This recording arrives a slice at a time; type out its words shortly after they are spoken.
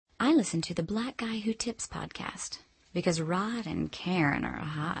I listen to the Black Guy Who Tips podcast because Rod and Karen are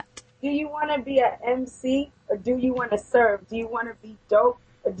hot. Do you want to be an MC or do you want to serve? Do you want to be dope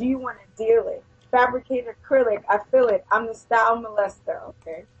or do you want to deal it? Fabricate acrylic, I feel it. I'm the style molester,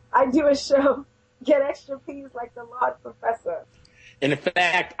 okay? I do a show, get extra P's like the Lord Professor. In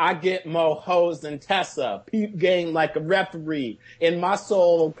fact, I get more hoes than Tessa. Peep game like a referee. In my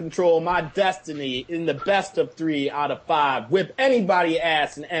soul, control my destiny. In the best of 3 out of 5. Whip anybody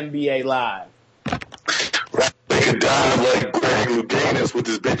ass in NBA Live. Nigga died like Greg Louganis with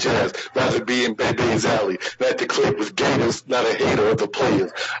his bitch ass. Rather be in Band-Aid's alley. Not to click with Gainers, not a hater of the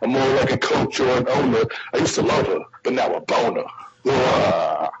players. I'm more like a coach or an owner. I used to love her, but now a boner.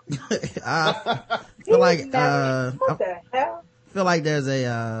 I feel like, what the hell? feel like there's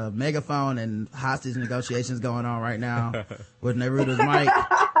a megaphone and hostage negotiations going on right now with Neruda's mic.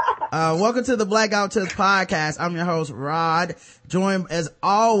 Welcome to the Blackout Tips podcast. I'm your host, Rod, joined as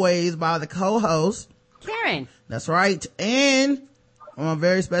always by the co-host, Karen. That's right. And on a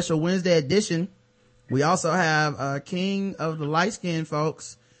very special Wednesday edition, we also have king of the light skinned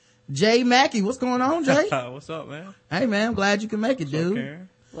folks, Jay Mackey. What's going on, Jay? What's up, man? Hey, man, I'm glad you can make it, dude. Karen?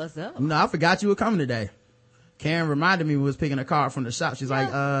 What's up? No, I forgot you were coming today. Karen reminded me we was picking a car from the shop. She's like,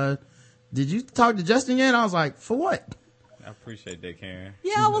 did you talk to Justin yet? And I was like, for what? I appreciate that, Karen.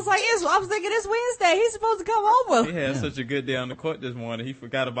 Yeah, I was thinking it's Wednesday. He's supposed to come over. He had such a good day on the court this morning. He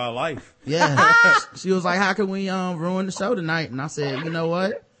forgot about life. Yeah. She was like, how can we ruin the show tonight? And I said, you know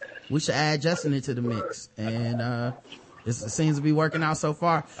what? We should add Justin into the mix. And it seems to be working out so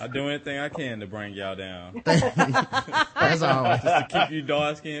far. I do anything I can to bring y'all down. As always. Just to keep you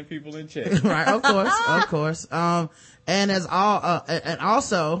dark-skinned people in check. Right, of course. And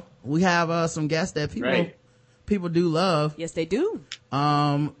also we have some guests that people do love. Yes, they do.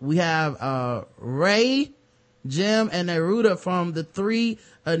 We have Ray, Jim, and Neruda from the Three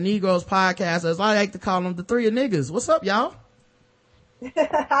Negroes podcast, as I like to call them, the Three of Niggas. What's up, y'all?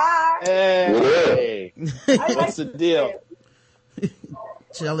 Hi. Hey. What's the deal?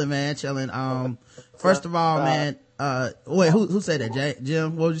 Chilling, man, chilling. First of all, man, wait, who said that?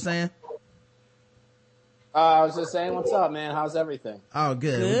 Jim, what was you saying? I was just saying, what's up, man? How's everything? Oh,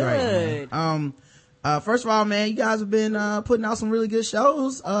 good. Great, man. First of all, man, you guys have been putting out some really good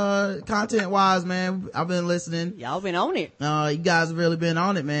shows, content wise, man. I've been listening. Y'all been on it. You guys have really been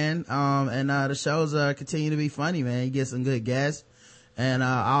on it, man. And the shows continue to be funny, man. You get some good guests and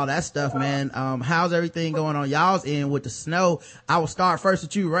all that stuff, man. How's everything going on y'all's end with the snow? I will start first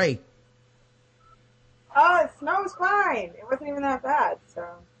with you, Ray. Oh, it snows fine. It wasn't even that bad, so.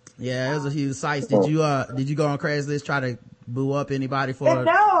 Yeah, it was a huge sight. Did you go on Craigslist, try to boo up anybody for?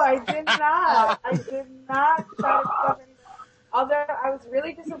 No, I did not. I did not try to boo up anybody. Although I was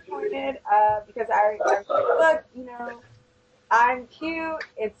really disappointed, because I was like, look, I'm cute,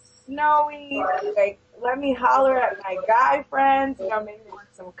 it's snowy, like, let me holler at my guy friends, maybe they want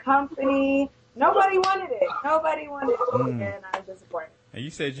some company. Nobody wanted it. And I'm disappointed. And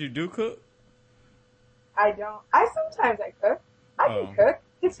you said you do cook? I don't. Sometimes I cook. I can cook.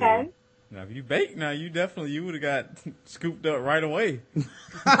 Depends. Now, if you bake, you would have got scooped up right away.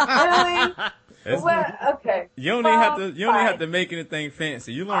 Really? Well, okay. You don't even have to make anything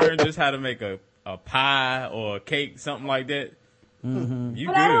fancy. You learn just how to make a pie or a cake, something like that. Mm-hmm. You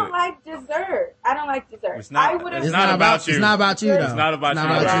but good. I don't like dessert. It's not about you. It's not about you, though. It's not about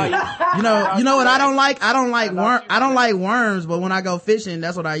you. You know what I don't like? I don't like worms, but when I go fishing,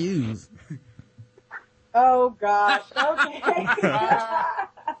 that's what I use. Oh gosh. Okay.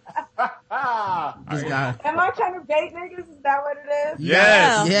 Am I trying to bait niggas? Is that what it is?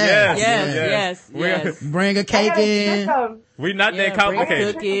 Yes. Bring a cake in. We're not that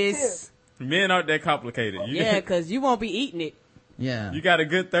complicated. Cookies. Men aren't that complicated. Because you won't be eating it. Yeah. You got a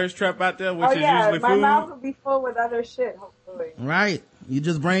good thirst trap out there, which is usually food. My mouth will be full with other shit, hopefully. Right. You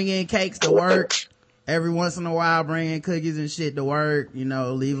just bring in cakes to work. Every once in a while, bring in cookies and shit to work.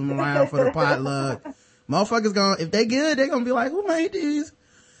 Leave them around for the potluck. Motherfuckers if they good, they're gonna be like, who made these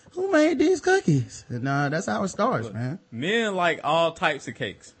cookies? And that's how it starts, man. Men like all types of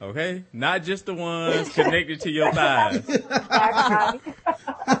cakes, okay? Not just the ones connected to your thighs.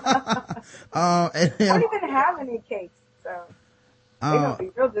 I don't even have any cakes, so they're gonna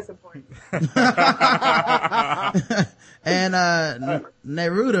be real disappointed. And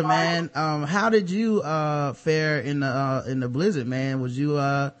Neruda, man, how did you fare in the blizzard, man? Was you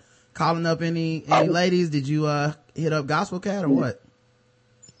calling up any ladies? Did you hit up Gospel Cat or what?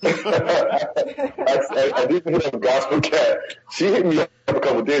 I didn't hit up Gospel Cat. She hit me up a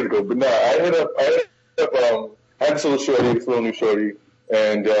couple of days ago, but no, I hit up I had this little new shorty,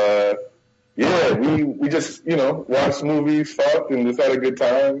 and yeah, we just, watched movies, fucked, and just had a good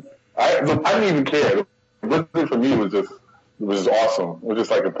time. I didn't even care. The visit for me was just awesome. It was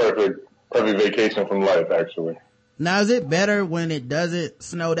just like a perfect vacation from life, actually. Now, is it better when it doesn't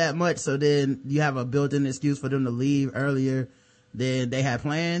snow that much, so then you have a built-in excuse for them to leave earlier than they had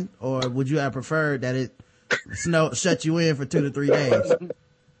planned? Or would you have preferred that it shut you in for 2 to 3 days?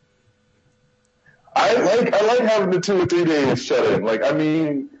 I like having the 2 or 3 days shut in. Like, I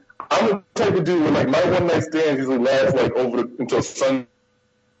mean, I'm the type of dude where, like, my one night stands usually last, like, until Sunday.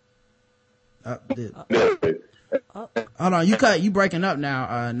 Hold on, you breaking up now,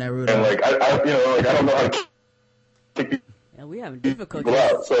 Neruda. And, like, I don't know how to kick Yeah, we having difficulty. people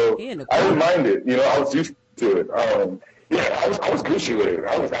out. So I didn't mind it. I was used to it. I was Gucci with it.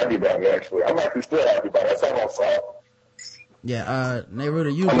 I was happy about it, actually. I'm actually still happy about it. I sound all soft. Yeah,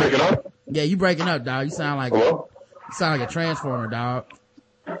 Neruda, I'm breaking up? Yeah, you breaking up, dog. You sound like Hello? a transformer, dog.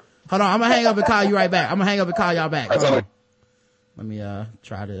 Hold on, I'm gonna hang up and call you right back. I'm gonna hang up and call y'all back. Hold on. Let me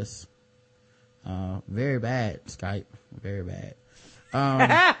try this. Very bad, Skype. Very bad.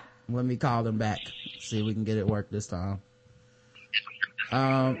 Let me call them back. See if we can get it work this time.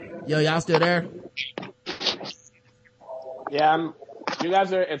 Yo, y'all still there? Yeah, you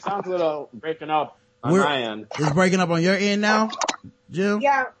guys are, it sounds a little breaking up on my end. It's breaking up on your end now, Jim?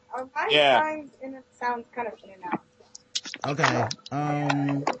 Yeah, on my side, and it sounds kind of in and out. Okay.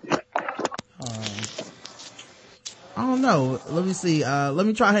 I don't know. Let me see. Let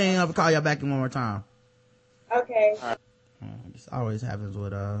me try hanging up and call y'all back in one more time. Okay. This always happens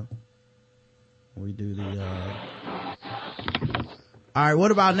with, we do the, Alright,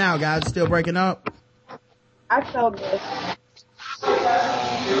 what about now, guys? Still breaking up? I felt this.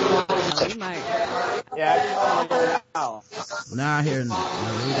 You might. Yeah, now. Now I hear Naruto.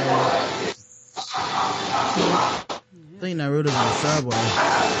 I think Naruto's in the subway.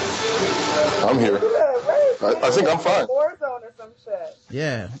 I'm here. I think I'm fine. Warzone or some shit.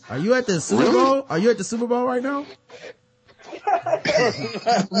 Yeah. Are you at the Super Bowl? Are you at the Super Bowl right now?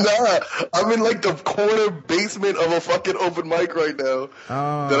 Nah, I'm in like the corner basement of a fucking open mic right now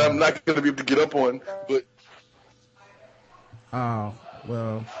that I'm not going to be able to get up on. But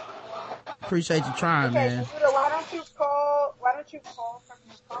well, appreciate you trying, man. Why don't you call from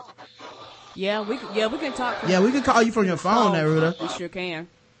your phone? Yeah, we can talk. Yeah, we can call you from your phone, Neruda. We sure can.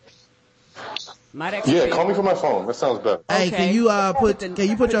 Might actually. Yeah, call me from my phone. That sounds better. Hey, Okay. can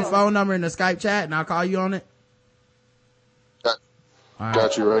you put your phone number in the Skype chat and I'll call you on it?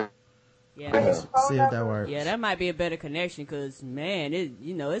 Got you right. Yeah. See if that works. Yeah, that might be a better connection because, man, it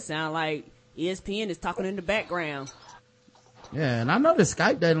sounds like ESPN is talking in the background. Yeah, and I know the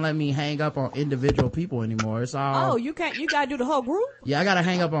Skype doesn't let me hang up on individual people anymore. It's all. Oh, you gotta do the whole group? Yeah, I gotta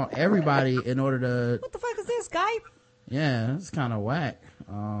hang up on everybody in order to. What the fuck is this, Skype? Yeah, it's kind of whack.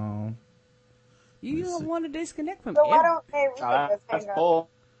 You don't want to disconnect from So why everyone. don't just That's hang up? cool.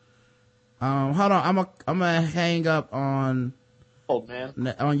 Hold on, I'm gonna hang up on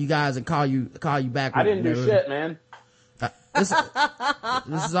you guys and call you back. I didn't do shit, man. This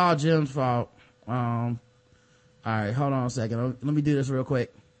is all Jim's fault. All right, hold on a second. Let me do this real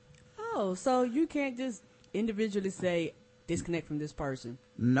quick. Oh, so you can't just individually say disconnect from this person?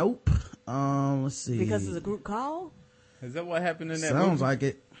 Nope. Let's see. Because it's a group call? Is that what happened in that Sounds movie? like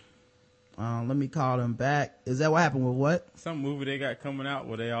it. Let me call them back. Is that what happened with what? Some movie they got coming out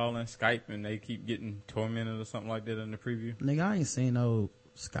where they all in Skype and they keep getting tormented or something like that in the preview. Nigga, I ain't seen no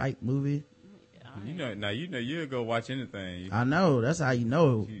Skype movie. You'll go watch anything. I know. That's how you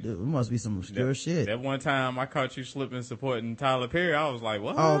know. It must be some obscure shit. That one time I caught you slipping supporting Tyler Perry, I was like,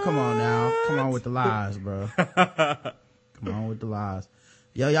 what? Oh, come on now. Come on with the lies, bro. Come on with the lies.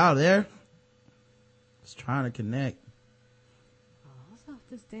 Yo, y'all there? Just trying to connect. What's up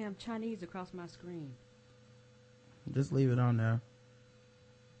this damn Chinese across my screen? Just leave it on there.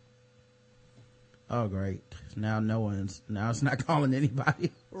 Oh, great. Now it's not calling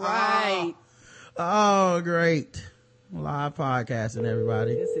anybody. Right. Oh, great. Live podcasting,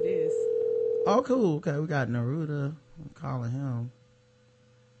 everybody. Yes, it is. Oh, cool. Okay, we got Naruto. I'm calling him.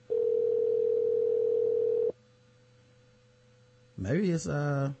 Maybe it's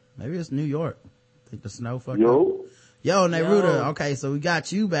New York. I think the snow fucking. Yo, Naruto. Okay, so we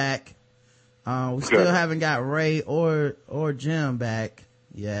got you back. We still haven't got Ray or Jim back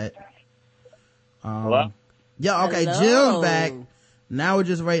yet. Hello? Yeah, okay, Hello. Jim's back. Now we're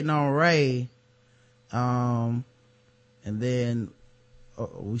just waiting on Ray. And then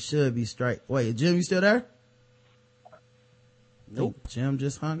we should be straight. Wait, Jim, you still there? Nope. Jim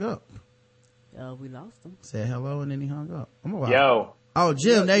just hung up. We lost him. Said hello and then he hung up. Yo. Oh,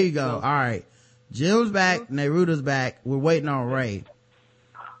 Jim, there you go. All right. Jim's back. Neruda's back. We're waiting on Ray.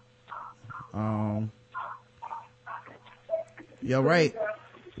 Yo, Ray,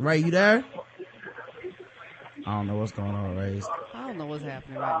 you there? I don't know what's going on, Ray. I don't know what's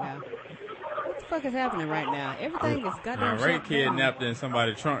happening right now. What the fuck is happening right now? Everything is goddamn Ray shut down. kidnapped in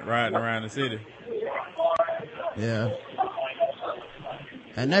somebody's trunk riding around the city. Yeah.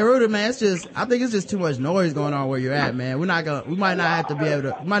 And Neruda, man, I think it's just too much noise going on where you're at, man. We might not be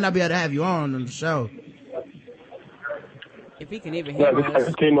able to have you on the show. If he can even hear Yeah, us.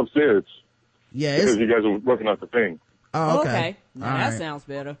 this came upstairs. Yeah, Because you guys were working out the thing. Oh, okay. Okay. Now All that right. sounds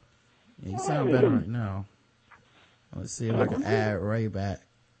better. Yeah, you sound better right now. Let's see if I can add Ray back.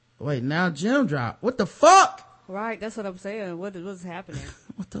 Wait, now Jim dropped. What the fuck? Right, that's what I'm saying. What's happening?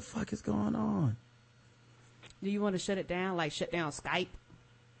 What the fuck is going on? Do you want to shut it down? Like shut down Skype?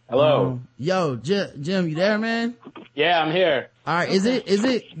 Hello. Yo, Jim, you there, man? Yeah, I'm here. All right, is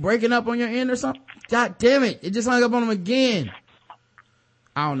it breaking up on your end or something? God damn it! It just hung up on him again.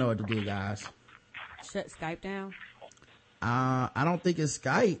 I don't know what to do, guys. Shut Skype down? I don't think it's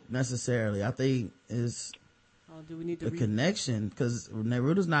Skype necessarily. I think it's Oh, do we need to the connection because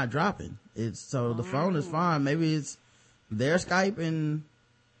Neruda's not dropping. The phone is fine. Maybe it's their Skype in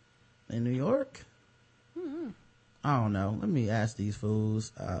New York. I don't know. Let me ask these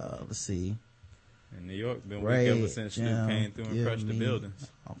fools. Let's see. In New York, been Ray, weak ever since Snoop Jim, came through and give crushed the me buildings.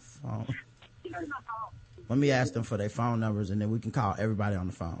 a phone. Let me ask them for their phone numbers and then we can call everybody on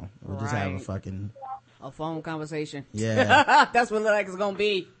the phone. We'll just have a Right. fucking a phone conversation? Yeah. That's what it looks like it's gonna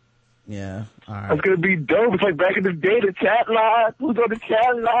be. Yeah. All right. That's gonna be dope. It's like back in the day, the chat line. Who's on the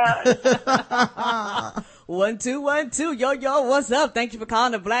chat line? 1 2 1 2. Yo, what's up? Thank you for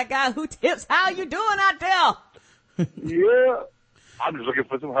calling the Black Guy Who Tips. How you doing out there? Yeah. I'm just looking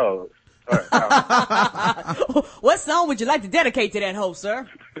for some hugs. All right. What song would you like to dedicate to that host, sir?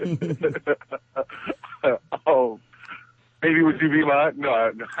 Oh, maybe would you be mine? No,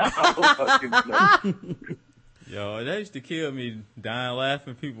 I don't fucking know. Yo, that used to kill me, dying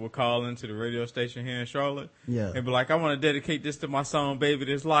laughing. People would call into the radio station here in Charlotte. Yeah. And be like, I want to dedicate this to my son, baby,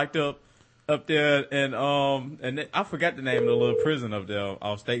 that's locked up there. And I forgot the name of the little prison up there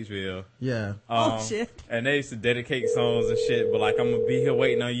off Statesville. Yeah. Oh, shit. And they used to dedicate songs and shit, but like, I'm going to be here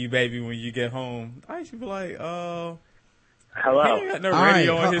waiting on you, baby, when you get home. I used to be like, Hello. he ain't got no All right.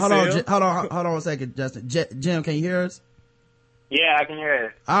 radio on his Hold on. cell. Hold on a second, Justin. Jim, can you hear us? Yeah, I can hear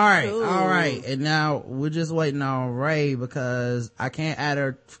it. All right. Ooh. All right. And now we're just waiting on Ray because I can't add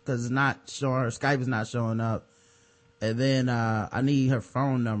her because it's not showing her. Skype is not showing up. And then, I need her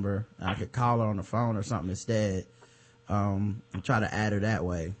phone number. I could call her on the phone or something instead. And try to add her that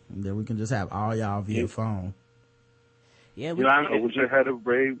way. And then we can just have all y'all via phone. Yeah, I wish I had a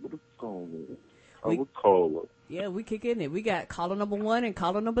Ray with a phone. I would call her. Yeah, we kicking it. We got caller number 1 and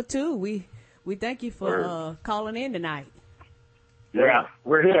caller number 2. We thank you for calling in tonight. Yeah,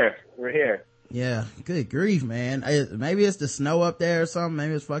 we're here. We're here. Yeah. Good grief, man. Maybe it's the snow up there or something.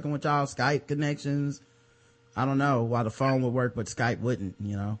 Maybe it's fucking with y'all Skype connections. I don't know why the phone would work, but Skype wouldn't,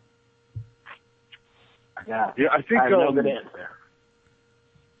 you know? Yeah, Yeah, I think I have no good answer.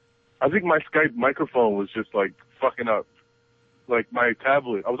 I think my Skype microphone was just like fucking up. Like my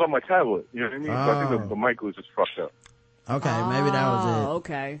tablet. I was on my tablet. You know what I mean? So I think the mic was just fucked up. Okay. Maybe that was it.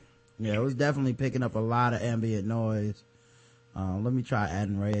 Okay. Yeah, it was definitely picking up a lot of ambient noise. Let me try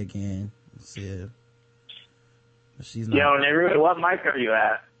adding Ray again. Let's see if she's not. Yo, Neruda, what mic are you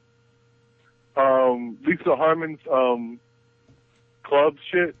at? Lisa Harmon's club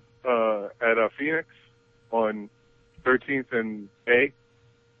shit at Phoenix on 13th and A.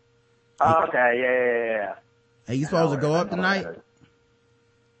 Oh, okay, yeah. Hey, you supposed to go up tonight?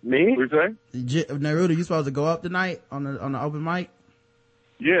 Me? What you say? Neruda, you supposed to go up tonight on the open mic?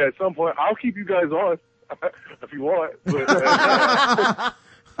 Yeah, at some point. I'll keep you guys on if you want. But,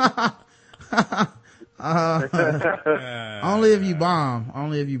 only if you bomb.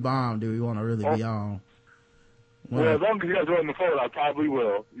 Only if you bomb do we want to really be on. well, as long as you guys are on the phone, I probably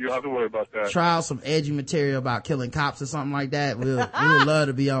will. You don't have to worry about that. Try out some edgy material about killing cops or something like that. We would love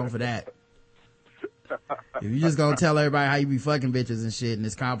to be on for that. If you just gonna tell everybody how you be fucking bitches and shit and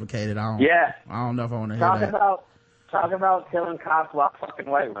it's complicated, I don't know if I want to hear that. Talk about killing cops while fucking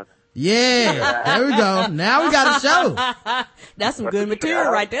white women. Yeah, there we go. Now we got a show. That's some good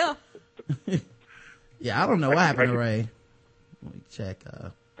material right there. Yeah, I don't know what happened to Ray. Let me check.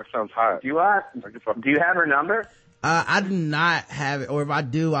 That sounds hot. Do you have her number? I do not have it, or if I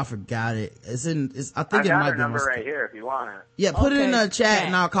do, I forgot it. I think I it got might her be number on right here if you want it. Yeah, put it in Okay, the chat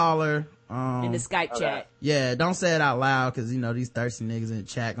and I'll call her. In the Skype chat. Yeah, don't say it out loud because, these thirsty niggas in the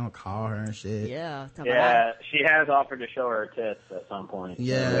chat gonna call her and shit. Yeah. Yeah, she has offered to show her tits at some point.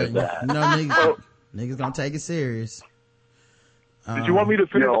 Yeah, So there's that. niggas gonna take it serious. Did you want me to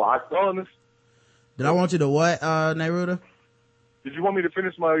finish No, on this? Did I want you to what, Neruda? Did you want me to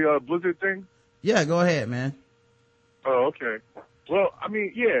finish my Blizzard thing? Yeah, go ahead, man. Oh, okay. Well, I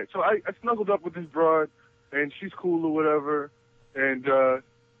mean, yeah, so I snuggled up with this broad, and she's cool or whatever, and,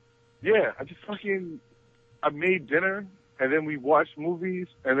 yeah, I made dinner, and then we watched movies,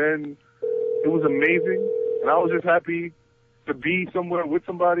 and then it was amazing, and I was just happy to be somewhere with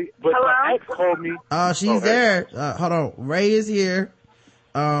somebody, but my ex called me. She's there. Hold on. Ray is here.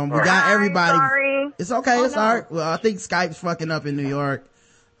 We got everybody. Sorry. It's okay. It's all right. Well, I think Skype's fucking up in New York.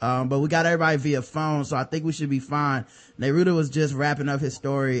 But we got everybody via phone, so I think we should be fine. Neruda was just wrapping up his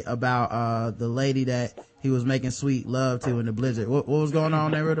story about, the lady that he was making sweet love to in the blizzard. What was going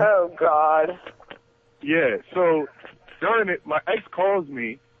on, Neruda? Oh, God. Yeah, so during it, my ex calls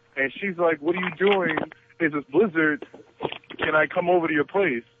me, and she's like, what are you doing? It's this blizzard. Can I come over to your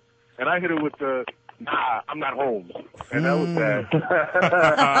place? And I hit her with the, nah, I'm not home. And that was that.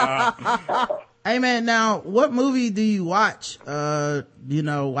 Hey man, now what movie do you watch, while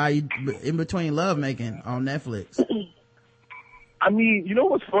you in between lovemaking on Netflix? I mean, you know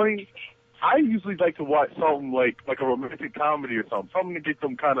what's funny? I usually like to watch something like a romantic comedy or something to get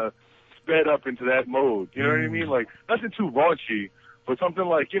them kind of sped up into that mode. You know what I mean? Like, nothing too raunchy, but something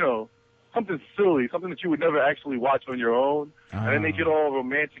like, something silly, something that you would never actually watch on your own. And then they get all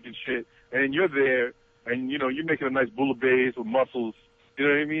romantic and shit, and then you're there, and, you're making a nice bouillabaisse with mussels. You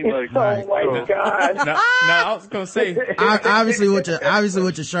know what I mean? Like, oh my God. Now, I was gonna say, obviously with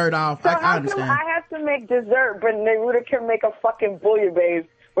your shirt off. So I understand. I have to make dessert, but Neruda can make a fucking bouillabaisse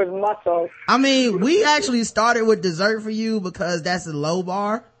with mussels. I mean, we actually started with dessert for you because that's a low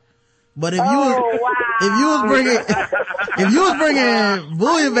bar. But if you was bringing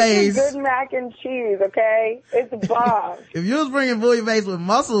bouillabaisse, good mac and cheese, okay? It's bomb. if you was bringing bouillabaisse with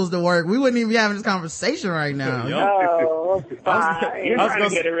mussels to work, we wouldn't even be having this conversation right now. Oh, fine. You're trying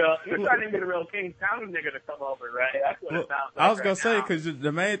to get a real Kingstown nigga to come over, right? That's what it sounds like. I was gonna say, cause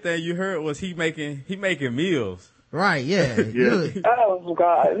the main thing you heard was he making meals. Right? Yeah. Oh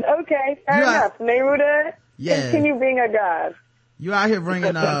God. Okay. Fair enough. Neruda, continue being a god. You out here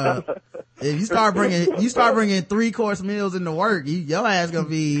bringing, if you start bringing 3-course meals into work, your ass gonna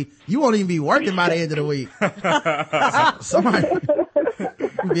be, you won't even be working by the end of the week. Somebody,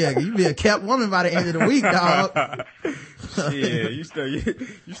 you be a kept woman by the end of the week, dog. Yeah, you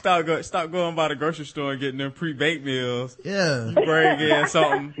stop going by the grocery store and getting them pre-baked meals. Yeah. You bring in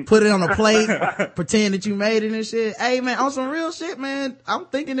something. Put it on a plate, pretend that you made it and shit. Hey man, on some real shit, man, I'm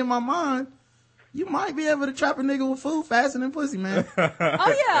thinking in my mind, you might be able to trap a nigga with food faster than pussy, man.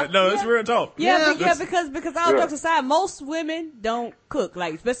 Oh yeah. No, it's real talk. Because all jokes aside, most women don't cook.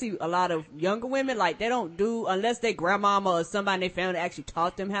 Like, especially a lot of younger women, like, they don't do, unless their grandmama or somebody in their family actually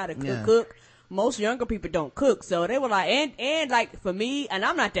taught them how to cook. Most younger people don't cook. So they were like, and like, for me, and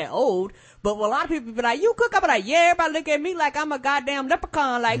I'm not that old, but a lot of people be like, you cook? I be like, yeah, everybody look at me like I'm a goddamn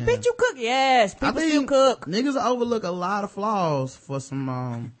leprechaun. Like, bitch, you cook? Yes, people still cook. Niggas overlook a lot of flaws for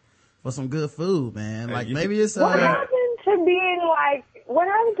some good food, man. Like, maybe it's, what happened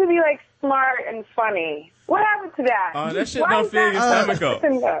to be like smart and funny? What happened to that? That shit don't fill your stomach up.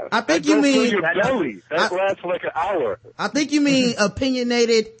 I think you mean that lasts for like an hour. I think you mean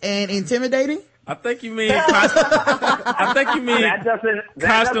opinionated and intimidating. I think you mean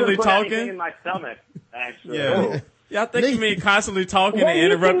constantly talking in my stomach. Actually, I think you mean constantly talking and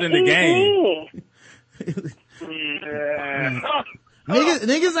interrupting the game.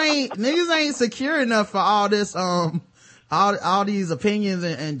 Niggas ain't secure enough for all this, all these opinions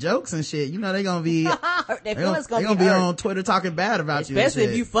and jokes and shit. You know, they gonna be, they gonna be on Twitter talking bad about you. Especially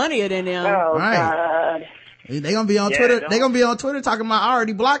if you funnier than them. Oh, right. God. They gonna be on Twitter. They gonna be on Twitter talking about, I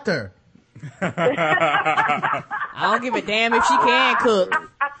already blocked her. I don't give a damn if she can cook.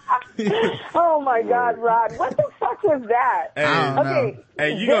 Oh my God, Rod, what the fuck was that? Okay,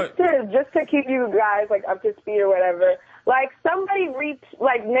 just to keep you guys like up to speed or whatever. Like somebody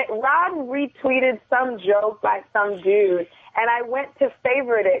Rod retweeted some joke by some dude, and I went to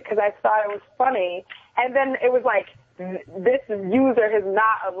favorite it because I thought it was funny, and then it was like, this user has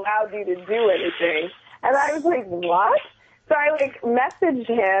not allowed you to do anything, and I was like, what? So I messaged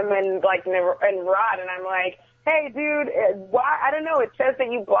him and Rod, and I'm like, hey dude, why? I don't know. It says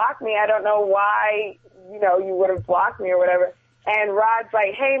that you blocked me. I don't know why. You would have blocked me or whatever. And Rod's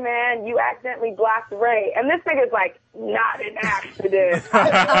like, hey man, you accidentally blocked Ray. And this nigga's like, not an accident.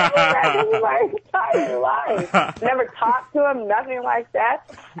 I was my entire life. Never talked to him, nothing like that.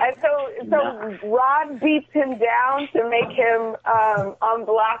 And so Rod beats him down to make him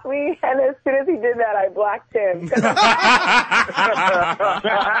unblock me. And as soon as he did that, I blocked him.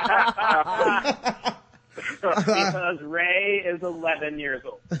 because Ray is 11 years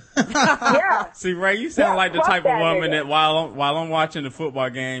old. Yeah. See, Ray, you sound like the fuck type of that woman nigga. that while I'm watching the football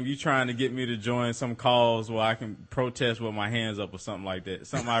game, you trying to get me to join some cause where I can protest with my hands up or something like that.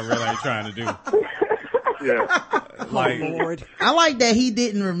 Something I really ain't trying to do. Yeah. Like, Lord. I like that he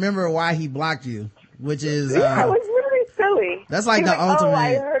didn't remember why he blocked you, which is, Yeah, it was really silly. that's like He's the ultimate.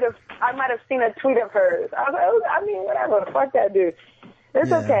 Oh, I might have seen a tweet of hers. I was like, oh, I mean, whatever. Fuck that dude. It's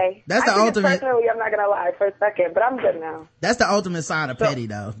Yeah. okay. That's the I think ultimate- Personally, I'm not gonna lie for a second, but I'm good now. That's the ultimate sign of petty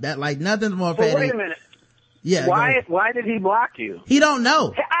though. That like nothing's more But petty. wait a minute. Yeah. go ahead. Why did he block you? He don't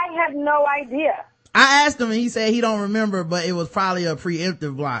know. I have no idea. I asked him and he said he don't remember, but it was probably a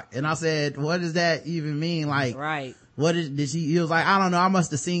preemptive block. And I said, what does that even mean? Like, Right. what did she, he was like, I don't know. I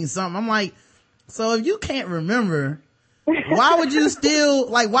must have seen something. I'm like, so if you can't remember, why would you still,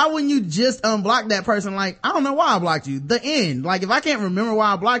 like, why wouldn't you just unblock that person? Like, I don't know why I blocked you. The end. Like, if I can't remember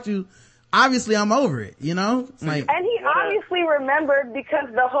why I blocked you, obviously I'm over it, you know? Like, And he obviously remembered because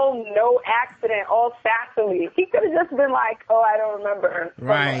the whole no accident all sassily. He could have just been like, oh, I don't remember.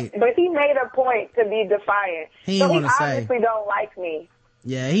 Right. But he made a point to be defiant. He so didn't he wanna say. obviously don't like me.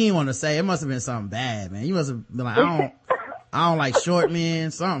 yeah, he didn't want to say. It must have been something bad, man. He must have been like, I don't like short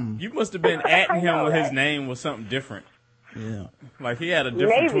men, something. you must have been atting him with his name was something different. Yeah. Like he had a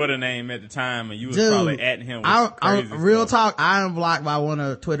different Maybe. Twitter name at the time, and you was Dude, probably atting him with I crazy real stuff. talk, I am blocked by one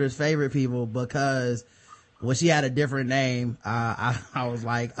of Twitter's favorite people because when she had a different name, I was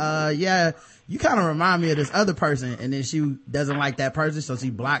like, yeah, you kind of remind me of this other person. And then she doesn't like that person, so she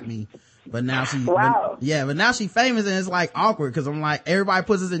blocked me. But now Wow. but now she famous and it's like awkward because I'm like, everybody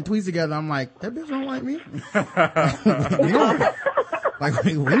puts us in tweets together. I'm like, that bitch don't like me. You don't- like,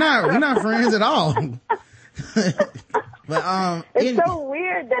 we're not friends at all. But, It's so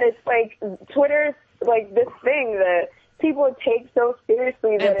weird that it's like Twitter's like this thing that people take so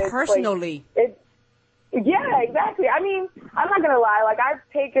seriously that And it's personally. Like, yeah, exactly. I mean, I'm not gonna lie. Like I've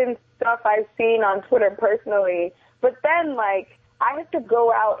taken stuff I've seen on Twitter personally, but then like I have to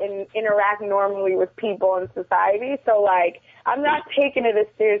go out and interact normally with people in society. So like I'm not taking it as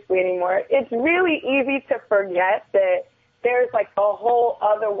seriously anymore. It's really easy to forget that there's like a whole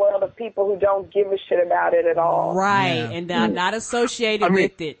other world of people who don't give a shit about it at all. Right. Yeah. And they're not associated I mean-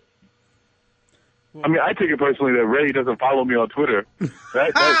 with it. I mean, I take it personally that Ray doesn't follow me on Twitter. I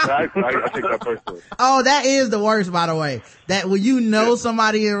take that personally. Oh, that is the worst, by the way. That when you know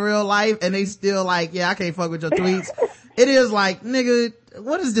somebody in real life and they still like, yeah, I can't fuck with your tweets. It is like, nigga,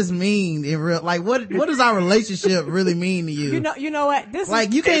 what does this mean in real, like, what does our relationship really mean to you? You know what? This Like,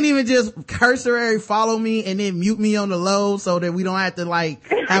 is, you can't even just cursory follow me and then mute me on the low so that we don't have to like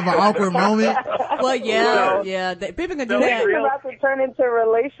have an awkward moment. well, yeah. People can do I'm that. about to turn into a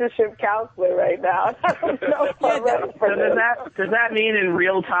relationship counselor right now. I don't know if I'm ready for So does that mean in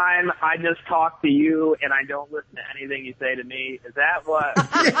real time I just talk to you and I don't listen to anything you say to me? Is that what?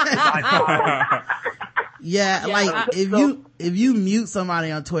 Yeah, like if you mute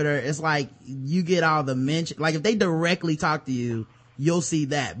somebody on Twitter, it's like you get all the mention. Like if they directly talk to you, you'll see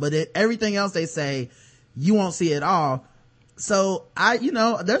that. But everything else they say, you won't see at all. So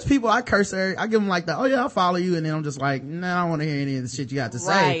there's people I cursory, I give them like oh yeah, I'll follow you, and then I'm just like, nah, I don't want to hear any of the shit you got to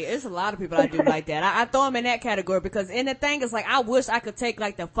say. Right. It's a lot of people I do like that. I throw them in that category because, and the thing is like, I wish I could take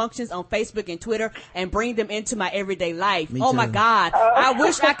like the functions on Facebook and Twitter and bring them into my everyday life. Me Oh too. my God. I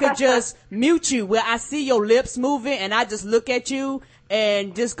wish I could just mute you where I see your lips moving and I just look at you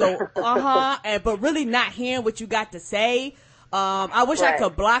and just go, but really not hearing what you got to say. I wish I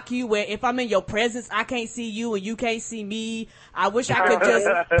could block you where if I'm in your presence, I can't see you and you can't see me. I wish I could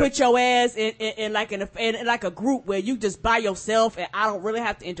just put your ass in like in like a group where you just by yourself and I don't really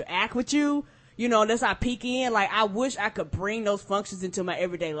have to interact with you. You know, unless I peek in. Like I wish I could bring those functions into my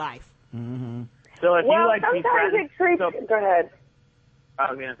everyday life. Mm-hmm. So if you like sometimes it creeps. Go ahead. I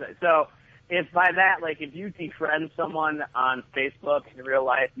was gonna say so. If by that, like, if you defriend someone on Facebook in real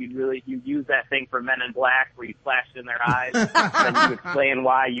life, you use that thing for Men in Black where you flash it in their eyes and you explain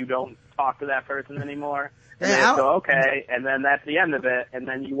why you don't talk to that person anymore. And then go, okay, and then that's the end of it, and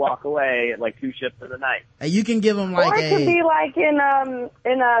then you walk away at like 2 shifts of the night. And you can give them like or it could be like in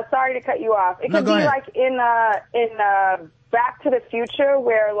sorry to cut you off. It could be like in Back to the Future,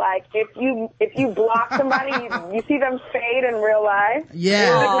 where like if you block somebody, you see them fade in real life. Yeah.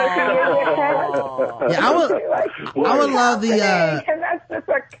 Yeah, I would love the and that's just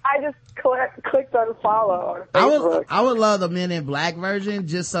I just clicked on follow on Facebook. I would love the Men in Black version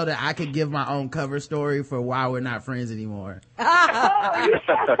just so that I could give my own cover story for why we're not friends anymore. You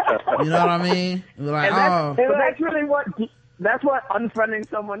know what I mean? Like, but that's really that's what unfriending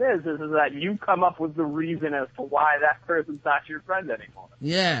someone is that you come up with the reason as to why that person's not your friend anymore.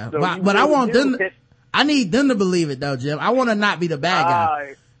 Yeah, So but I want them. I need them to believe it though, Jim. I want to not be the bad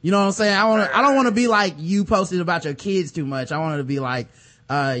guy. You know what I'm saying? I don't want to be like you posted about your kids too much. I want it to be like,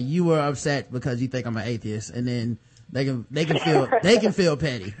 you were upset because you think I'm an atheist, and then they can feel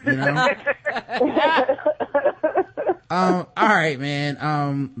petty, you know? All right,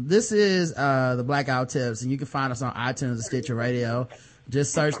 man. This is, the Blackout Tips, and you can find us on iTunes and Stitcher Radio.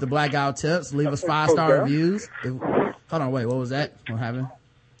 Just search the Blackout Tips. Leave us 5-star reviews. Hold on, wait, what was that? What happened?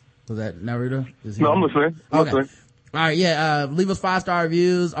 Was that Naruto? No, I'm listening. Okay. All right, yeah, leave us 5-star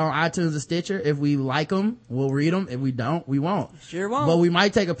reviews on iTunes and Stitcher. If we like them, we'll read them. If we don't, we won't. Sure won't. But we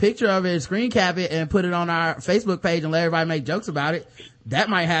might take a picture of it and screen cap it and put it on our Facebook page and let everybody make jokes about it. That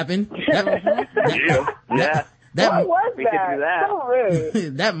might happen. Yeah. What was We could do that. So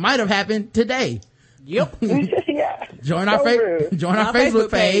rude. That might have happened today. Yep. Yeah. Join our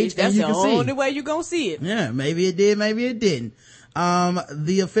Facebook page and That's you the can see. only way you gonna see it. Yeah, maybe it did, maybe it didn't.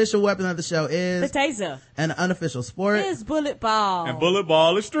 The official weapon of the show is The taser. an unofficial sport. It's bullet ball. And bullet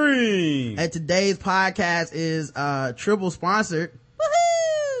ball extreme. And today's podcast is triple sponsored.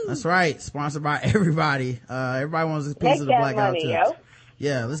 Woohoo! That's right, sponsored by everybody. Everybody wants a piece Make of the that Blackout money, Tips. yo.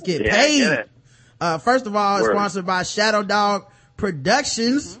 Yeah, let's get Yeah, paid. get it. First of all, it's Word. sponsored by Shadow Dog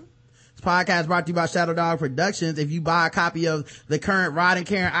Productions. This podcast brought to you by Shadow Dog Productions. If you buy a copy of the current Rod and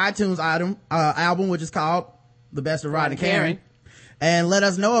Karen iTunes album, which is called The Best of Rod and Karen, and let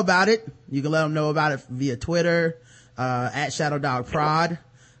us know about it, you can let them know about it via Twitter, at Shadow Dog Prod.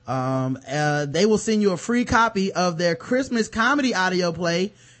 They will send you a free copy of their Christmas comedy audio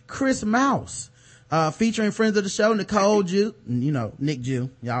play, Chris Mouse, featuring friends of the show, Nicole Jew, you know, Nick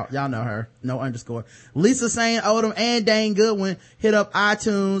Jew. Y'all know her. No underscore. Lisa Sane Odom and Dane Goodwin. Hit up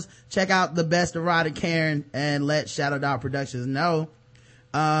iTunes. Check out The Best of Rod and Karen and let Shadow Dog Productions know.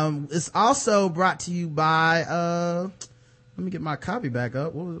 It's also brought to you by, let me get my copy back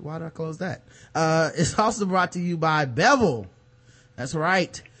up. Why did I close that? It's also brought to you by Bevel. That's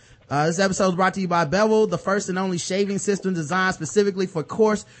right. This episode is brought to you by Bevel, the first and only shaving system designed specifically for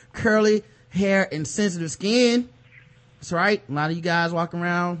coarse, curly hair and sensitive skin. That's right. A lot of you guys walking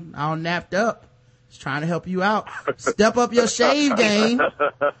around all napped up. Just trying to help you out. Step up your shave game.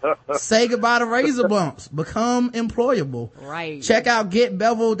 Say goodbye to razor bumps. Become employable. Right. Check out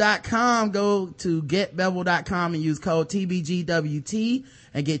getbevel.com. Go to getbevel.com and use code TBGWT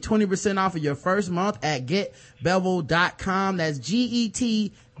and get 20% off of your first month at getbevel.com. That's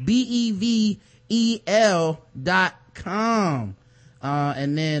GETBEVEL.com.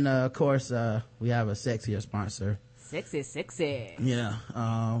 And then, of course, we have a sexier sponsor. Sexy. Yeah.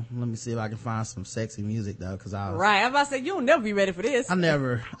 Let me see if I can find some sexy music though, cause Right. I'm about to say, you'll never be ready for this. I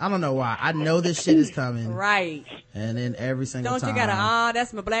don't know why. I know this shit is coming. Right. And then every single time. Don't you got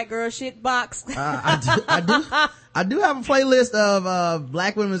that's my black girl shit box? I do have a playlist of,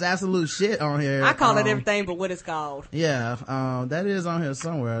 black women's absolute shit on here. I call it everything but what it's called. Yeah. That is on here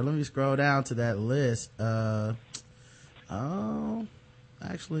somewhere. Let me scroll down to that list.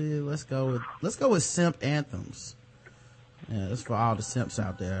 Actually, let's go with simp anthems. Yeah, that's for all the simps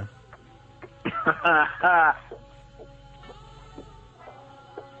out there.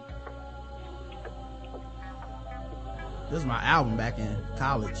 This is my album back in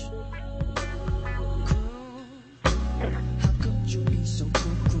college.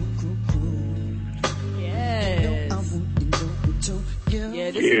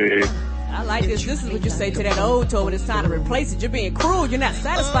 Yes. Yeah, I like this. This is what you say to that old toy when it's time to replace it. You're being cruel. You're not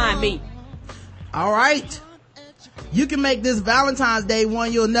satisfying me. All right. You can make this Valentine's Day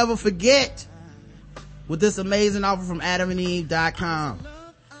one you'll never forget with this amazing offer from AdamandEve.com.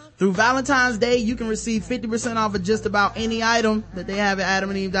 Through Valentine's Day, you can receive 50% off of just about any item that they have at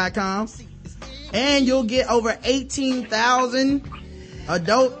AdamandEve.com. And you'll get over 18,000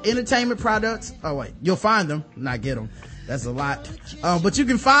 adult entertainment products. Oh wait, you'll find them, not get them. That's a lot. But you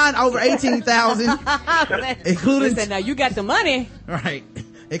can find over 18,000, including. Listen, now you got the money. Right.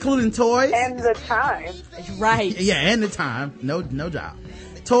 Including toys. And the time. Right. Yeah, and the time. No job.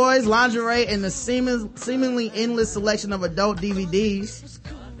 Toys, lingerie, and the seemingly endless selection of adult DVDs.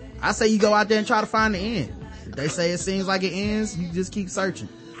 I say you go out there and try to find the end. If they say it seems like it ends, you just keep searching.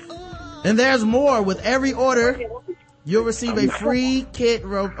 And there's more. With every order, you'll receive a free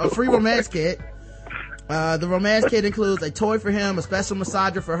romance kit. The romance kit includes a toy for him, a special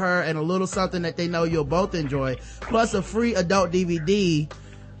massager for her, and a little something that they know you'll both enjoy, plus a free adult DVD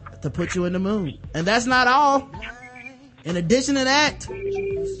to put you in the mood. And that's not all. In addition to that,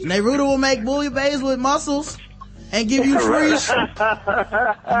 Neruda will make bouillabaisse with mussels and give you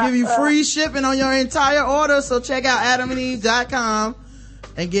free shipping on your entire order. So check out AdamandEve.com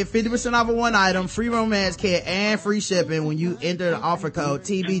and get 50% off of one item, free romance kit, and free shipping when you enter the offer code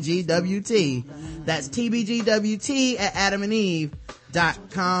TBGWT. That's TBGWT at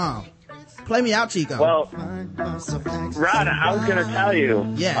adamandeve.com. Play me out, Chico. Well, Rod, I was going to tell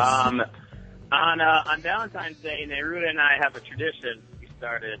you. Yes. On Valentine's Day, Neruda and I have a tradition we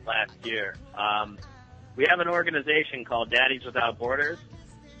started last year. We have an organization called Daddies Without Borders.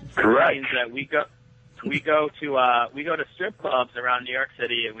 Correct. It means that we go to strip clubs around New York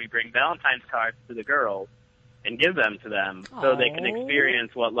City, and we bring Valentine's cards to the girls and give them to them so they can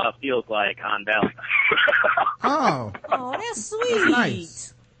experience what love feels like on Valentine's. Oh, that's sweet. That's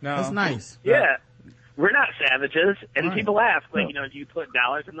nice. No. That's nice. Yeah. We're not savages, and Right. people ask, like, do you put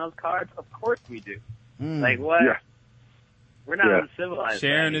dollars in those cards? Of course we do. Like, what? Yeah. We're not uncivilized.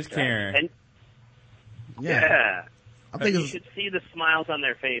 Sharing is caring. And, Yeah. I think you it's, should see the smiles on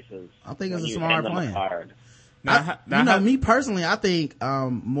their faces. I think it's when a you smart hand them plan. a card. Me personally, I think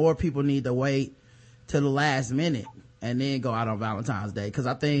more people need to wait till the last minute and then go out on Valentine's Day, because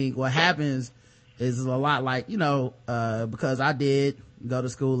I think what happens is a lot like, because I did go to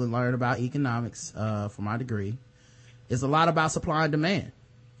school and learn about economics for my degree, it's a lot about supply and demand.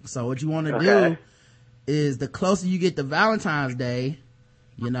 So what you want to do is, the closer you get to Valentine's Day,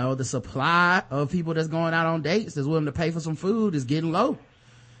 the supply of people that's going out on dates that's willing to pay for some food is getting low.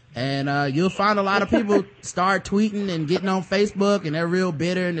 And you'll find a lot of people start tweeting and getting on Facebook, and they're real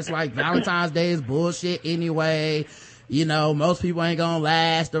bitter, and it's like Valentine's Day is bullshit anyway. Most people ain't gonna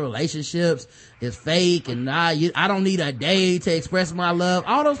last. The relationships is fake, and I don't need a day to express my love.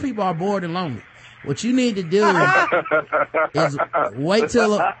 All those people are bored and lonely. What you need to do is wait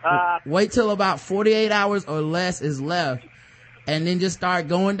till about 48 hours or less is left, and then just start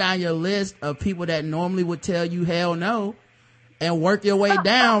going down your list of people that normally would tell you hell no, and work your way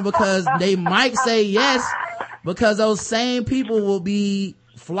down, because they might say yes, because those same people will be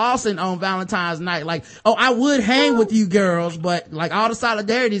flossing on Valentine's night. Like, oh, I would hang with you girls, but like all the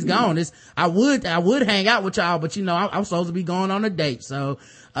solidarity's gone. I would hang out with y'all, but I'm supposed to be going on a date. So,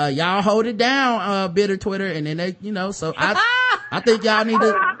 y'all hold it down, bitter Twitter. And then they, so I think y'all need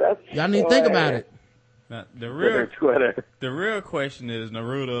to think about it. Now, the real question is,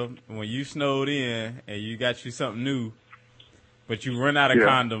 Neruda, when you snowed in and you got you something new, but you run out of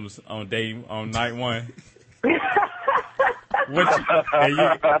condoms on night one. You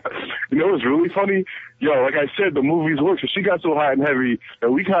know what's really funny? Like I said, the movies work. So she got so hot and heavy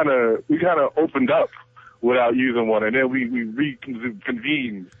that we kind of opened up without using one, and then we reconvened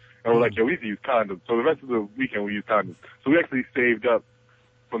and we're like, we need to use condoms. So the rest of the weekend we used condoms. So we actually saved up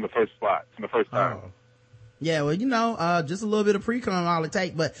from the first time. Oh. Yeah, well, just a little bit of pre-cum all it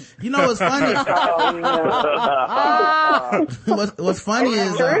take. But what's funny? What's funny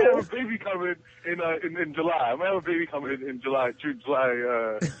is I have a baby coming in July. I'm gonna have a baby coming in July. It's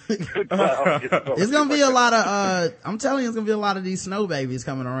gonna be a lot of. I'm telling you, it's gonna be a lot of these snow babies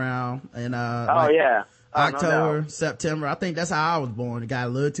coming around in October, September. I think that's how I was born. It got a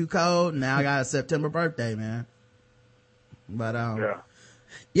little too cold. Now I got a September birthday, man. But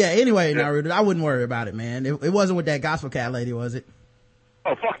yeah, anyway, Naruto, I wouldn't worry about it, man. It wasn't with that gospel cat lady, was it?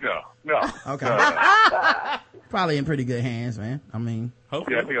 Oh, fuck no. Okay. No. Probably in pretty good hands, man. I mean,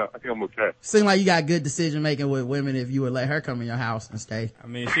 hopefully. Yeah, I think I'm okay. Seems like you got good decision making with women if you would let her come in your house and stay. I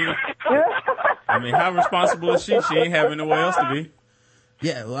mean, how responsible is she? She ain't having nowhere else to be.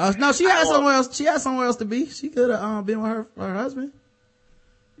 Yeah, well, no, she had somewhere else. She had somewhere else to be. She could have been with her husband.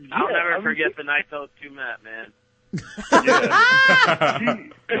 I'll never forget the night those two met, man.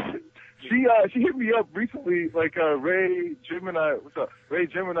 She hit me up recently, like Ray, Jim, and I. What's up? Ray,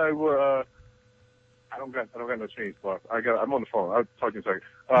 Jim, and I were. I don't got no change, boss. I'm on the phone. I'll talk to you in a second.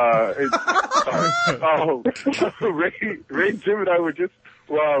 Ray, Jim, and I were just.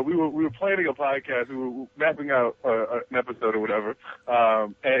 We were planning a podcast. We were mapping out an episode or whatever.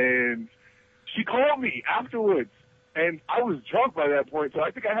 And she called me afterwards, and I was drunk by that point. So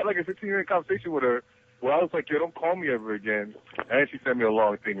I think I had like a 15-minute conversation with her. Well, I was like, don't call me ever again. And she sent me a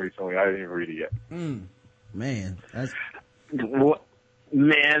long thing recently. I didn't even read it yet. Man, that's...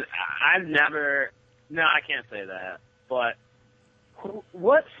 Man, I've never... No, I can't say that. But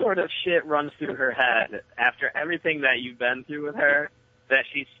what sort of shit runs through her head after everything that you've been through with her that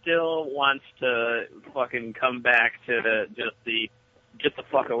she still wants to fucking come back to get the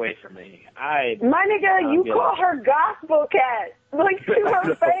fuck away from me? My nigga, you call her gospel cat. Like, to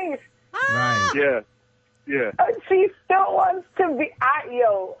her face. Right. Yeah. Yeah. She still wants to be.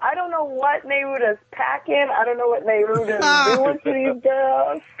 I don't know what Neruda's packing. I don't know what Neruda's doing to these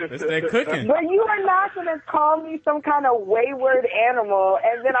girls. It's that cooking. But you are not going to call me some kind of wayward animal,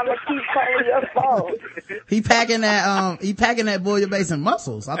 and then I'm going to keep calling your phone. He packing that bouillabaisse and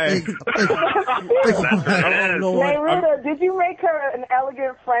mussels. I think. Neruda, did you make her an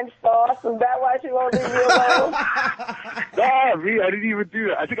elegant French sauce? Is that why she won't leave you alone? Nah, me, I didn't even do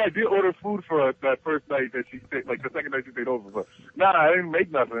that. I think I did order food for her that first night that she stayed, like the second night she stayed over. But nah, I didn't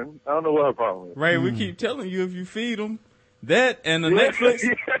make nothing. I don't know what her problem is. Ray, we keep telling you if you feed them that and the Netflix,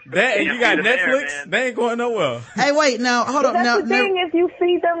 that and you got Netflix, they ain't going nowhere. Hey, wait, now hold up. That's the thing. If you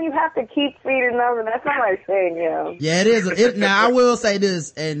feed them, you have to keep feeding them, and that's not my thing, Yeah, it is. Now I will say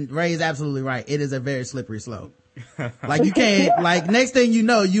this, and Ray's absolutely right. It is a very slippery slope. Like you can't. Like next thing you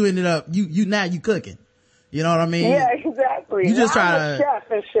know, you ended up you cooking. You know what I mean? Yeah, exactly. You just now try I'm a to chef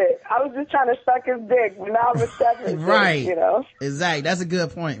and shit. I was just trying to suck his dick, but now I'm a chef and right. shit, Exactly. That's a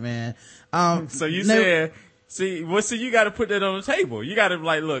good point, man. So you said, see, you got to put that on the table. You got to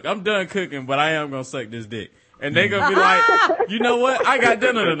like, look, I'm done cooking, but I am gonna suck this dick. And they gonna be like, you know what? I got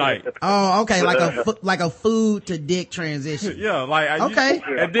dinner tonight. Oh, okay. Like a food to dick transition. Yeah, like okay.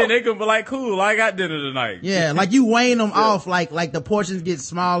 And then they gonna be like, cool, I got dinner tonight. Yeah, like you weighing them off, like the portions get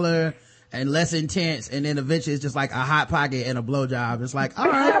smaller and less intense, and then eventually it's just like a hot pocket and a blowjob. It's like, all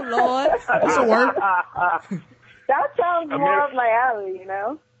right, Lord, this'll work. That sounds more up my alley,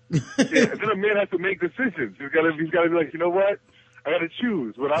 Yeah, and then a man has to make decisions. He's gotta be like, you know what? I gotta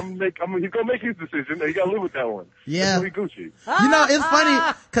choose. But he's gonna make his decision, and he gotta live with that one. Yeah. That's Gucci. You know, it's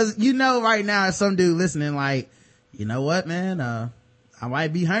funny, cause right now, some dude listening like, you know what, man, I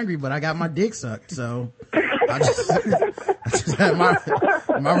might be hungry, but I got my dick sucked, so I just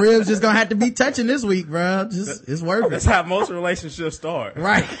my ribs just gonna have to be touching this week, bro. It's worth it. That's how most relationships start.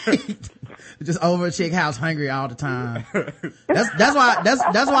 Right. Just over a chick house hungry all the time. That's why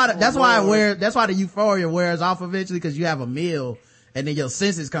the euphoria wears off eventually, cause you have a meal and then your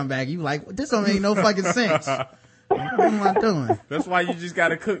senses come back. You like, this don't make no fucking sense. What am I doing? That's why you just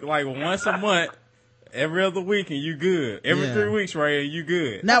gotta cook like once a month. Every other week and you good. Every 3 weeks, Ray, and you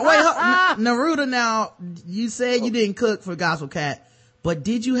good. Now wait, Neruda, now you said you didn't cook for Gospel Cat, but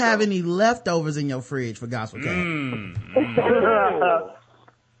did you have any leftovers in your fridge for Gospel Cat?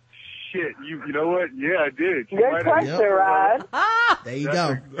 Shit, you know what? Yeah, I did. Good question, Rod. There you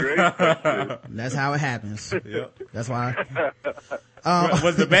go. Great question. That's how it happens. Yep. That's why.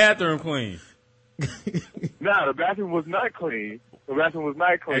 Was the bathroom clean? Nah, the bathroom was not clean. The bathroom was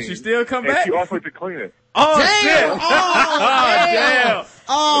not clean. And she still come and back? She offered to clean it. Oh, damn! shit! Oh, damn!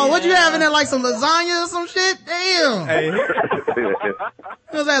 Oh, what you having there, like some lasagna or some shit? Damn! Hey.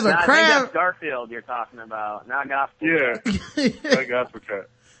 This has a I crab. think that's Garfield you're talking about, not Gospel. Yeah, not Gospel Cat.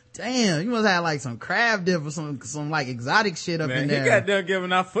 Damn, you must have like some crab dip or some like exotic shit up in there. He got there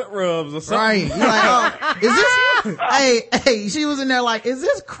giving out foot rubs or something. Right. You're like, oh, is this, hey, she was in there like, is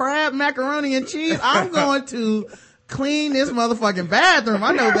this crab macaroni and cheese? I'm going to clean this motherfucking bathroom.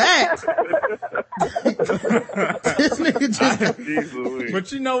 I know that. This nigga just.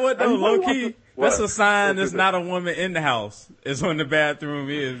 But you know what though, low key, that's a sign there's not a woman in the house. It's when the bathroom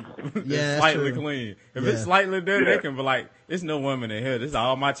is slightly clean. If it's slightly dirty, they can be like, there's no woman in here. This is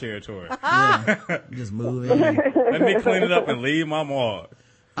all my territory. Just move in. Let me clean it up and leave my mark.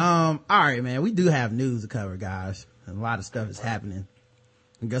 All right, man. We do have news to cover, guys. A lot of stuff is happening.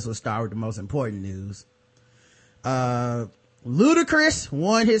 I guess we'll start with the most important news. Ludacris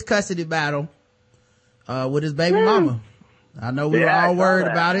won his custody battle with his baby mama. I know we were all worried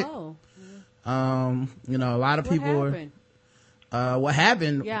about it. You know, a lot of people were. What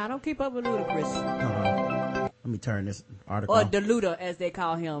happened? Yeah, I don't keep up with Ludacris. Let me turn this article. Or Deluda, as they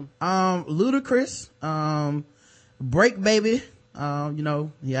call him. Ludacris, break baby. You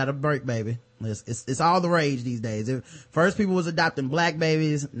know, he had a break baby. It's all the rage these days. First people was adopting black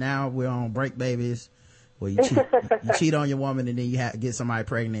babies. Now we're on break babies. Well, you cheat on your woman and then you get somebody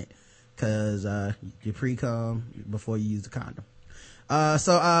pregnant cause, you pre-cum before you use the condom.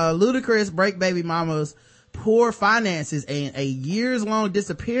 So Ludacris break baby mamas, poor finances, and a years-long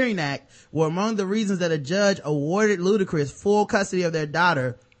disappearing act were among the reasons that a judge awarded Ludacris full custody of their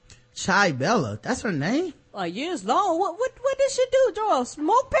daughter, Chai Bella. That's her name? Years long? What did she do? Draw a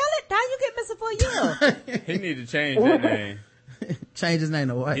smoke pellet? How you get missing for a year? He need to change that name. Change his name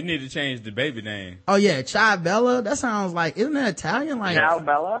to what? He need to change the baby name. Oh yeah, Chai Bella. That sounds like, isn't that Italian? Like Ciao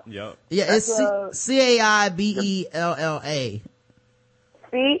Bella? Yep. Yeah, it's Caibella.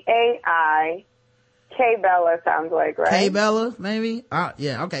 K Bella sounds like, right? K Bella, maybe?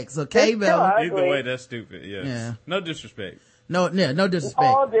 Yeah, okay. So K Bella. Either way, that's stupid. Yeah. No disrespect. No disrespect.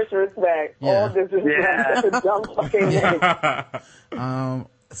 All disrespect. Yeah. All disrespect. That's a dumb fucking name.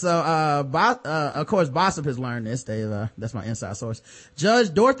 Of course, Bossip has learned this. That's my inside source.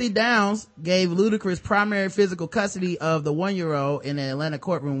 Judge Dorothy Downs gave Ludacris primary physical custody of the 1-year-old in the Atlanta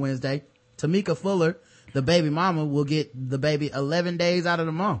courtroom Wednesday. Tamika Fuller, the baby mama, will get the baby 11 days out of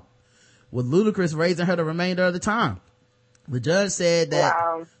the month, with Ludacris raising her the remainder of the time. The judge said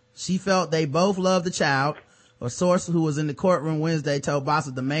that she felt they both loved the child. A source who was in the courtroom Wednesday told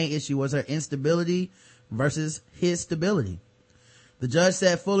Bossip the main issue was her instability versus his stability. The judge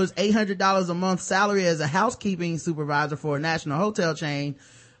said Fuller's $800 a month salary as a housekeeping supervisor for a national hotel chain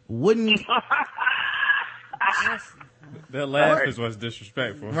wouldn't... That laugh is what's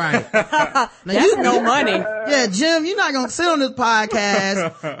disrespectful. Right. Now, that's no money. Yeah, Jim, you're not gonna sit on this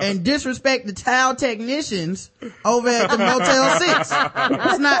podcast and disrespect the towel technicians over at the Motel 6.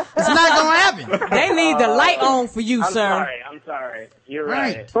 It's not gonna happen. They leave the light on for you, sir. I'm sorry. You're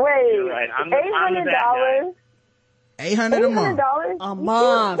right. Wait, You're right. I'm the bad guy. $800 a month. A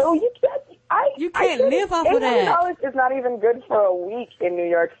month. No, you can't live off of that. $800 is not even good for a week in New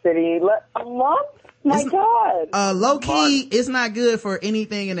York City. A month? My God. Low key, it's not good for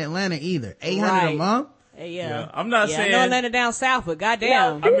anything in Atlanta either. $800 a month? Yeah. I'm not saying. I know Atlanta down south, but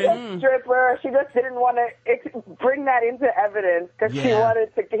goddamn. No, she's a stripper. She just didn't want to bring that into evidence because she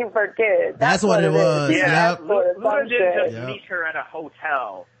wanted to keep her kids. That's what it was. Yeah. Yep. Luda didn't just meet her at a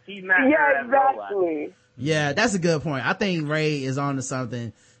hotel. He met her at exactly. Yeah, that's a good point. I think Ray is on to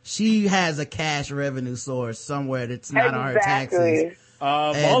something. She has a cash revenue source somewhere that's not on her taxes.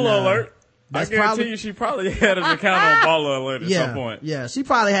 Baller alert. I guarantee you she probably had an account on Baller Alert at some point. Yeah, she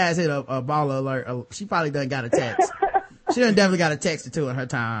probably has hit a Baller Alert. She probably done got a text. She done definitely got a text or two in her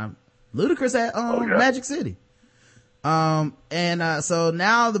time. Ludacris at Magic City. So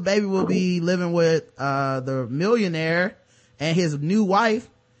now the baby will be living with the millionaire and his new wife,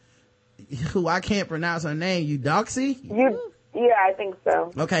 who I can't pronounce her name, Eudoxie? Yeah, I think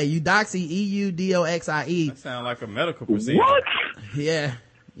so. Okay, Eudoxie, Eudoxie. That sounds like a medical procedure. What? Yeah.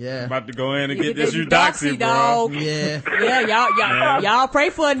 Yeah. About to go in and get this Eudoxie, bro. Dog. Yeah. Yeah, y'all pray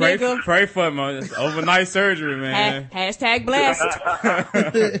for a nigga. Pray for him, man. It's overnight surgery, man. Hashtag blessed.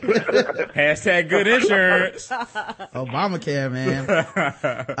 Hashtag good insurance. Obamacare, man.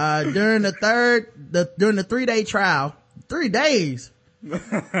 During the 3-day trial, 3 days. What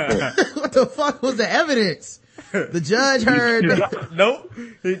the fuck was the evidence? The judge heard. Nope.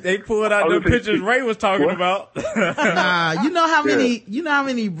 They pulled out the pictures Ray was talking about. Nah, you know how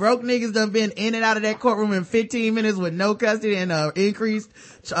many broke niggas done been in and out of that courtroom in 15 minutes with no custody and increased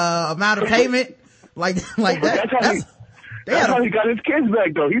amount of payment? Like that. That's how he got his kids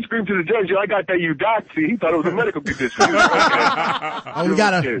back, though. He screamed to the judge, "Yo, I got that Eudoxie." He thought it was a medical condition. Oh, we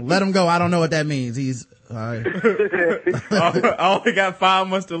gotta let him go. I don't know what that means. He's I only got 5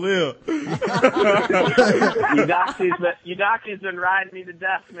 months to live. Eudoxie's been riding me to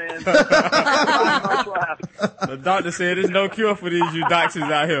death, man. The doctor said there's no cure for these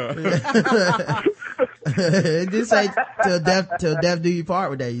Eudoxies out here. Just say till death do you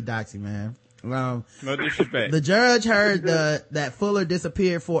part with that Eudoxie, man. No disrespect. The judge heard that Fuller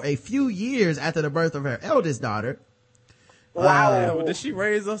disappeared for a few years after the birth of her eldest daughter. Wow. Did she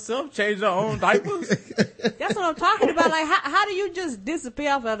raise herself, change her own diapers? That's what I'm talking about. Like, how do you just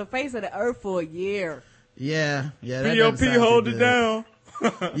disappear off of the face of the earth for a year? Yeah. POP, hold it down.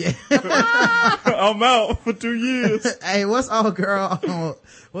 Yeah. I'm out for 2 years. Hey, what's old girl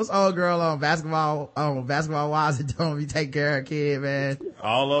on Basketball Wives that don't be taking care of her kid, man?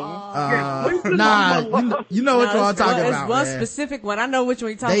 All of them? You know which one I'm talking about, one man. Specific one. I know which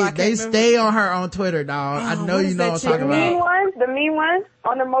one you're talking about. They stay on her on Twitter, dog. I know you know what I'm talking about. The mean one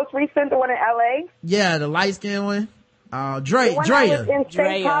on the most recent, the one in LA. Yeah, the light skinned one. Drea. In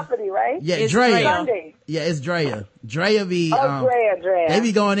State Property, right? Yeah, it's Drea. Sunday. Yeah, it's Drea. Drea be, Drea. They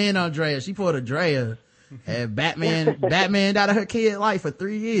be going in on Drea. She pulled a Drea and Batman out of her kid life for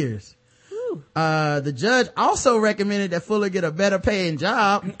 3 years. The judge also recommended that Fuller get a better paying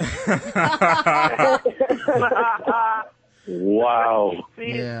job. Wow.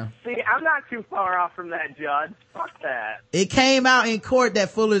 See, I'm not too far off from that, judge. Fuck that. It came out in court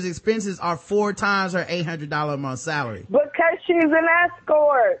that Fuller's expenses are 4 times her $800 a month salary. Because she's an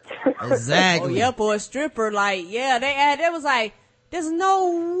escort. Exactly. Oh, yeah, for a stripper, like, yeah, they was like, there's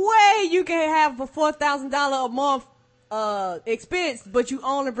no way you can have a $4,000 a month expense, but you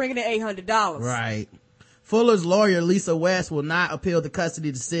only bringing in $800. Right. Fuller's lawyer, Lisa West, will not appeal the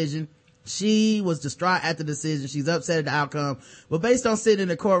custody decision. She was distraught at the decision. She's upset at the outcome. But based on sitting in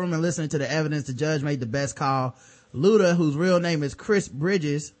the courtroom and listening to the evidence, the judge made the best call. Luda, whose real name is Chris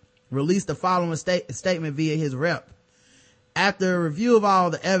Bridges, released the following statement via his rep. After a review of all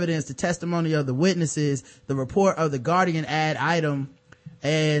the evidence, the testimony of the witnesses, the report of the Guardian ad item,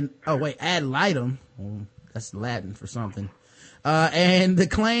 ad litem, that's Latin for something, and the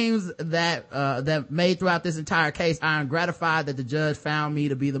claims that made throughout this entire case, I am gratified that the judge found me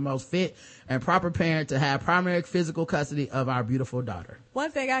to be the most fit and proper parent to have primary physical custody of our beautiful daughter.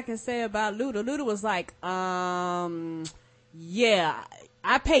 One thing I can say about Luda was like, yeah,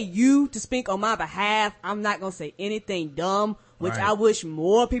 I pay you to speak on my behalf. I'm not gonna say anything dumb, which I wish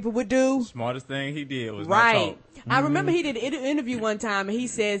more people would do. Smartest thing he did was right. not talk. I remember he did an interview one time, and he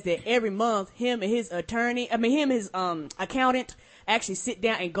says that every month, him and his accountant actually sit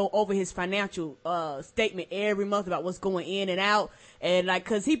down and go over his financial statement every month about what's going in and out. And like,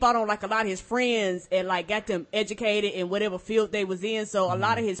 cause he brought on like a lot of his friends and like got them educated in whatever field they was in. So a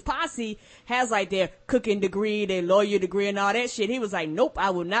lot of his posse has like their cooking degree, their lawyer degree and all that shit. He was like, nope, I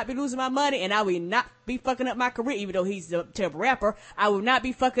will not be losing my money and I will not be fucking up my career, even though he's a terrible rapper. I will not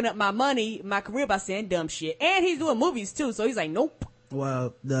be fucking up my career by saying dumb shit. And he's doing movies too. So he's like, nope.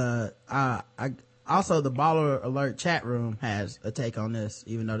 Well, also the Baller Alert chat room has a take on this,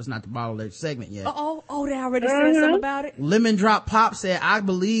 even though it's not the Baller Alert segment yet. They already said something about it. Lemon Drop Pop said, I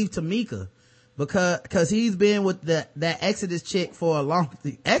believe Tamika because he's been with that Exodus chick for a long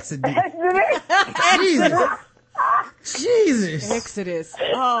Exodus. Jesus. Exodus.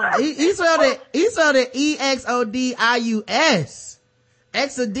 He spelled it EXODIUS.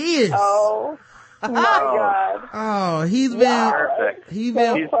 Exodus. Oh my God. Oh, he's been perfect. He's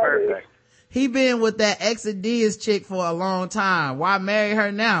perfect. He been with that Exodus chick for a long time. Why marry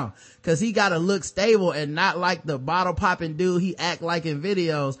her now? Cause he gotta look stable and not like the bottle popping dude he act like in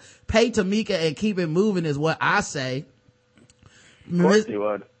videos. Pay Tamika and keep it moving is what I say. Of course he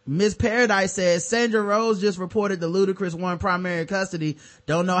would. Miss Paradise says, Sandra Rose just reported the Ludacris won primary custody.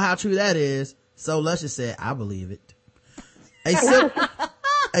 Don't know how true that is. So Luscious said, I believe it.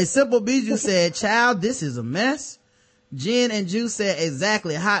 A Simple Bijou said, child, this is a mess. Jen and Juice said,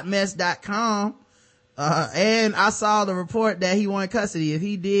 exactly, hotmess.com. And I saw the report that he won custody. If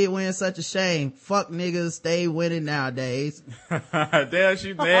he did win, such a shame. Fuck niggas, stay winning nowadays. Damn,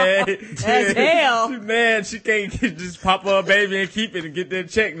 she mad. As hell. She mad. She can't just pop her baby and keep it and get that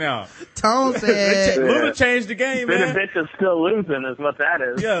check now. Tone said, Luda changed the game, man. Bitch is still losing is what that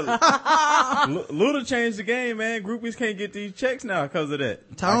is. Yeah. Luda changed the game, man. Groupies can't get these checks now because of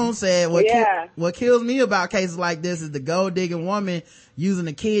that. Tone said, what kills me about cases like this is the gold digging woman using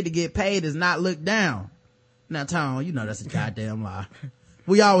a kid to get paid is not looked down. Now, Tone, you know that's a goddamn lie.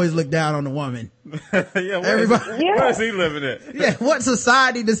 We always look down on the woman. Everybody. Where is he living at? Yeah, what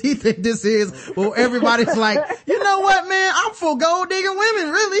society does he think this is? Well, everybody's like, you know what, man? I'm for gold digging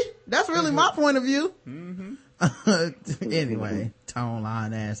women, really. That's really my point of view. Mm-hmm. Anyway, Tone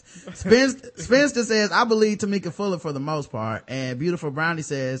lying ass. Spencer says, I believe Tamika Fuller for the most part. And Beautiful Brownie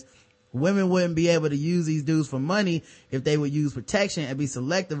says, women wouldn't be able to use these dudes for money if they would use protection and be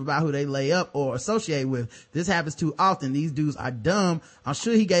selective about who they lay up or associate with. This happens too often. These dudes are dumb. I'm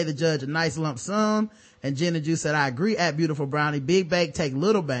sure he gave the judge a nice lump sum. And Jen and Juice said, I agree at Beautiful Brownie. Big bank take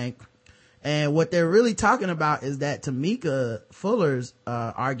little bank. And what they're really talking about is that Tamika Fuller's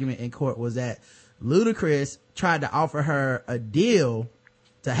argument in court was that Ludacris tried to offer her a deal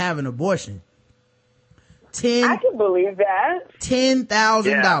to have an abortion. I can believe that.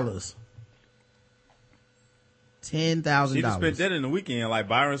 $10,000. $10,000. She just spent that in the weekend like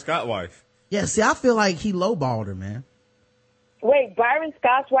Byron Scott's wife. Yeah, see, I feel like he lowballed her, man. Wait, Byron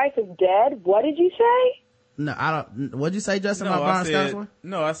Scott's wife is dead? What did you say? No, I don't. What'd you say, Justin, about Byron Scott's wife?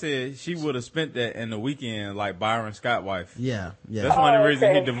 No, I said she would have spent that in the weekend like Byron Scott's wife. Yeah. That's one of the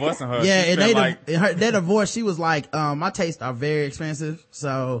reasons he divorcing her. Yeah, and they divorced. She was like, my tastes are very expensive,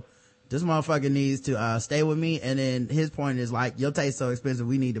 so this motherfucker needs to stay with me. And then his point is like, your taste so expensive,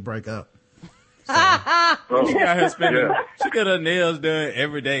 we need to break up. So. She got her spending. She got her nails done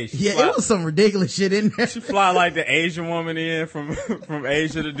every day. It was some ridiculous shit in there. She fly like the Asian woman in from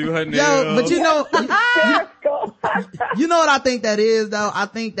Asia to do her nails. Yo, but you know what I think that is though? I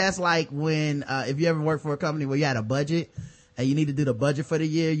think that's like when if you ever work for a company where you had a budget and you need to do the budget for the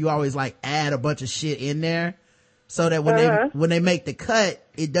year, you always like add a bunch of shit in there so that when they make the cut,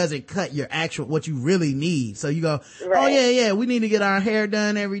 it doesn't cut your actual what you really need. So you go, oh yeah, we need to get our hair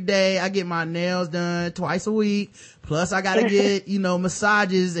done every day. I get my nails done twice a week. Plus I gotta get,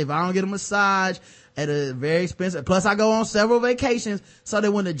 massages. If I don't get a massage at a very expensive, plus I go on several vacations, so that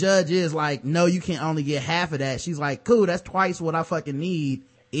when the judge is like, no, you can only get half of that, she's like, cool, that's twice what I fucking need,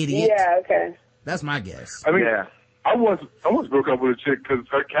 idiot. Yeah, okay. That's my guess. I mean, I once broke up with a chick because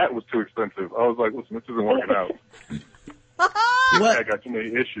her cat was too expensive. I was like, listen, this isn't working out. I got too many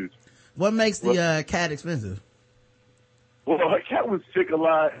issues. What makes the cat expensive? Well, her cat was sick a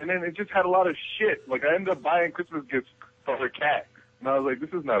lot, and then it just had a lot of shit. Like, I ended up buying Christmas gifts for her cat. And I was like,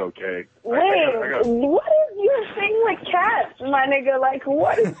 this is not okay. Wait, what is your thing with cats, my nigga? Like,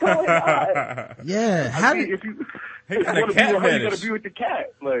 what is going on? Yeah, how did... He got a cat fetish. You gotta be with the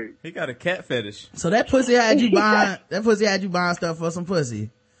cat. Like, he got a cat fetish. So that pussy had you buying, stuff for some pussy.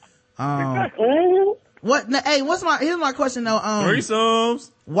 Mm-hmm. What, hey, here's my question though,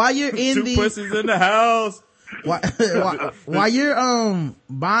 threesomes. While you're in Two pussies in the house. While you're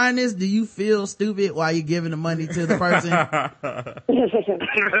buying this, do you feel stupid while you're giving the money to the person?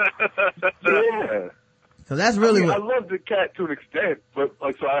 yeah. Cause that's really I love the cat to an extent, but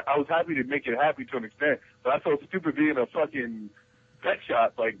like, so I was happy to make it happy to an extent, but I felt stupid being a fucking pet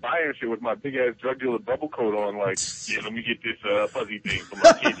shop, like buying shit with my big ass drug dealer bubble coat on, like, yeah, let me get this fuzzy thing for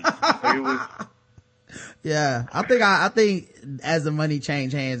my kitty. Like, it was. Yeah, I think as the money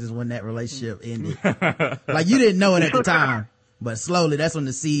changed hands is when that relationship ended. Like, you didn't know it at the time, but slowly that's when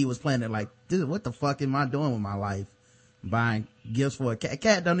the seed was planted. Like, dude, what the fuck am I doing with my life? Buying gifts for a cat. A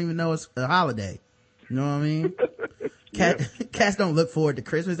cat don't even know it's a holiday. You know what I mean? Cats don't look forward to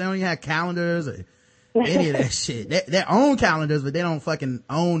Christmas. They don't even have calendars or any of that shit. They own calendars, but they don't fucking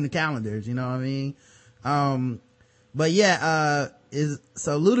own the calendars. You know what I mean? But yeah,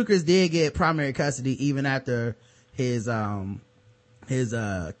 so Ludacris did get primary custody even after his offer of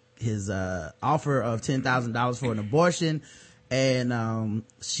 $10,000 for an abortion. And,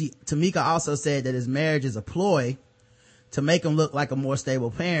 Tamika also said that his marriage is a ploy to make him look like a more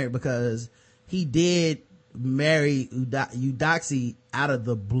stable parent, because he did marry Eudoxie out of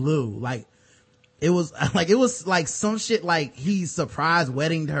the blue. Like, it was like some shit, like he surprise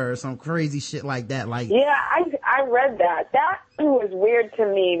weddinged her or some crazy shit like that. Like, yeah, I read that. That was weird to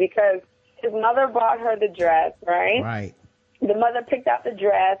me because his mother bought her the dress, right? Right. The mother picked out the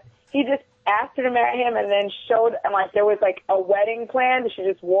dress. He just asked her to marry him and then showed, and like there was like a wedding plan. She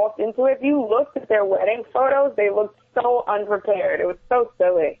just walked into it. If you looked at their wedding photos, they looked so unprepared. It was so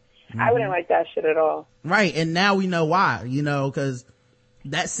silly. Mm-hmm. I wouldn't like that shit at all. Right. And now we know why, cause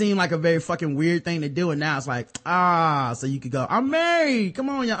that seemed like a very fucking weird thing to do. And now it's like, so you could go, I'm married. Come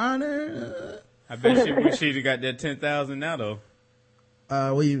on, Your Honor. I bet you wish she'd have got that 10,000 now though.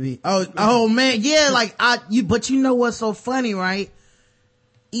 What do you mean? Oh man. Yeah. Like but you know what's so funny, right?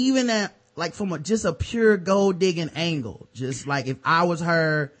 Even at, like, from just a pure gold digging angle, just like if I was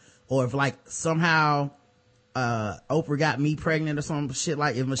her, or if like somehow, Oprah got me pregnant or some shit,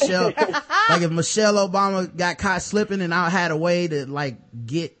 like if Michelle Obama got caught slipping and I had a way to like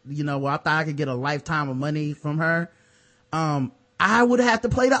get, I thought I could get a lifetime of money from her, I would have to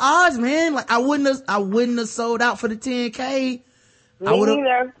play the odds, man. Like I wouldn't have sold out for the 10K.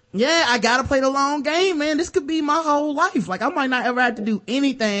 Neither. Yeah, I gotta play the long game, man. This could be my whole life. Like I might not ever have to do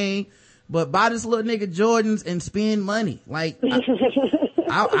anything but buy this little nigga Jordans and spend money. Like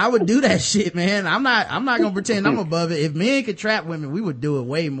I would do that shit, man. I'm not gonna pretend I'm above it. If men could trap women, we would do it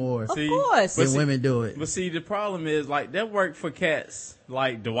way more. Of course. Than women do it. But see, the problem is, like, that worked for cats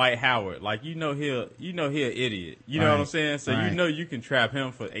like Dwight Howard. Like, he an idiot. You know what I'm saying? So you can trap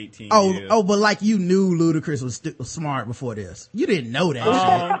him for 18 years. Oh, but like you knew Ludacris was smart before this. You didn't know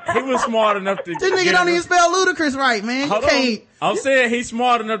that shit. He was smart enough to. This nigga don't even spell Ludacris right, man. You can't. I'm saying he's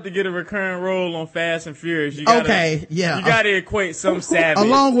smart enough to get a recurring role on Fast and Furious. You gotta equate some savvy.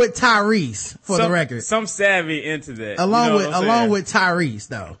 Along with Tyrese, for the record. Some savvy into that. Along with Tyrese,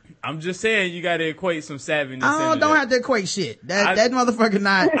 though. I'm just saying you gotta equate some savviness. Don't have to equate shit. That motherfucker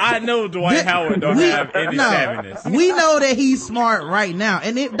not. I know Dwight Howard don't have any savviness. We know that he's smart right now.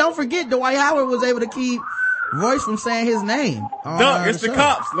 And don't forget, Dwight Howard was able to keep Royce from saying his name. Duck, it's the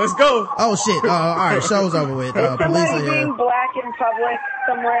cops. Let's go. Oh shit. All right. Show's over with. Police are here. Being black in public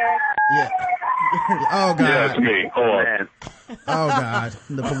somewhere. Yeah. Oh god. Yeah, it's me. Hold on. Oh god.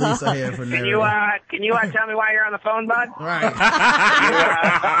 The police are here for Can you tell me why you're on the phone, bud? Right.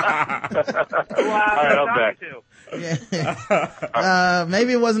 All right, I'm back. Yeah.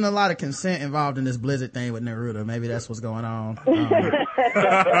 Maybe it wasn't a lot of consent involved in this Blizzard thing with Neruda. Maybe that's what's going on.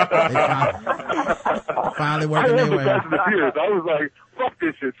 Finally working their way. I was like, fuck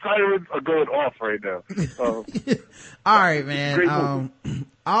this shit. Sirens are going off right now. All right, man.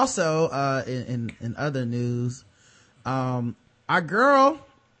 Also, in other news, our girl,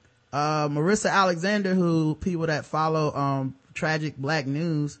 Marissa Alexander, who people that follow, Tragic Black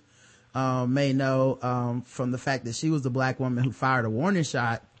News, may know, from the fact that she was the black woman who fired a warning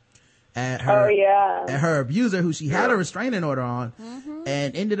shot at her abuser, who she had a restraining order on,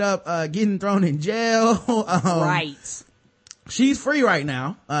 and ended up, getting thrown in jail. Right. She's free right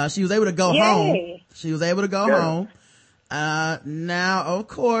now. She was able to go home. She was able to go home. Now, of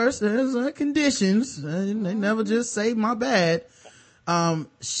course, there's conditions. They never just say my bad.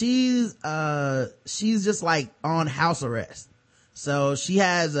 She's just like on house arrest. So she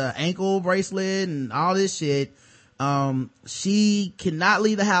has an ankle bracelet and all this shit. She cannot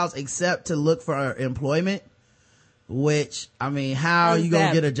leave the house except to look for employment, which, I mean, how are you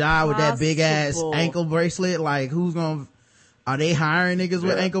gonna get a job with that big ass ankle bracelet? Like, are they hiring niggas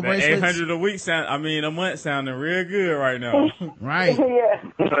with ankle bracelets? 800 a week a month sounding real good right now. Right.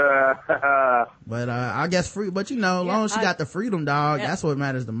 Yeah. But, I guess but as long as she got the freedom, dog, that's what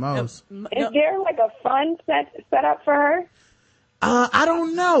matters the most. Is there like a fund set up for her? I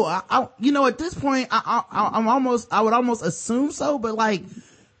don't know. At this point, I would almost assume so, but like,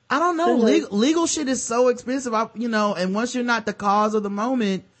 I don't know. Legal shit is so expensive, and once you're not the cause of the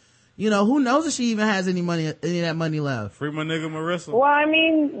moment, who knows if she even has any of that money left. Free my nigga Marissa. Well, I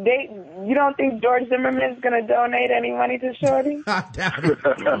mean, you don't think George Zimmerman's gonna donate any money to Shorty? I doubt it.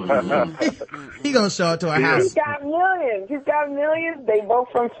 He gonna show it to her house. He's got millions. They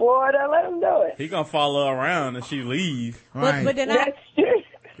both from Florida. Let him do it. He gonna follow her around and she leave. Right. But then That's true.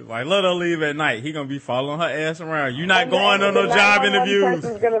 Like, let her leave at night. He gonna be following her ass around. You not going on no job interviews.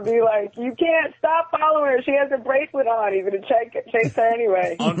 Person's gonna be like, you can't stop following her. She has a bracelet on. He's gonna chase her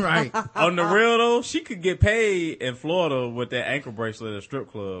anyway. Right. On the real though, she could get paid in Florida with that ankle bracelet at a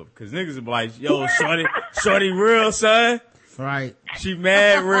strip club. Cause niggas would be like, yo, shorty real, son. Right. She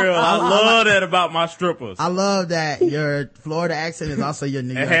mad real. I love that about my strippers. I love that your Florida accent is also your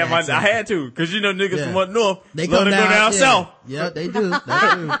New York accent. I had to, cause niggas from up north, they love to go down south. Yeah, they do.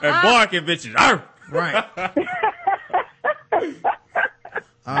 And barking bitches. Arr! Right.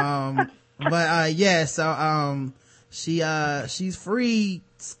 She's free,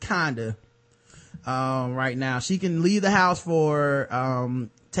 kinda, right now. She can leave the house for,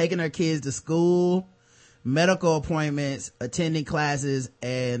 taking her kids to school, medical appointments, attending classes,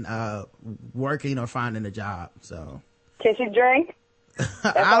 and, working or finding a job, so. Can she drink?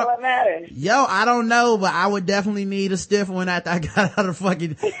 That's all that matters. Yo, I don't know, but I would definitely need a stiff one after I got out of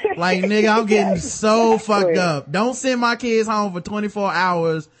fucking, like, nigga, I'm getting so fucked up. Don't send my kids home for 24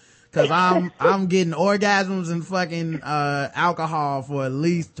 hours, cause I'm getting orgasms and fucking, alcohol for at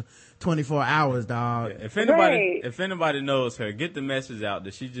least 24 hours, dog. Yeah, if anybody knows her, get the message out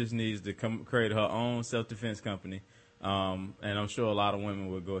that she just needs to create her own self-defense company. And I'm sure a lot of women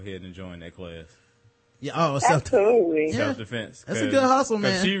will go ahead and join that class. Yeah, absolutely. Self-defense. That's a good hustle,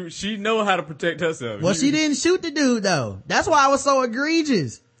 man. She know how to protect herself. Well, she didn't shoot the dude though. That's why I was so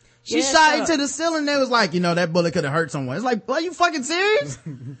egregious. She shot into the ceiling. They was like, that bullet could have hurt someone. It's like, are you fucking serious?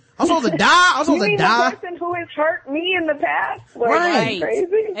 I'm supposed to die? I'm supposed to die? The person who has hurt me in the past? Like, right.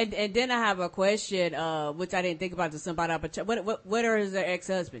 Crazy? And then I have a question, which I didn't think about to somebody, but what is her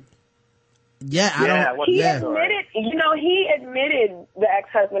ex-husband? Yeah, He admitted, the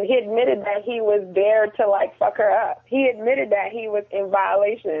ex-husband, he admitted that he was there to like fuck her up. He admitted that he was in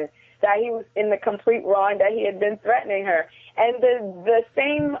violation, that he was in the complete wrong, that he had been threatening her. And the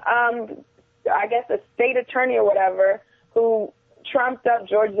same, I guess the state attorney or whatever who trumped up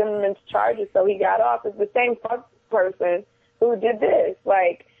George Zimmerman's charges so he got off is the same fuck person who did this.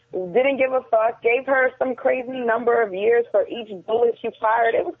 Like, didn't give a fuck, gave her some crazy number of years for each bullet she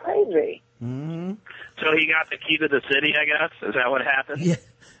fired. It was crazy. Mm-hmm. So he got the key to the city, I guess? Is that what happened? Yeah.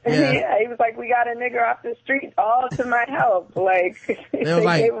 Yeah, he was like, we got a nigger off the street all to my help. Like, they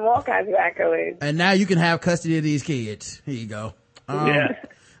gave him all kinds of accolades. And now you can have custody of these kids. Here you go. Yeah.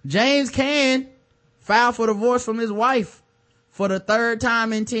 James Caan filed for divorce from his wife for the third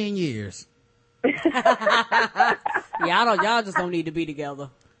time in 10 years. Y'all just don't need to be together.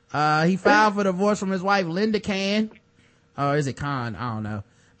 He filed for divorce from his wife, Linda Caan. Or is it Khan? I don't know.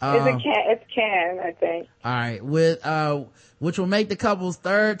 It's Can, I think. All right. Which will make the couple's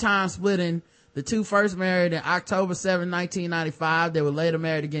third time splitting. The two first married in October 7, 1995. They were later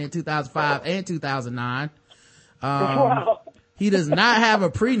married again in 2005 and 2009. Wow. He does not have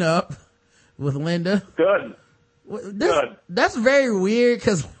a prenup with Linda. Good. That's very weird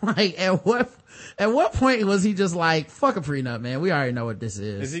because, like, at what point was he just like, fuck a prenup, man? We already know what this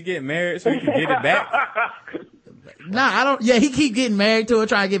is. Does he get married so he can get it back? Nah, I don't. Yeah, he keep getting married to her,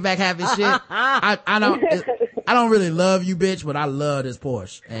 trying to get back half his shit. I don't really love you, bitch, but I love this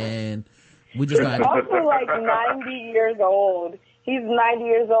Porsche, and we just got. Also, like 90 years old. He's 90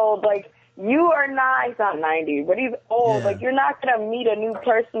 years old. Like, you are not. He's not 90, but he's old. Yeah. Like, you're not gonna meet a new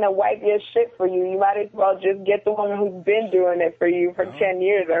person to wipe your shit for you. You might as well just get the woman who's been doing it for you for 10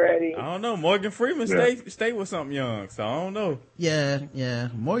 years already. I don't know. Morgan Freeman stay with something young, so I don't know. Yeah.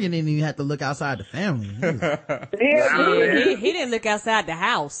 Morgan didn't even have to look outside the family. He didn't look outside the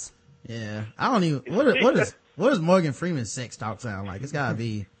house. Yeah, I don't even. What is What does Morgan Freeman's sex talk sound like? It's gotta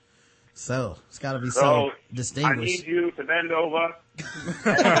be so I distinguished. need you to bend over.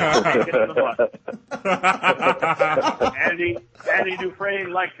 And get to the butt. Andy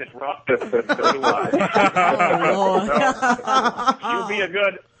Dufresne likes it, rough.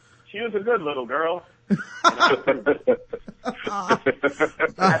 She was a good little girl. I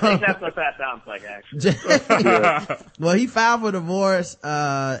think that's what that sounds like, actually. Well, he filed for divorce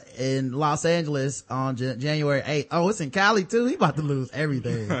in Los Angeles on January 8th. Oh, it's in Cali too. He about to lose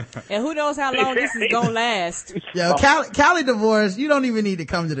everything. And who knows how long this is gonna last. Yo, Cali divorce, you don't even need to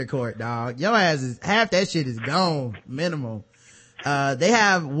come to the court, dog. Your ass is, half that shit is gone, minimum. They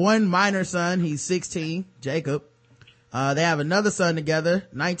have one minor son. He's 16, Jacob. They have another son together,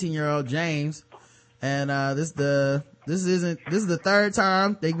 19-year-old James. And, this is the third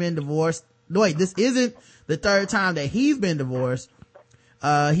time they've been divorced. Wait, this isn't the third time that he's been divorced.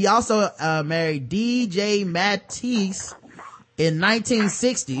 He also, married DJ Matisse in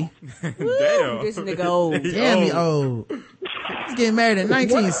 1960. Damn. This nigga old. Damn, he old. He's getting married in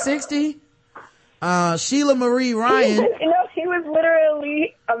 1960. Sheila Marie Ryan. You know, he was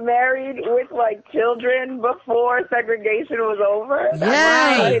literally married with like children before segregation was over.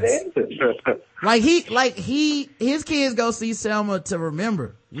 Yes. His kids go see Selma to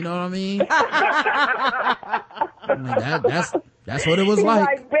remember. You know what I mean? I mean that's what it was He's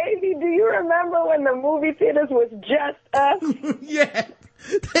like. Baby, do you remember when the movie theaters was just us? Yeah.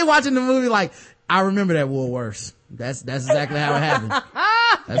 They watching the movie like, I remember that Woolworths. That's exactly how it happened.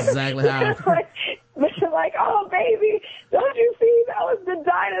 That's exactly how it happened. Like, oh baby, don't you see that was the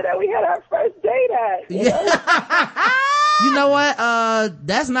diner that we had our first date at? You know what?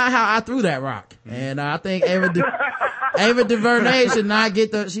 That's not how I threw that rock. And I think Ava DuVernay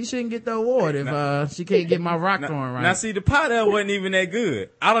she shouldn't get the award if she can't get my rock throwing right. Now see, the pie there wasn't even that good.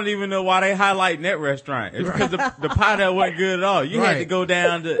 I don't even know why they highlighting that restaurant. It's because the pie there wasn't good at all. You had to go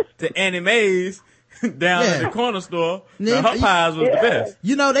down to Annie Mae's down at the corner store. Her pies was the best.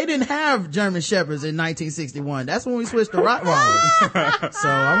 You know, they didn't have German Shepherds in 1961. That's when we switched to Rottweilers. So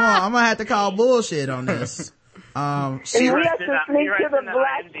I'm gonna have to call bullshit on this. We have to sneak to the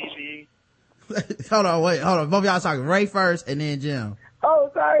black. Hold on. Both of y'all talking. Ray first and then Jim. Oh,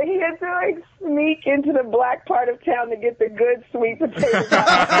 sorry. He had to like sneak into the black part of town to get the good sweet potato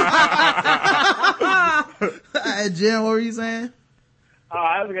pie. Jim, what were you saying? Oh,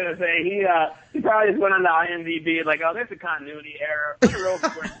 I was gonna say he probably just went on the IMDb like, oh, there's a continuity error.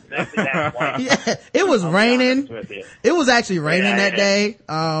 Yeah, it was raining. It was actually raining that day.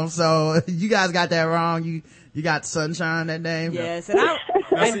 So you guys got that wrong. You got sunshine that day. Yes,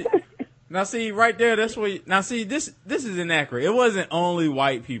 Now see, right there, that's where. Now see, this is inaccurate. It wasn't only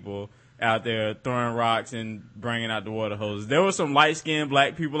white people out there throwing rocks and bringing out the water hoses. There were some light-skinned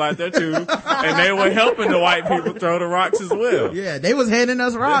black people out there too, and they were helping the white people throw the rocks as well. Yeah, they was handing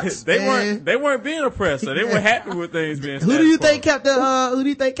us rocks. They weren't being oppressed, so they were happy with things being. Who do you think kept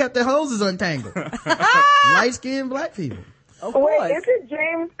the hoses untangled? Light-skinned black people. Wait, is it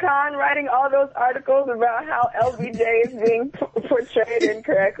James Caan writing all those articles about how LBJ is being portrayed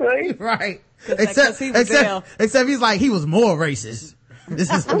incorrectly? Right. Except he's like, he was more racist.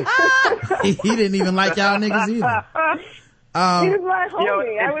 This is he didn't even like y'all niggas either. He was my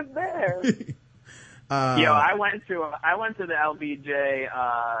homie. I was there. I went to the LBJ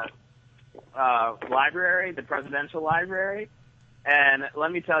library, the presidential library, and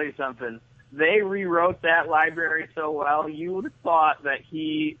let me tell you something. They rewrote that library so well, you would have thought that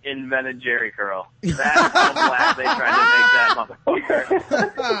he invented Jerry Curl. That's how black they tried to make that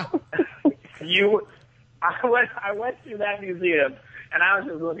motherfucker. I went to that museum, and I was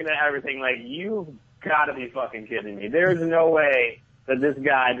just looking at everything like, you've got to be fucking kidding me. There's no way that this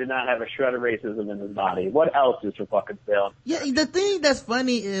guy did not have a shred of racism in his body. What else is for fucking sale? Yeah, the thing that's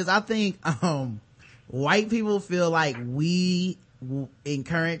funny is I think white people feel like we, in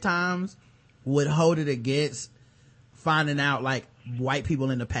current times, would hold it against finding out like white people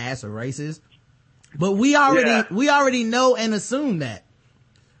in the past are racist. But we already know and assume that.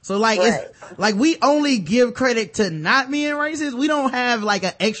 So like, it's like we only give credit to not being racist. We don't have like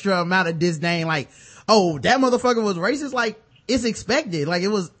an extra amount of disdain. Like, oh, that motherfucker was racist. Like, it's expected. Like, it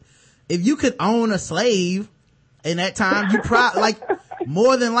was, if you could own a slave in that time, you like,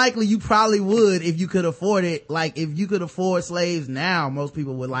 more than likely you probably would if you could afford it. Like, if you could afford slaves now, most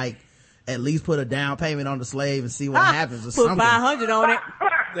people would like at least put a down payment on the slave and see what happens or something. Put $500 on it.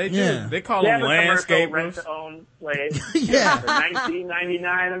 They do. Yeah. They call They them have a commercial rent landscapers. to own slaves Yeah. for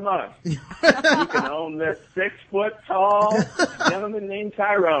 $19.99 a month. You can own this 6 foot tall gentleman named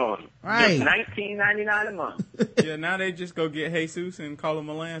Tyrone. Right. Just $19.99 a month. Yeah, now they just go get Jesus and call him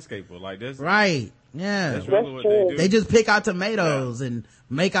a landscaper. Like that's Right. Yeah. That's really what they do. They just pick our tomatoes and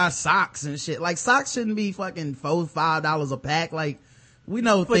make our socks and shit. Like socks shouldn't be fucking $4-5 a pack. Like we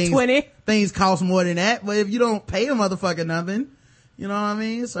know For 20. things cost more than that, but if you don't pay a motherfucker nothing, you know what I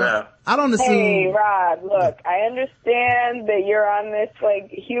mean? So Yeah. I don't assume. Hey, Rod, look, I understand that you're on this,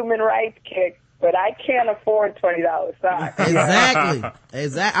 like, human rights kick, but I can't afford $20 socks.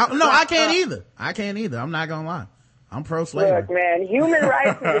 Exactly. No, I can't either. I'm not gonna lie. I'm pro-slavery. Look, man, human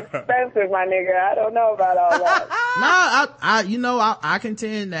rights is expensive, my nigga. I don't know about all that. I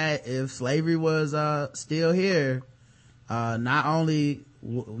contend that if slavery was still here, not only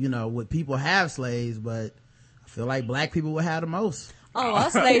would people have slaves, but I feel like black people would have the most. Oh,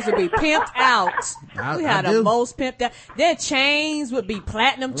 our slaves would be pimped out. We had the most pimped out. Their chains would be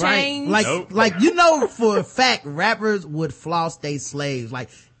platinum chains. Like for a fact, rappers would floss they slaves. Like,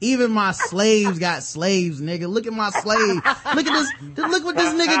 even my slaves got slaves, nigga. Look at my slave. Look at this. Look what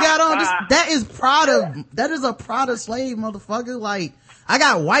this nigga got on. That is a Prada slave, motherfucker. Like, I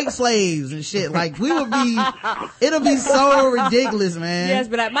got white slaves and shit. Like, it'll be so ridiculous, man. Yes,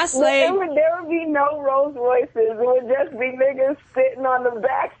 but like my slave. There would be no Rolls Royces. It would just be niggas sitting on the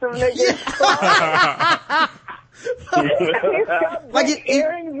backs of niggas. Like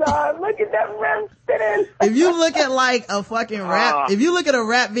earrings on. Look at them men sitting. If you look at like a fucking if you look at a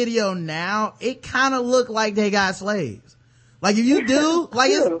rap video now, it kind of look like they got slaves. Like if you do,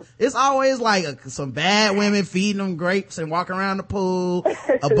 like it's always like some bad women feeding them grapes and walking around the pool,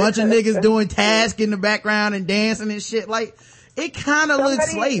 a bunch of niggas doing tasks in the background and dancing and shit. Like it kind of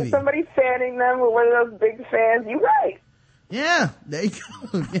looks slavey. Somebody fanning them with one of those big fans. You right. Yeah, there you go.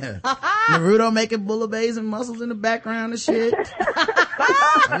 Yeah, Naruto making bouillabaisse and muscles in the background and shit. It's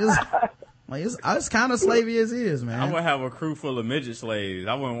kind of slavey as is, man. I would have a crew full of midget slaves.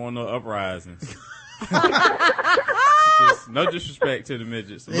 I wouldn't want no uprisings. No disrespect to the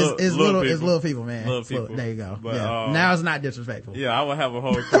midgets. It's little people, man. Little people. There you go. But, now it's not disrespectful. Yeah, I would have a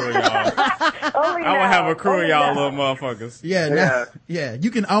whole crew of y'all. I would have a crew of y'all little motherfuckers. Yeah,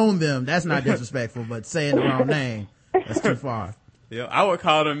 you can own them. That's not disrespectful, but saying the wrong name, that's too far. Yeah, I would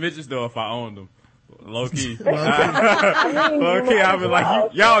call them midgets though if I owned them. Low key. I'd be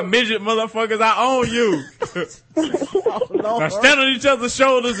like, y'all midget motherfuckers, I own you. Now stand on each other's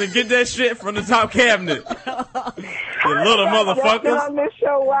shoulders and get that shit from the top cabinet. You little motherfuckers. Y'all on this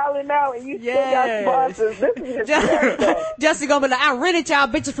show wilding out and you still got sponsors. This is Jesse gonna be like, I rented y'all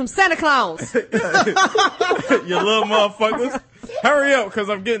bitches from Santa Claus. You little motherfuckers. Hurry up, cause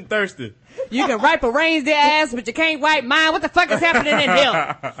I'm getting thirsty. You can wipe a reindeer ass, but you can't wipe mine. What the fuck is happening in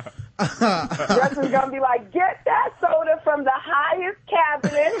here? Justin's gonna be like, get that soda from the highest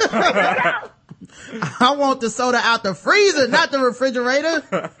cabinet. I want the soda out the freezer, not the refrigerator.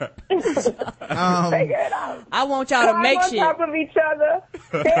 Figure it out. I want y'all to make shit. On top of each other,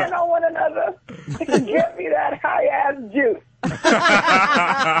 stand on one another. Get me that high ass juice.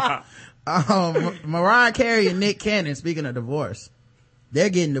 Mariah Carey and Nick Cannon, speaking of divorce, they're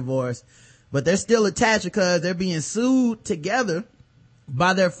getting divorced, but they're still attached because they're being sued together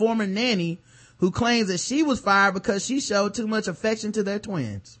by their former nanny, who claims that she was fired because she showed too much affection to their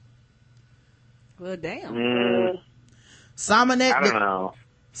twins. Well, damn. Simonette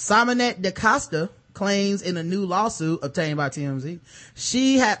DaCosta claims in a new lawsuit obtained by TMZ,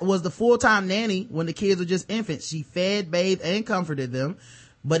 she was the full-time nanny when the kids were just infants. She fed, bathed, and comforted them,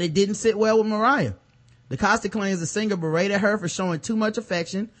 but it didn't sit well with Mariah. DaCosta claims the singer berated her for showing too much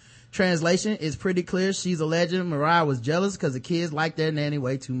affection. Translation is pretty clear. She's alleging Mariah was jealous because the kids liked their nanny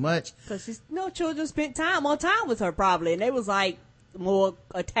way too much. Because children spent time with her probably, and they was like more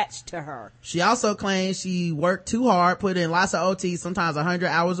attached to her. She also claims she worked too hard, put in lots of OT, sometimes 100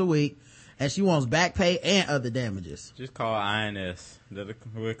 hours a week, and she wants back pay and other damages. Just call INS.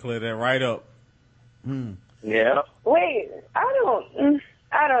 We'll clear that right up. Yeah. Wait, I don't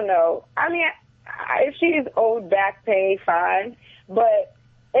know. I mean, if she's owed back pay, fine, but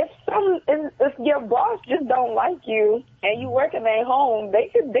if your boss just don't like you and you work in their home, they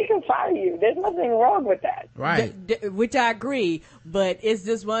can fire you. There's nothing wrong with that. Right. Which I agree, but it's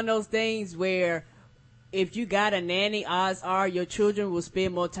just one of those things where if you got a nanny, odds are your children will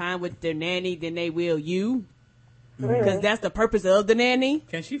spend more time with their nanny than they will you. Because that's the purpose of the nanny.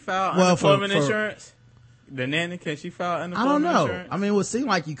 Can she file unemployment insurance? The nanny, can she file unemployment insurance? I don't know. I mean, it would seem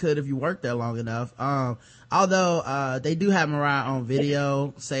like you could if you worked there long enough. Although they do have Mariah on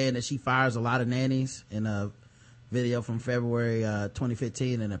video saying that she fires a lot of nannies in a video from February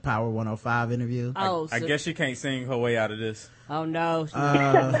 2015 in a Power 105 interview. Oh, I guess she can't sing her way out of this. Oh no.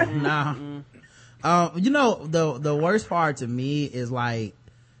 No. The worst part to me is like,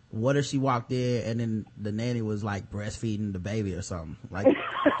 what if she walked in and then the nanny was like breastfeeding the baby or something? Like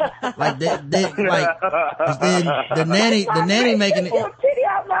then the nanny making it titty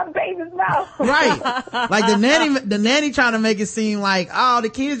out my baby's mouth. right. Like the nanny trying to make it seem like, oh, the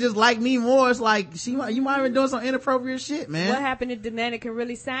kids just like me more. It's like you might have been doing some inappropriate shit, man. What happened if the nanny can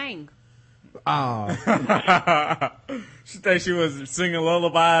really sing? Oh. She thinks she was singing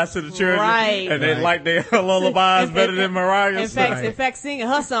lullabies to the children, right? And they like their lullabies better than Mariah's. In fact, singing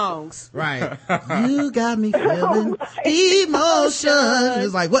her songs. Right. You got me feeling emotion.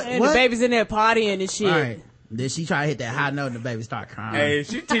 It's like what? And what? the baby's in there partying and shit. Right. Then she try to hit that high note and the baby start crying. Hey,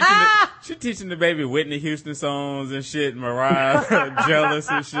 she teaching the baby Whitney Houston songs and shit. Mariah jealous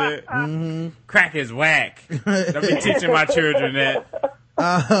and shit. Mm-hmm. Crack is whack. I'll be teaching my children that.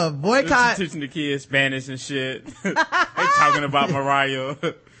 Boycott. Teaching the kids Spanish and shit. They talking about Mariah.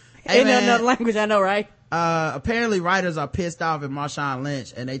 Ain't another language I know, right? Apparently writers are pissed off at Marshawn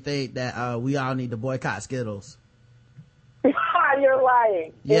Lynch and they think that we all need to boycott Skittles. You're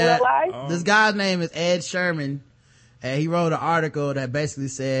lying. Yeah. You're lying? This guy's name is Ed Sherman, and he wrote an article that basically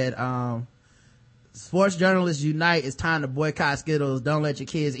said, Sports Journalists Unite, it's time to boycott Skittles. Don't let your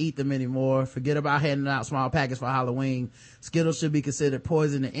kids eat them anymore. Forget about handing out small packets for Halloween. Skittles should be considered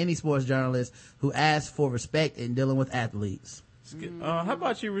poison to any sports journalist who asks for respect in dealing with athletes. How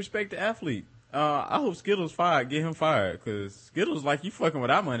about you respect the athlete? I hope Skittles fired. Get him fired, because Skittles like you fucking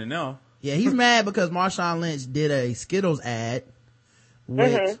with our money now. Yeah, he's mad because Marshawn Lynch did a Skittles ad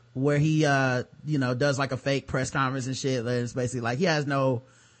where he, does like a fake press conference and shit. And it's basically like he has no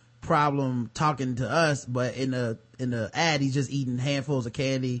problem talking to us, but in the ad, he's just eating handfuls of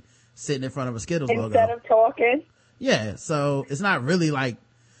candy sitting in front of a Skittles logo. Instead of talking. Yeah, so it's not really like,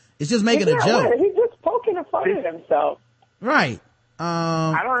 it's just making a joke. Weird. He's just poking fun at himself. Right.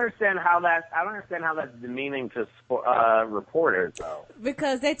 I don't understand how that's demeaning to reporters though.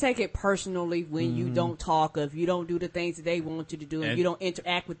 Because they take it personally when you don't talk, if you don't do the things that they want you to do, and you don't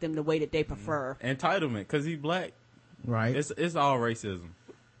interact with them the way that they prefer. Entitlement, because he's black. Right. It's all racism.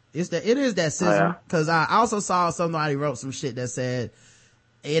 It is that schism. Because I also saw somebody wrote some shit that said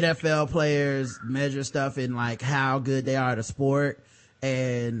NFL players measure stuff in like how good they are at a sport,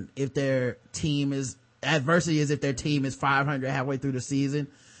 and if their team is adversity is if their team is 500 halfway through the season,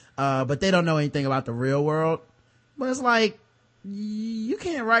 but they don't know anything about the real world. But it's like, you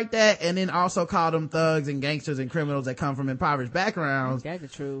can't write that and then also call them thugs and gangsters and criminals that come from impoverished backgrounds. That's the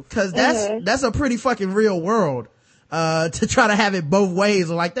truth. Cause that's a pretty fucking real world, to try to have it both ways.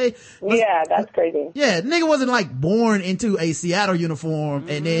 Like yeah, that's crazy. Yeah, nigga wasn't like born into a Seattle uniform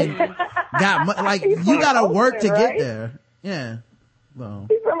and then like, you gotta work to get there. Yeah. Well,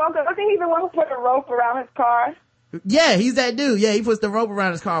 I think he's the one who put a rope around his car. Yeah, he's that dude. Yeah, he puts the rope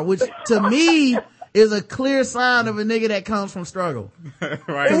around his car, which to me is a clear sign of a nigga that comes from struggle.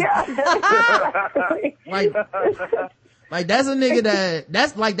 Right. Like that's a nigga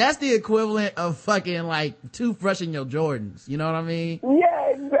that's the equivalent of fucking like toothbrushing your Jordans. You know what I mean? Yeah,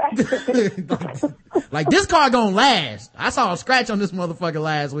 exactly. Like this car gonna last. I saw a scratch on this motherfucker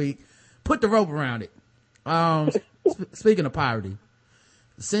last week. Put the rope around it. Speaking of poverty.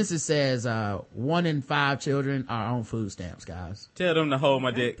 The census says 1 in 5 children are on food stamps, guys. Tell them to hold my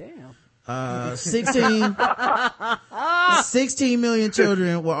dick. Damn. 16 million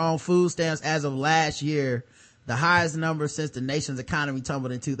children were on food stamps as of last year, the highest number since the nation's economy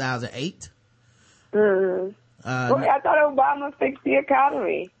tumbled in 2008. I thought Obama fixed the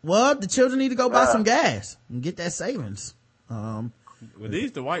economy. Well, the children need to go buy some gas and get that savings. Well,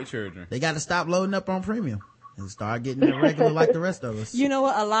 these the white children. They got to stop loading up on premium and start getting it regular like the rest of us. You know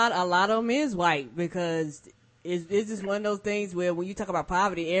what? A lot of them is white, because it's just one of those things where when you talk about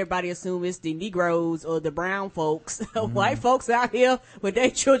poverty, everybody assumes it's the Negroes or the brown folks. White folks out here with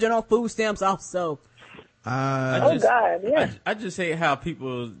their children on food stamps also. I just hate how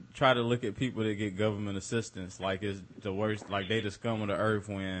people try to look at people that get government assistance like it's the worst, like they the scum of the earth,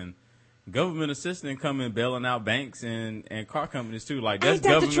 when government assistance come in bailing out banks and car companies too. Like that's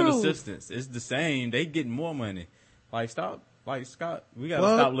government assistance. It's the same. They getting more money. Like Scott, we gotta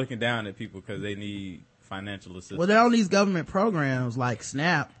stop looking down at people because they need financial assistance. Well, they're on these government programs like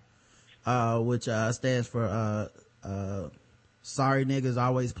SNAP, which stands for sorry niggas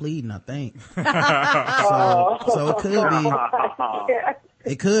always pleading, I think. So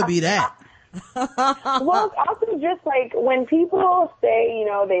it could be that. Well, it's also just like when people say,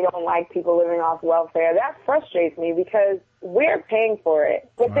 they don't like people living off welfare, that frustrates me because we're paying for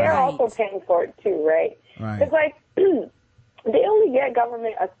it, but they're also paying for it too, right? Right. It's like, they only get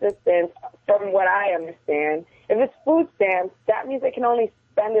government assistance, from what I understand. If it's food stamps, that means they can only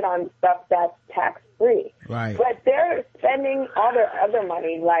spend it on stuff that's tax-free. Right. But they're spending all their other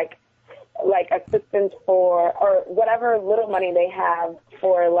money, like assistance for, or whatever little money they have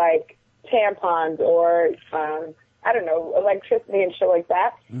for, like, tampons or, I don't know, electricity and shit like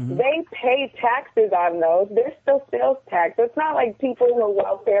that. Mm-hmm. They pay taxes on those. There's still sales tax. So it's not like people who are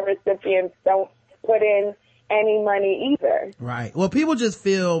welfare recipients don't put in any money either. Right. Well, people just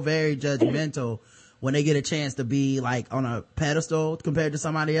feel very judgmental when they get a chance to be like on a pedestal compared to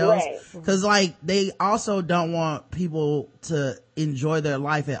somebody else. Right. Cause like they also don't want people to enjoy their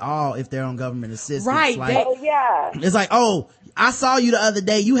life at all if they're on government assistance. Right. Like, oh yeah. It's like, oh, I saw you the other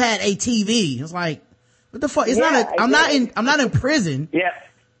day. You had a TV. It's like, what the fuck? It's I'm not in prison. Yeah.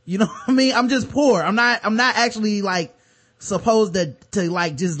 You know what I mean? I'm just poor. I'm not actually like supposed to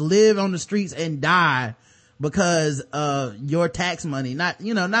like just live on the streets and die because of your tax money. Not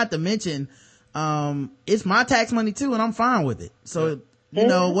to mention, it's my tax money too, and I'm fine with it. So, you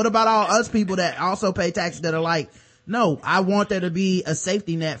know, what about all us people that also pay taxes that are like, no, I want there to be a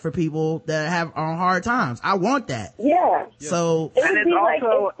safety net for people that have on hard times. I want that. Yeah. So, it would be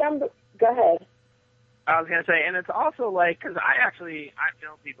also, like go ahead. I was going to say, and it's also like, because I've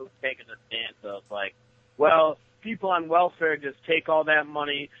known people taking a stance of like, well, people on welfare just take all that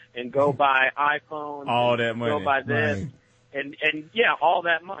money and go buy iPhones. All that money. Go buy this. Right. And yeah, all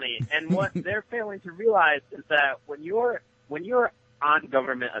that money. And what they're failing to realize is that when you're on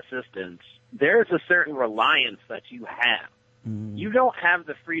government assistance, there's a certain reliance that you have. Mm. You don't have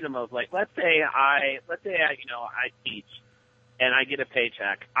the freedom of like, let's say I teach and I get a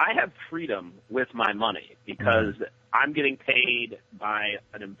paycheck. I have freedom with my money because I'm getting paid by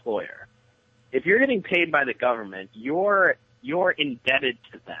an employer. If you're getting paid by the government, you're indebted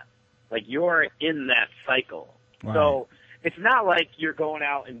to them. Like you're in that cycle. Right. So it's not like you're going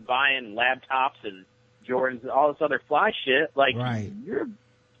out and buying laptops and Jordans and all this other fly shit. Like right.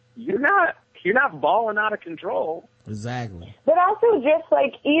 you're not balling out of control. Exactly. But also just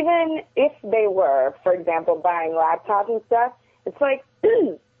like even if they were, for example, buying laptops and stuff, it's like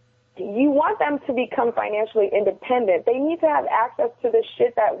you want them to become financially independent. They need to have access to the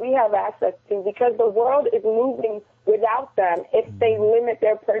shit that we have access to because the world is moving without them if they limit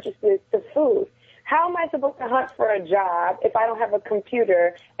their purchases to food. How am I supposed to hunt for a job if I don't have a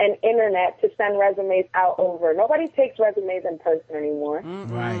computer and internet to send resumes out over? Nobody takes resumes in person anymore.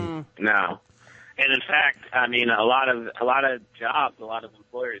 Mm-hmm. Right. No. And in fact, I mean, a lot of jobs, a lot of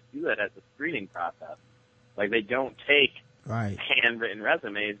employers do that as a screening process. Like they don't take right. handwritten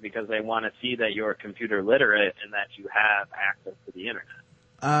resumes because they want to see that you're computer literate and that you have access to the internet.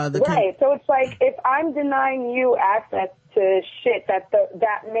 Right. So it's like if I'm denying you access to shit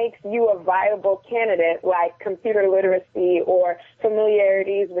that makes you a viable candidate, like computer literacy or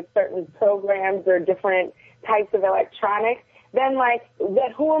familiarities with certain programs or different types of electronics, then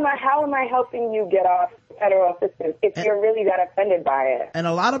how am I helping you get off federal assistance if you're really that offended by it? And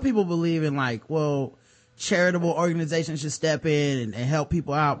a lot of people believe in like, well, charitable organizations should step in and help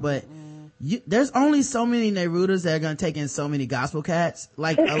people out, but there's only so many Nerudas that are going to take in so many gospel cats.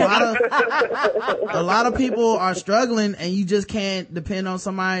 Like a lot of people are struggling and you just can't depend on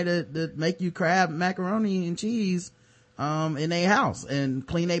somebody to make you crab macaroni and cheese, in their house and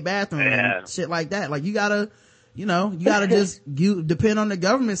clean their bathroom and shit like that. Like you gotta just depend on the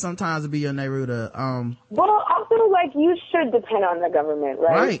government sometimes to be your Neruda. Well, also like you should depend on the government,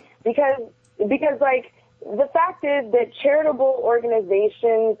 right? Because like, the fact is that charitable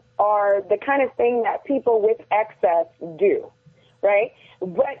organizations are the kind of thing that people with excess do, right?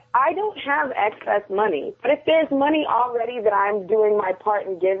 But I don't have excess money. But if there's money already that I'm doing my part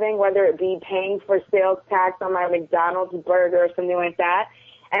in giving, whether it be paying for sales tax on my McDonald's burger or something like that,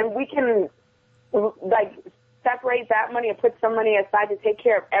 and we can, like, separate that money and put some money aside to take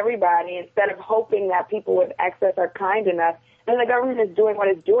care of everybody instead of hoping that people with excess are kind enough, then the government is doing what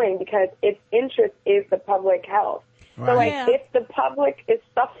it's doing because its interest is the public health. Right. So, if the public is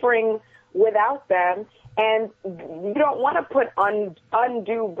suffering without them and you don't want to put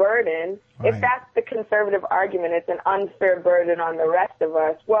undue burden, right. If that's the conservative argument, it's an unfair burden on the rest of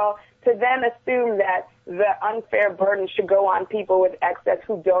us, well, to then assume that the unfair burden should go on people with excess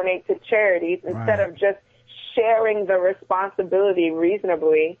who donate to charities instead of just sharing the responsibility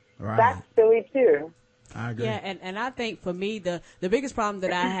reasonably, that's silly too. I agree. Yeah, and I think for me the biggest problem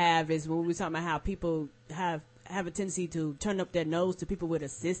that I have is when we're talking about how people have have a tendency to turn up their nose to people with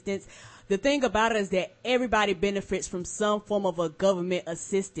assistance. The thing about it is that everybody benefits from some form of a government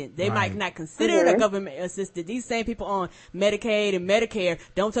assistance. They might not consider it a government assistance. These same people on Medicaid and Medicare,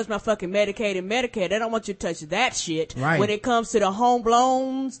 don't touch my fucking Medicaid and Medicare. They don't want you to touch that shit. Right. When it comes to the home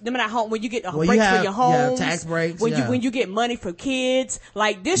loans, them not home, when you get a break for your homes, tax breaks, when you get money for kids,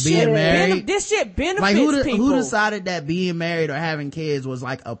 like this being shit, married, this shit benefits like people. Who decided that being married or having kids was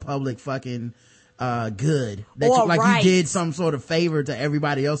like a public fucking good, that you, like you did some sort of favor to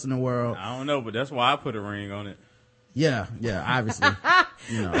everybody else in the world? I don't know, but that's why I put a ring on it. Yeah, obviously.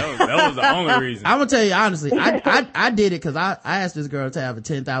 You know, that was the only reason. I'm gonna tell you honestly, I did it because I asked this girl to have a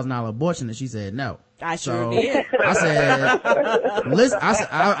 $10,000 abortion and she said no. I sure did. I said, listen,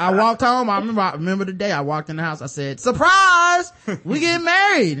 I walked home. I remember the day I walked in the house. I said, surprise, we getting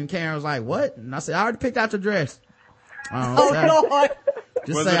married. And Karen was like, what? And I said, I already picked out your dress. Oh Lord.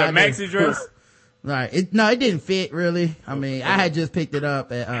 Was it a maxi dress? Right. It didn't fit really. I mean, I had just picked it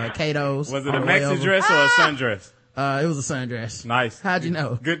up at Cato's. Was it a maxi dress or a sundress? It was a sundress. Nice. How'd you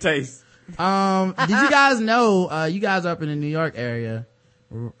know? Good taste. Did you guys know, you guys are up in the New York area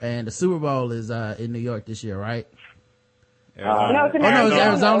and the Super Bowl is, in New York this year, right? No, it's in Arizona. It was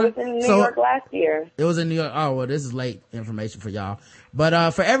Arizona? It was in New York last year. It was in New York. Oh, well, this is late information for y'all.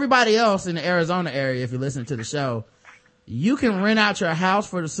 But, for everybody else in the Arizona area, if you're listening to the show, you can rent out your house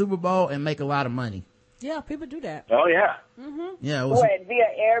for the Super Bowl and make a lot of money. Yeah, people do that. Oh yeah. Mm-hmm. Yeah. It was, What, via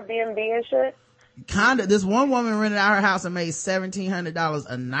Airbnb and shit? Kinda. This one woman rented out her house and made $1,700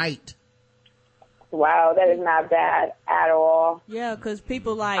 a night. Wow, that is not bad at all. Yeah, because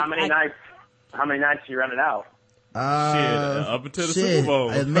people like... How many nights you rented out? Up until the Super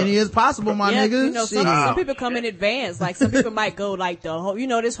Bowl. As many as possible, my nigga. You know, some people come in advance. Like, some people might go, like, the whole,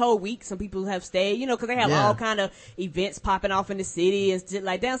 this whole week. Some people have stayed, because they have all kind of events popping off in the city and shit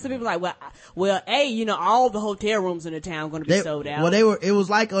like that. Some people are like, all the hotel rooms in the town are going to be sold out. Well, it was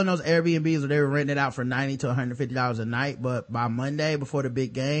like on those Airbnbs where they were renting it out for $90 to $150 a night, but by Monday, before the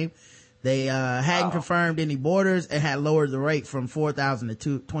big game, they hadn't confirmed any borders and had lowered the rate from $4,000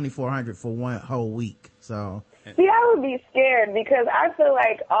 to $2,400 for one whole week. So... See, I would be scared because I feel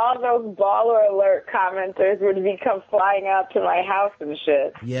like all those baller alert commenters would be come flying out to my house and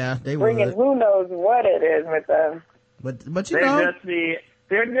shit. Yeah, they would. Bringing who knows what it is with them. But there'd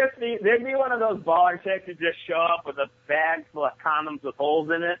be one of those baller chicks who just show up with a bag full of condoms with holes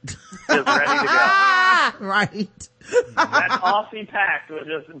in it, just ready to go. Right. That's all she packed was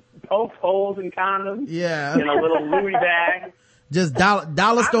just poked holes in condoms. Yeah. In a little Louis bag. Just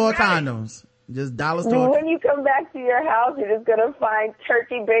dollar store condoms. Just dollar store. When you come back to your house, you're just gonna find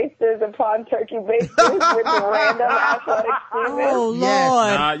turkey bases upon turkey bases with random athletic students. Oh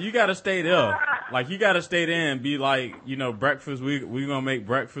Lord! Nah, you gotta stay there. Like you gotta stay there and be like, breakfast. We gonna make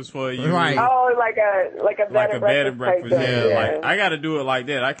breakfast for you. Right. Oh, like a bed and breakfast. Yeah. Like I gotta do it like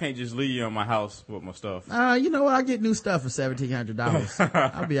that. I can't just leave you in my house with my stuff. You know what? I get new stuff for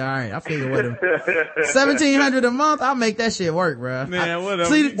 $1,700. I'll be all right. I figure what $1,700 a month. I'll make that shit work, bro. Man, whatever.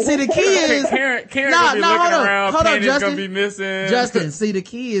 See, the key is. Karen gonna be looking around, panties Justin. gonna be missing. Justin, see, the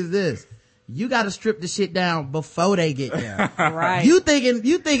key is this. You gotta strip the shit down before they get there. Right. You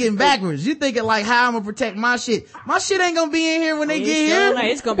thinking backwards. You thinking like how I'm gonna protect my shit. My shit ain't gonna be in here when they get here.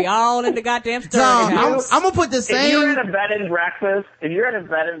 It's gonna be all in the goddamn store. I'm gonna put the same. If you're at a bed and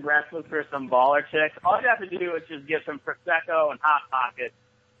breakfast for some baller chicks, all you have to do is just get some Prosecco and Hot Pockets.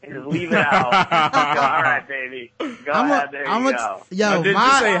 And just leave it out. All right, baby. Go ahead. There you go. Did you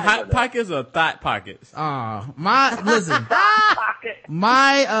say Hot Pockets or Thought Pockets? Listen. Hot Pockets.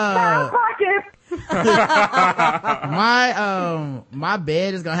 My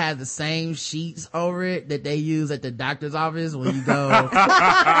bed is gonna have the same sheets over it that they use at the doctor's office when you go. They're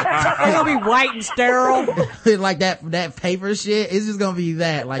gonna be white and sterile. Like that paper shit. It's just gonna be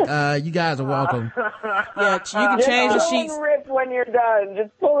that. Like, you guys are welcome. Yeah, you can change the sheets. Pull and rip when you're done.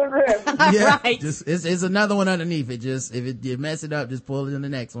 Just pull and rip. Yeah, right. Just it's another one underneath it. Just if you mess it up, just pull it in the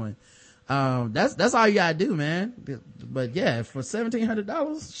next one. That's all you gotta do, man. But yeah, for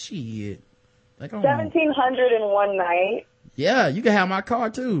 $1,700, shit. $1,700 in one night. Yeah, you can have my car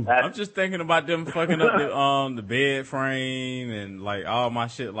too. I'm just thinking about them fucking up the bed frame and like all my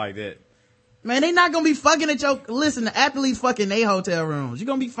shit like that. Man, they not gonna be fucking at listen, the athletes fucking they hotel rooms. You're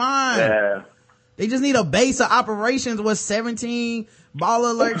gonna be fine. Yeah. They just need a base of operations where 17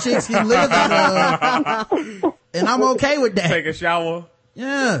 ball alert chicks can live out of. And I'm okay with that. Take a shower.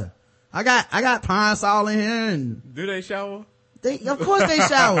 Yeah. I got Pine Sol in here and. Do they shower? Of course they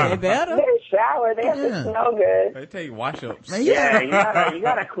shower. They better. They shower. They have to smell good. They take wash-ups. Man, you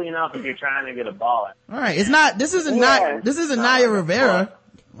gotta clean up if you're trying to get a baller. All right. This isn't Naya Rivera.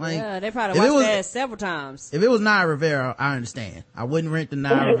 Like, yeah, they probably watched that several times. If it was Naya Rivera, I understand. I wouldn't rent the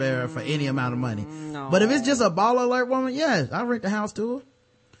Naya Rivera for any amount of money. No. But if it's just a Baller Alert woman, yes, I'll rent the house to her.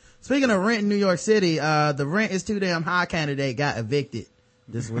 Speaking of rent in New York City, the rent is too damn high candidate got evicted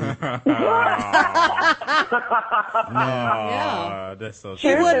this week. Yeah. That's so She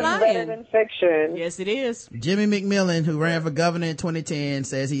sad. was Better lying. than fiction. Yes, it is. Jimmy McMillan, who ran for governor in 2010,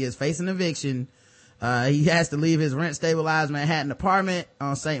 says he is facing eviction. He has to leave his rent-stabilized Manhattan apartment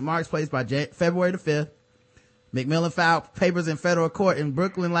on St. Mark's Place by February the 5th. McMillan filed papers in federal court in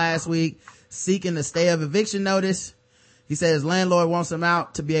Brooklyn last week seeking a stay of eviction notice. He said his landlord wants him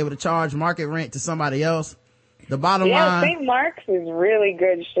out to be able to charge market rent to somebody else. The bottom line... St. Mark's is really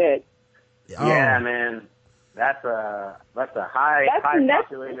good shit. Oh, Yeah, man. That's a high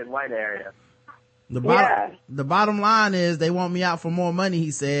populated white area. the bottom line is they want me out for more money,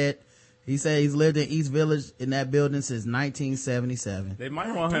 he said. He said he's lived in East Village in that building since 1977. They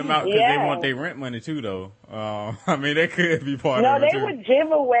might want him out because they want their rent money too, though. I mean, that could be part of it. No, they too. would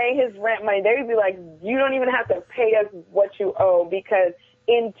give away his rent money. They would be like, you don't even have to pay us what you owe because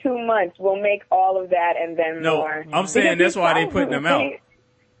in 2 months we'll make all of that and then more. I'm saying that's why they putting him out.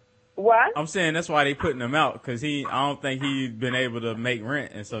 What? I'm saying that's why they putting him out because I don't think he's been able to make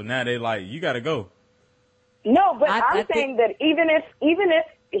rent, and so now they like, you got to go. No, but I'm saying that even if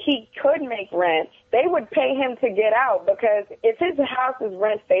he could make rent, they would pay him to get out because if his house is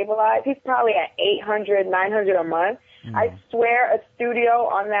rent stabilized, he's probably at $800, $900 a month. I swear a studio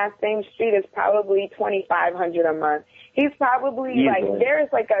on that same street is probably $2,500 a month. He's probably there's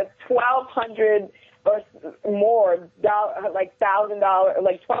like a $1,200 or more like $1,000,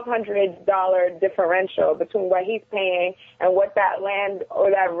 like $1,200 differential between what he's paying and what that land or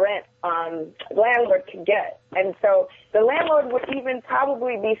that rent landlord could get. And so the landlord would even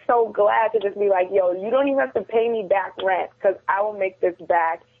probably be so glad to just be like, yo, you don't even have to pay me back rent because I will make this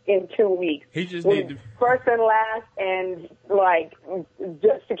back in 2 weeks. He just need to first and last and like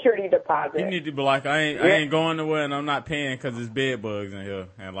just security deposit. He need to be like, I ain't going nowhere and I'm not paying because there's bed bugs in here,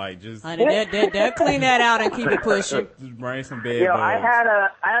 and like just Honey, they'll clean that out and keep it pushing. Just bring some bed bugs. I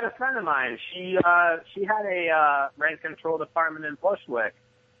had a friend of mine. She had a rent controlled apartment in Bushwick,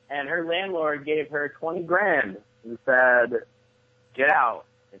 and her landlord gave her $20,000 and said, "Get out."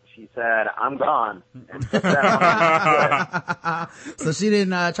 And she said, "I'm gone." And put that on So she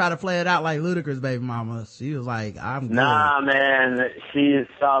didn't try to play it out like Ludacris' baby mama. She was like, I'm good. Nah, man. She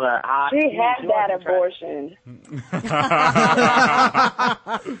saw the She had that abortion.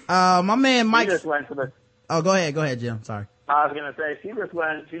 My man Mike. She just went to the. Oh, go ahead, Jim. Sorry. I was gonna say she just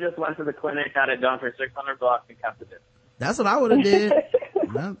went to the clinic, got it done for $600 and kept it. That's what I would have did.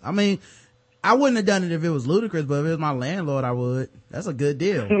 I mean, I wouldn't have done it if it was Ludacris, but if it was my landlord, I would. That's a good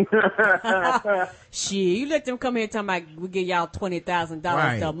deal. Shit, you let them come here talking about we give y'all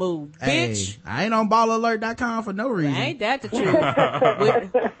 $20,000 to move, bitch. I ain't on ballalert.com for no reason. Ain't that the truth?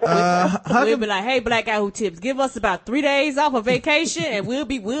 We'll be like, hey, black guy who tips, give us about 3 days off of vacation, and we'll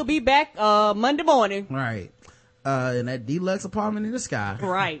be back Monday morning. Right. In that deluxe apartment in the sky.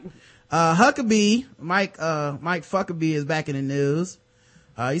 Right. Huckabee, Mike Fuckabee is back in the news.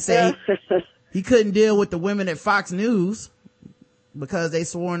 He said he couldn't deal with the women at Fox News because they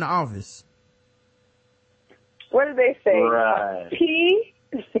swore in the office. What did they say? Right. Pee?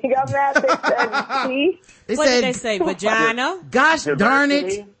 He got mad. They said pee. What did they say? Vagina? Gosh darn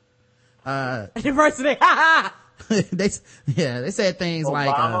it. Diversity. They said things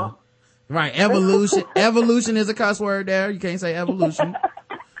Obama. like, evolution. Evolution is a cuss word there. You can't say evolution.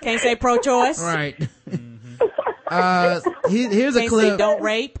 Can't say pro-choice. Right. Here's a Can't clip. say don't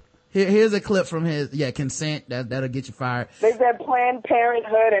rape. Here's a clip from his, consent. That'll get you fired. They said Planned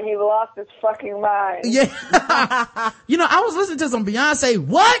Parenthood and he lost his fucking mind. Yeah. I was listening to some Beyonce.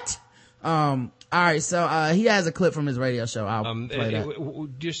 What? All right. So, he has a clip from his radio show. I'll play that.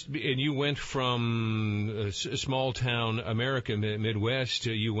 And you went from small town America, Midwest,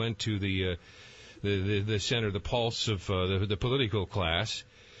 you went to the center, the pulse of the political class.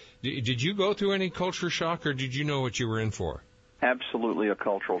 Did you go through any culture shock, or did you know what you were in for? Absolutely a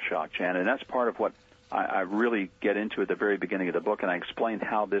cultural shock, Jan, and that's part of what I really get into at the very beginning of the book, and I explained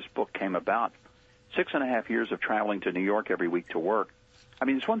how this book came about. 6.5 years of traveling to New York every week to work. I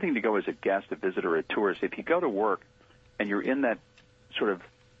mean, it's one thing to go as a guest, a visitor, a tourist. If you go to work and you're in that sort of,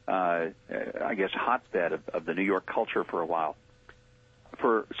 hotbed of the New York culture for a while,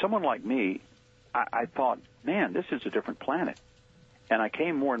 for someone like me, I thought, man, this is a different planet. And I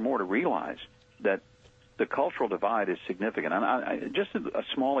came more and more to realize that the cultural divide is significant. And just a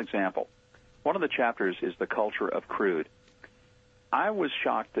small example. One of the chapters is the culture of crude. I was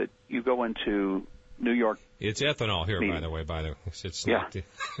shocked that you go into New York. It's ethanol here, meeting. by the way. It's Yeah. not.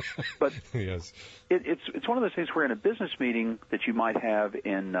 But yes. It's one of those things where in a business meeting that you might have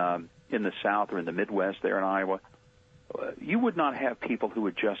in the South or in the Midwest there in Iowa, you would not have people who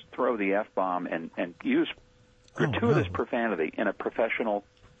would just throw the F-bomb and use gratuitous profanity in a professional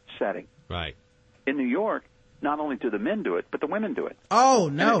setting. Right. In New York, not only do the men do it, but the women do it. Oh,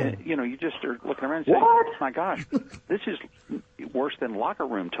 no. And, you just are looking around and saying, oh, my gosh, this is worse than locker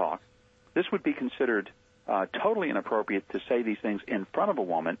room talk. This would be considered totally inappropriate to say these things in front of a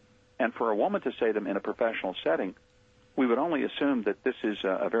woman, and for a woman to say them in a professional setting, we would only assume that this is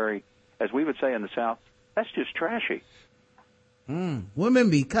a very, as we would say in the South, that's just trashy. Women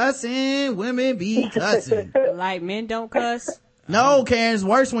be cussing. Women be cussing. Like men don't cuss? No, Karen, it's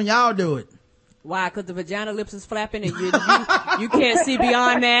worse when y'all do it. Why? Because the vagina lips is flapping and you can't see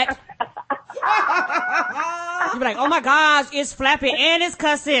beyond that? You be like, oh my gosh, it's flapping and it's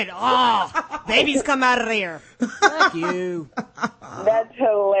cussing. Oh, babies come out of there. Fuck you. That's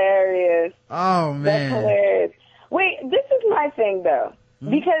hilarious. Oh, man. That's hilarious. Wait, this is my thing, though.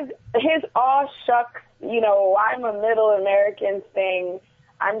 Because his aw shucks, I'm a middle American thing,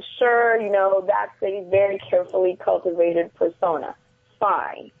 I'm sure, that's a very carefully cultivated persona.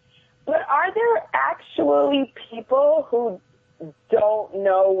 Fine. But are there actually people who don't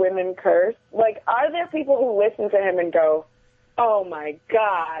know women curse? Like, are there people who listen to him and go, oh, my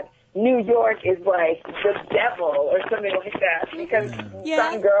God, New York is like the devil or something like that because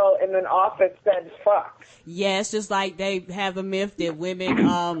some girl in an office said fuck? Yeah, it's just like they have a myth that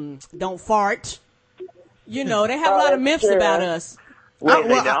women don't fart. They have a lot of myths about us. Wait,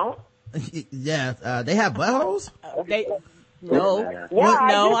 they don't? Yeah, they have buttholes? No,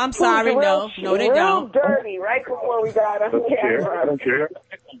 Yeah, I'm sorry, no, they don't. Dirty right before we got on camera. I don't care.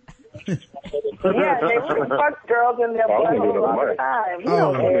 Yeah, they would fuck girls in their buttholes all the time. We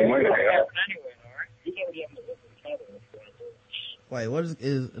don't care. Wait, what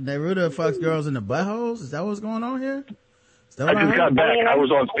is Neruda fucks girls in the buttholes? Is that what's going on here? I just got back. I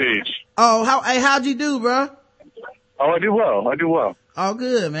was on stage. Oh, how'd you do, bro? Oh, I do well. Oh,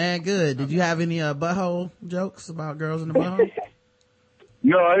 good, man, good. Did you have any butthole jokes about girls in the butthole?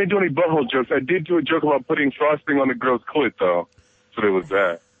 No, I didn't do any butthole jokes. I did do a joke about putting frosting on the girl's clit, though. So there was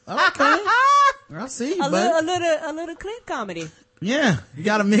that. Okay. I see you, a little clit comedy. Yeah, you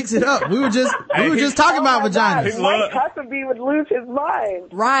gotta mix it up. We were just talking about vaginas. Mike Huckabee would lose his mind.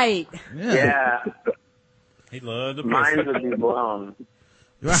 Right. Yeah. He loved the pussy. Minds would be blown.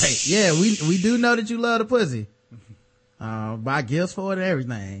 Right. Yeah, we do know that you love the pussy. Buy gifts for it and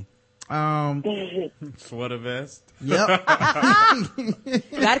everything. Sweater vest. Yep.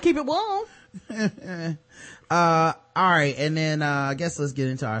 Gotta keep it warm. All right, and then I guess let's get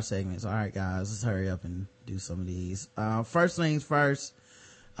into our segments. All right, guys, let's hurry up and do some of these. First things first,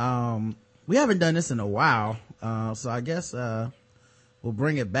 we haven't done this in a while, so I guess we'll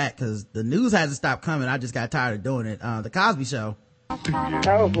bring it back because the news hasn't stopped coming. I just got tired of doing it. The Cosby Show.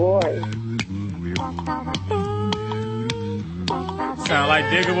 Oh boy. Sound like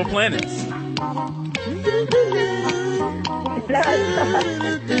Diggable Planets.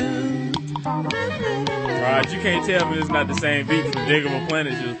 Right, you can't tell me it's not the same beat from Diggable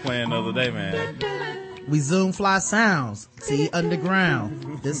Planets you was playing the other day, man. We zoom fly sounds. See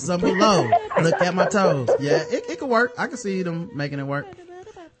underground. This is up below. Look at my toes. Yeah, it could work. I can see them making it work.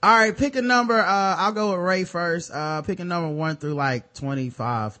 All right, pick a number. I'll go with Ray first. Pick a number 1 through like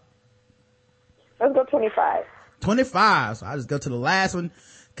 25. Let's go 25. 25. So I'll just go to the last one.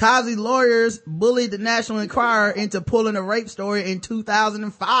 Cosby lawyers bullied the National Enquirer into pulling a rape story in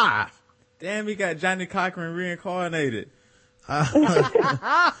 2005. Damn, he got Johnny Cochran reincarnated. Man,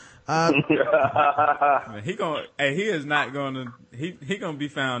 he gonna be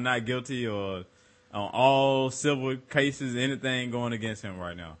found not guilty or on all civil cases, anything going against him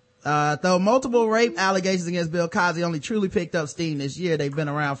right now. Though multiple rape allegations against Bill Cosby only truly picked up steam this year, they've been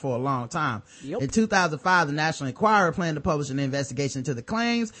around for a long time. Yep. In 2005, the National Enquirer planned to publish an investigation into the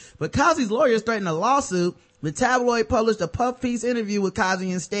claims, but Cosby's lawyers threatened a lawsuit. The tabloid published a puff piece interview with Cosby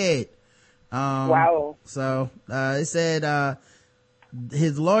instead. Wow. So, it said,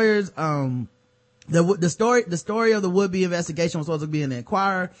 his lawyers, the story of the would-be investigation was supposed to be in the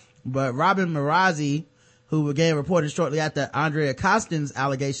Enquirer, but Robin Marazzi, who began reporting shortly after Andrea Costin's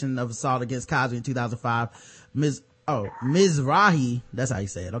allegation of assault against Cosby in 2005, Ms. Rahi, that's how you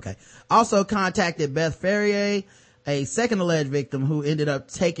say it, okay, also contacted Beth Ferrier, a second alleged victim who ended up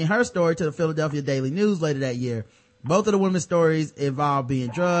taking her story to the Philadelphia Daily News later that year. Both of the women's stories involved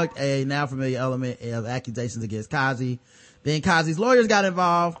being drugged, a now familiar element of accusations against Cosby. Then Cosby's lawyers got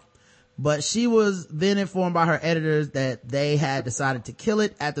involved, But she was then informed by her editors that they had decided to kill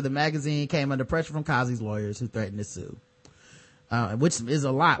it after the magazine came under pressure from Cosby's lawyers, who threatened to sue. Which is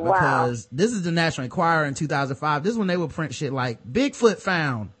a lot, because this is the National Enquirer in 2005. This is when they would print shit like Bigfoot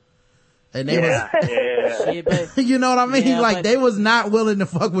found. And they was, you know what I mean? Like, they was not willing to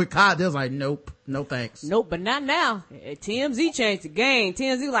fuck with Cosby. They was like, nope, no thanks. Nope, but not now. TMZ changed the game.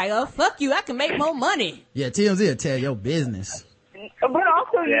 TMZ like, oh, fuck you, I can make more money. Yeah, TMZ will tell your business. But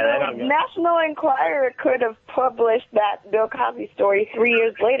also, National Enquirer could have published that Bill Cosby story 3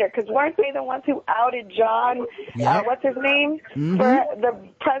 years later, because weren't they the ones who outed John, what's his name, for the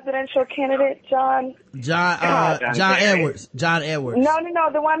presidential candidate, John Edwards. John Edwards. No,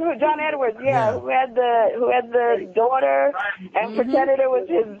 the one John Edwards, who had the daughter and pretended it was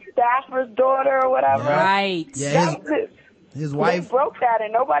his staffer's daughter or whatever. Right. Yeah, his wife. They broke that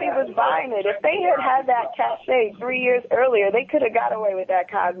and nobody was buying it. If they had that cachet 3 years earlier, they could have got away with that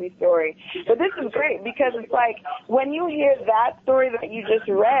Cosby story. But this is great because it's like, when you hear that story that you just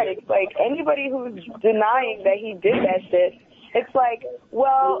read, it's like anybody who's denying that he did that shit, it's like,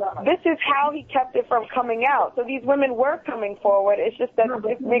 well, this is how he kept it from coming out. So these women were coming forward. It's just that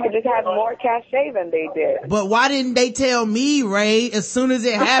this nigga just had more cachet than they did. But why didn't they tell me, Ray, as soon as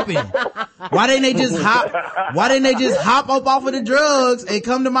it happened? Why didn't they just hop up off of the drugs and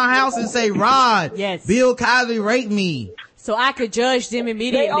come to my house and say, Rod, Bill Cosby raped me? So I could judge them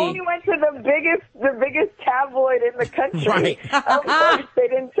immediately. They only went to the biggest tabloid in the country. Right. Of course, they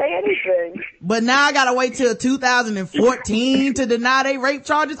didn't say anything. But now I gotta wait till 2014 to deny they rape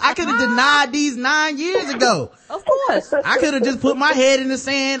charges. I could have denied these 9 years ago. Of course. I could have just put my head in the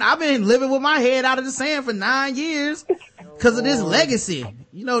sand. I've been living with my head out of the sand for 9 years because of this legacy.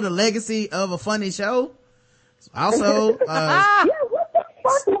 You know, the legacy of a funny show. Also, what the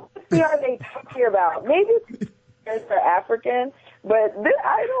fuck are they talking about? Maybe for African, but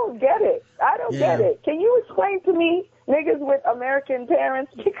I don't get it. Get it. Can you explain to me niggas with American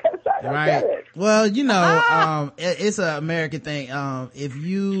parents, because I don't get it? Well, you know, it's an American thing. If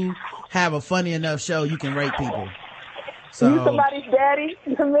you have a funny enough show, you can rape people. So, you somebody's daddy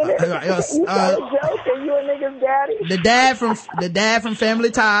the minute you tell a joke and you a nigga's daddy. The dad from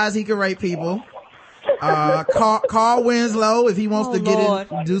Family Ties, he can rape people. Carl Winslow, if he wants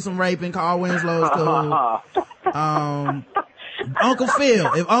to do some raping, Carl Winslow is cool. Uncle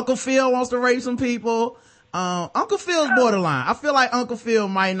Phil, if Uncle Phil wants to rape some people, Uncle Phil's borderline. I feel like Uncle Phil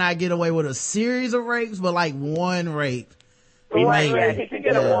might not get away with a series of rapes, but like one rape. Right. He could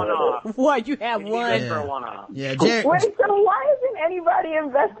get a one-off. What, you have one? For a one-off. Yeah, Wait, so why isn't anybody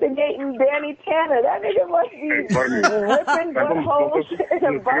investigating Danny Tanner? That nigga must be ripping buttholes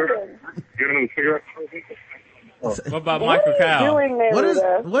in abundance. What about Michael Kyle?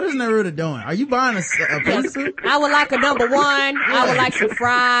 What is Neruda doing? Are you buying a pizza? I would like a number one. I would like some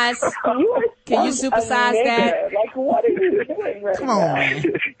fries. Can you supersize that? Like, what are you doing right Come on, man.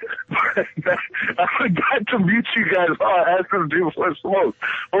 I forgot to mute you guys while I asked them to do more smoke.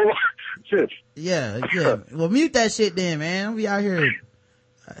 Oh, shit. Yeah. Well, mute that shit then, man. We out here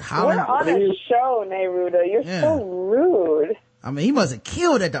hollering. We're on a show, Neruda. You're so rude. I mean, he must have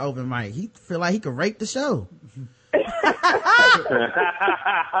killed at the open mic. He feel like he could rape the show.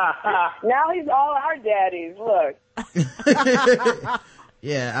 Now he's all our daddies. Look.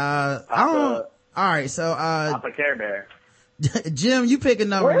 Yeah. I don't. All right. So. Papa Care Bear. Jim, you pick a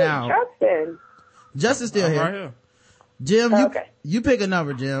number now. Justin? Justin's still here. Right here. Jim, you pick a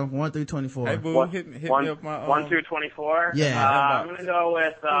number, Jim. 1 through 24. Hey, boo, hit me up my 1 through 24. Yeah. I'm gonna go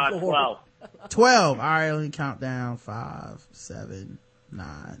with 12. 12. All right. Let me count down. 5, 7,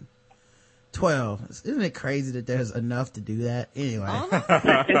 9. 12. Isn't it crazy that there's enough to do that? Anyway.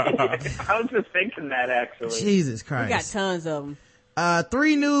 I was just thinking that, actually. Jesus Christ. We got tons of them.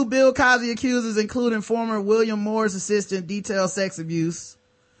 3 new Bill Cosby accusers, including former William Moore's assistant, detail sex abuse.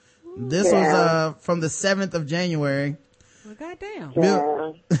 This was from the 7th of January. Well, goddamn.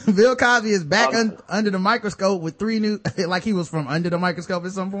 Bill Cosby is back under the microscope with 3 new, like he was from under the microscope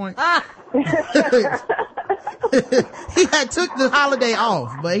at some point. He had took the holiday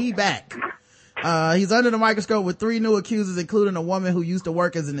off, but he back. He's under the microscope with 3 new accusers, including a woman who used to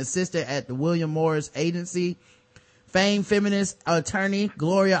work as an assistant at the William Morris Agency. Famed feminist attorney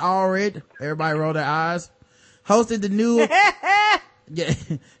Gloria Allred, everybody roll their eyes, hosted the new, yeah,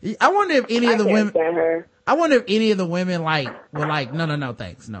 I wonder if any of the women, were like, no,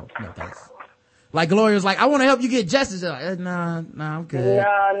 thanks. No, thanks. Like Gloria's like, I want to help you get justice. They're like, nah, I'm good.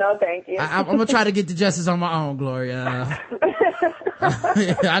 No, thank you. I'm gonna try to get the justice on my own, Gloria.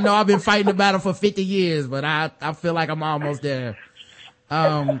 I know I've been fighting the battle for 50 years, but I feel like I'm almost there.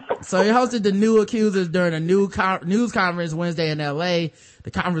 So he hosted the new accusers during a news conference Wednesday in LA.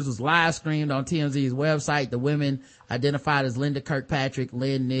 The conference was live streamed on TMZ's website. The women identified as Linda Kirkpatrick,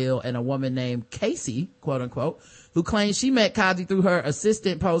 Lynn Neal, and a woman named Casey, quote unquote, who claimed she met Cosby through her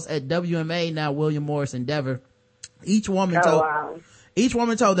assistant post at WMA, now William Morris Endeavor. Each woman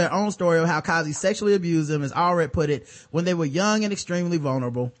told their own story of how Cosby sexually abused them, as Allred put it, when they were young and extremely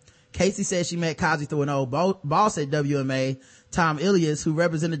vulnerable. Casey said she met Cosby through an old boss at WMA, Tom Ilias, who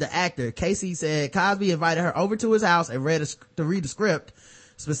represented the actor. Casey said Cosby invited her over to his house and read the script,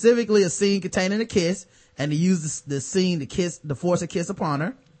 specifically a scene containing a kiss, and he used the scene to force a kiss upon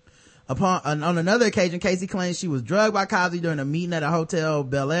her. On another occasion, Casey claims she was drugged by Cosby during a meeting at a hotel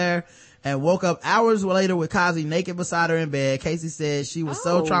Bel Air and woke up hours later with Cosby naked beside her in bed. Casey said she was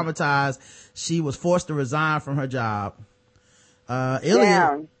so traumatized she was forced to resign from her job.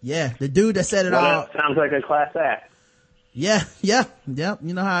 Ilias, the dude that said it all. Sounds like a class act. Yep.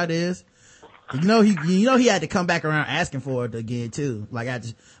 You know how it is. You know he had to come back around asking for it again too. Like,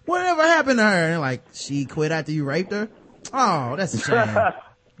 whatever happened to her? And like, she quit after you raped her? Oh, that's a shame.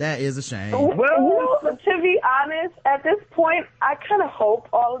 That is a shame. Well, to be honest, at this point, I kind of hope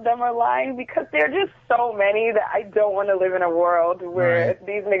all of them are lying, because there are just so many that I don't want to live in a world where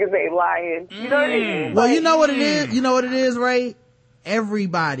these niggas ain't lying. You know what I mean? Well, you know what it is? You know what it is, Ray?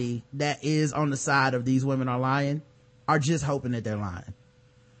 Everybody that is on the side of these women are lying are just hoping that they're lying.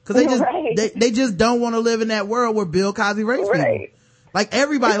 Cause they just don't want to live in that world where Bill Cosby rapes people. Like,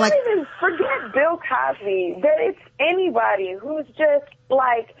 everybody, like, even forget Bill Cosby. That it's anybody who's just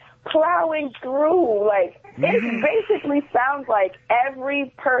like plowing through. Like, it basically sounds like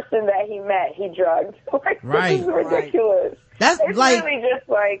every person that he met, he drugged. Like, this is ridiculous. That's it's like, really just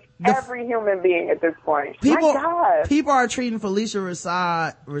like every human being at this point. People, my God. People are treating Felicia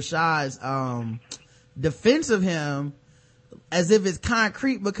Rashad's defense of him as if it's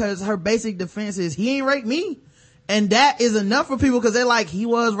concrete, because her basic defense is he ain't raped me. And that is enough for people, because they're like, he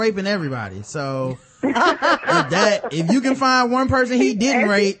was raping everybody. So if you can find one person he didn't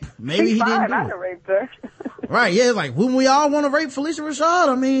rape, maybe he didn't do it. Raped her. Right, yeah, like, wouldn't we all want to rape Felicia Rashad?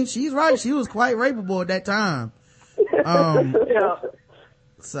 I mean, she's right. She was quite rapeable at that time.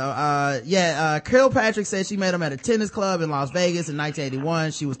 Kilpatrick said she met him at a tennis club in Las Vegas in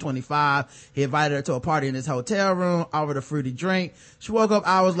 1981. She was 25. He invited her to a party in his hotel room, offered a fruity drink. She woke up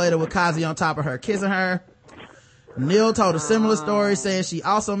hours later with Cosby on top of her, kissing her. Neal told a similar story, saying she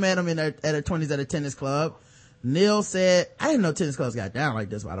also met him at her 20s at a tennis club. Neal said, I didn't know tennis clubs got down like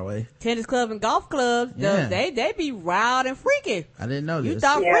this, by the way. Tennis club and golf clubs, they be wild and freaky. I didn't know this. You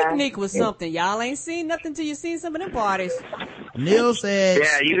thought Freaknik was something. Y'all ain't seen nothing till you seen some of them parties. Neal said,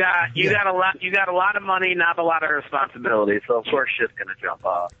 you got a lot of money, not a lot of responsibility, so of course shit's gonna jump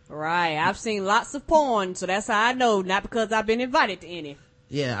off. Right. I've seen lots of porn, so that's how I know, not because I've been invited to any.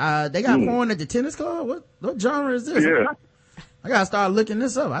 Yeah, they got porn at the tennis club? What genre is this? Yeah. I gotta start looking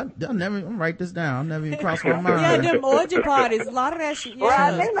this up. I'm write this down. I'll never even cross my mind. Yeah, them orgy parties, a lot of that shit. Yeah.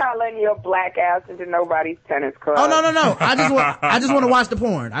 Well, they're not letting your black ass into nobody's tennis club. Oh, no. I just want to watch the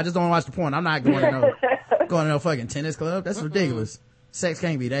porn. I just don't want to watch the porn. I'm not going to no fucking tennis club. That's ridiculous. Sex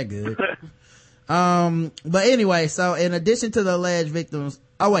can't be that good. But anyway, so in addition to the alleged victims,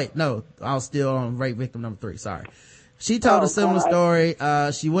 I was still on rape victim number 3. Sorry. She told a similar story.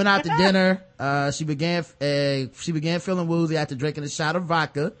 She went out to dinner. She began feeling woozy after drinking a shot of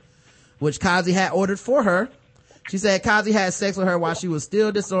vodka, which Cosby had ordered for her. She said Cosby had sex with her while she was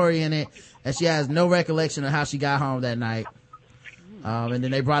still disoriented, and she has no recollection of how she got home that night. And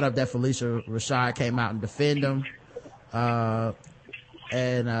then they brought up that Felicia Rashad came out and defended him.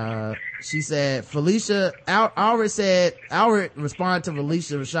 She said Allred responded to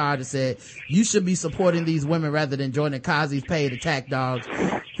Felicia Rashad and said, you should be supporting these women rather than joining Cosby's paid attack dogs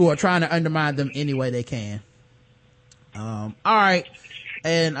who are trying to undermine them any way they can. All right.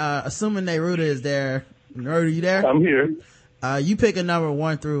 And assuming Neruda is there. Neruda, you there? I'm here. You pick a number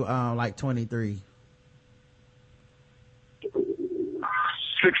 1 through 23.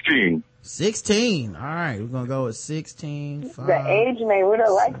 16. All right, we're gonna go with 16. 5. The age Neruda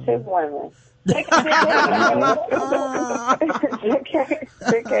likes his women.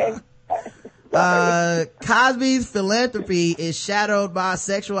 Cosby's philanthropy is shadowed by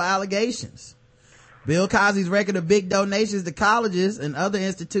sexual allegations. Bill Cosby's record of big donations to colleges and other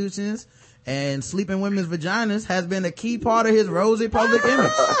institutions and sleeping women's vaginas has been a key part of his rosy public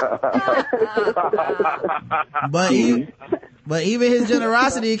image. But even his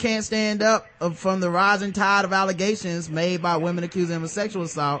generosity can't stand up from the rising tide of allegations made by women accusing him of sexual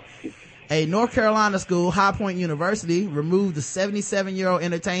assault. A North Carolina school, High Point University, removed the 77-year-old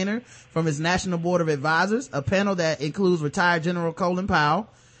entertainer from its National Board of Advisors, a panel that includes retired General Colin Powell,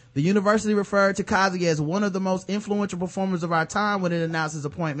 The university referred to Cosby as one of the most influential performers of our time when it announced his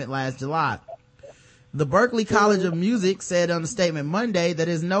appointment last July. The Berklee College of Music said on a statement Monday that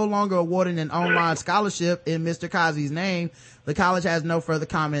it is no longer awarding an online scholarship in Mr. Cosby's name. The college has no further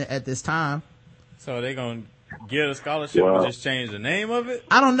comment at this time. So are they going to get a scholarship and just change the name of it?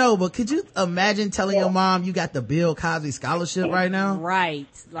 I don't know, but could you imagine telling your mom you got the Bill Cosby scholarship right now? Right.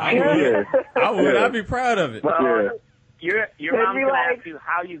 Like, I would. I'd be proud of it. Well, your mom's going to ask you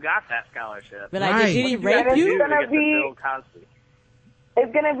how you got that scholarship. But like, did he rape you?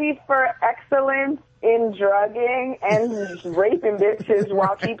 It's going to be for excellence in drugging and raping bitches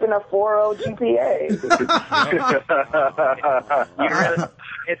while keeping a 4.0 GPA.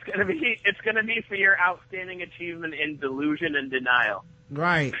 It's gonna be for your outstanding achievement in delusion and denial.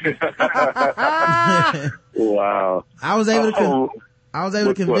 Right. Wow. I was able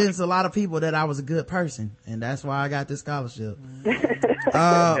to convince a lot of people that I was a good person, and that's why I got this scholarship.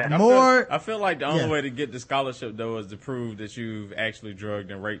 I feel like the only way to get the scholarship though is to prove that you've actually drugged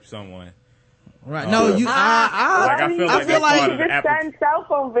and raped someone. Right. No, you. I feel like you just send cell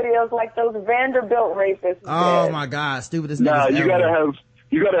phone videos like those Vanderbilt rapists. Oh did. My God, stupidest. Nah, you gotta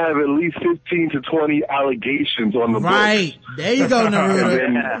have at least 15 to 20 allegations on the book. Right. There you go,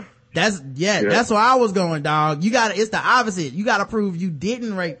 Neruda. That's where I was going, dog. It's the opposite. You gotta prove you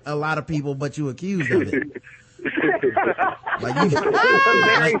didn't rape a lot of people, but you accused of it. It's a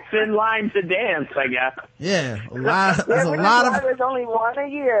very thin line to dance, I guess. Yeah, there's only one a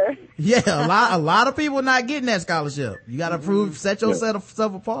year. Yeah, a lot of people not getting that scholarship. You gotta set yourself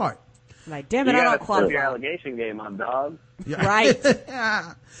apart. Like, damn it, I don't qualify. Your allegation game on, dog. Right.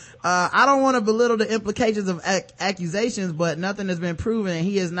 I don't want to belittle the implications of accusations, but nothing has been proven and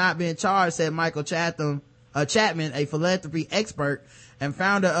he has not been charged, said Michael Chapman, a philanthropy expert and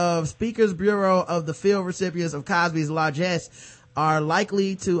founder of Speakers Bureau of the Field Recipients of Cosby's largesse, are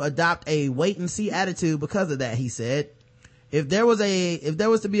likely to adopt a wait and see attitude because of that, he said. If there was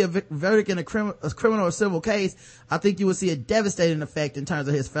to be a verdict in a criminal or civil case, I think you would see a devastating effect in terms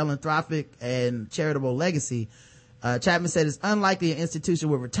of his philanthropic and charitable legacy. Chapman said it's unlikely an institution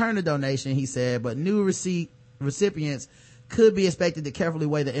would return a donation, he said, but new recipients could be expected to carefully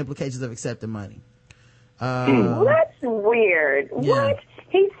weigh the implications of accepting money. That's weird. Yeah. What?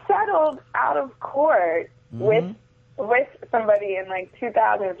 He settled out of court with somebody in like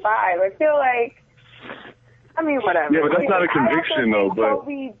 2005. I feel like, I mean, whatever. Yeah, but that's not a conviction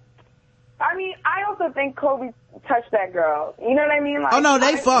though. I also think Kobe touched that girl. You know what I mean? Like, oh no,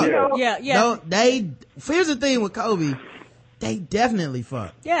 they fucked. Yeah. No, here's the thing with Kobe. They definitely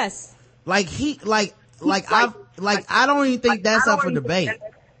fucked. Yes. Like I don't even think that's up for debate.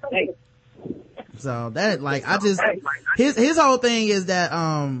 So that, his whole thing is that,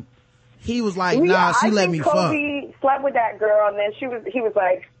 he was like, nah, she let me fuck. Kobe slept with that girl and then he was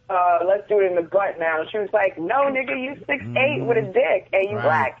like, let's do it in the butt now. She was like, no nigga, you 6'8" with a dick and you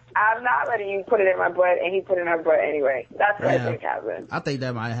black. I'm not letting you put it in my butt, and he put it in her butt anyway. That's what I think happened. I think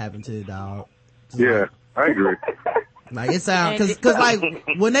that might happen too, dog. Yeah, I agree. Like it sounds, cause like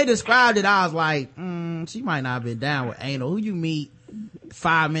when they described it, I was like, she might not have been down with anal. Who you meet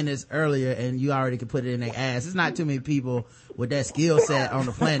 5 minutes earlier and you already could put it in their ass. There's not too many people with that skill set on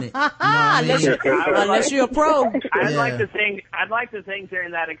the planet. You know what I mean? Unless you're a pro. I'd like to think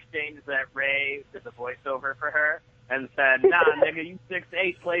during that exchange that Ray did the voiceover for her and said, nah, nigga, you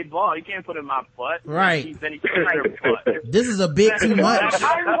 6'8", play ball. You can't put it in my butt. Right. Then he put it in her butt. This is a bit too much. As a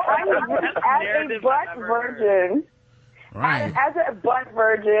butt virgin. Right. As a butt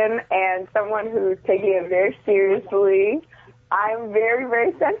virgin and someone who's taking it very seriously, I'm very,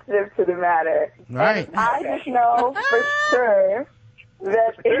 very sensitive to the matter. Right. And I just know for sure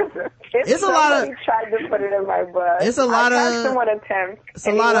that if somebody tried to put it in my butt, it's a lot I've had someone attempt,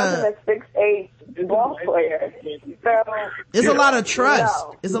 and he wasn't a 6'8" ball player. So it's a lot of trust.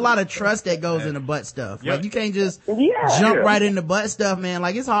 No. It's a lot of trust that goes into butt stuff. Like you can't just jump right into butt stuff, man.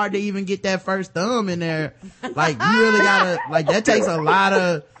 Like it's hard to even get that first thumb in there. Like you really gotta, like that takes a lot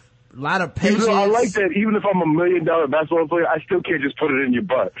of patience. I like that. Even if I'm $1 million basketball player, I still can't just put it in your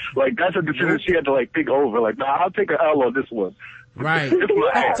butt. Like that's a decision she had to like think over. Like, nah, I'll take a L on this one. Right.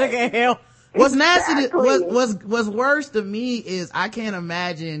 I'll take a L. What's nasty? What's worse to me is I can't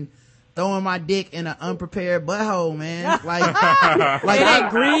imagine throwing my dick in an unprepared butthole, man. Like it ain't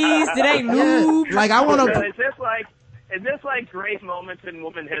greased, it ain't lube. Yeah. Like I want to. Is this like great moments in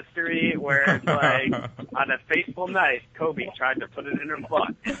woman history where it's like on a fateful night, Kobe tried to put it in her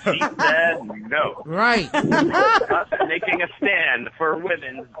butt. She said no. Right. Us making a stand for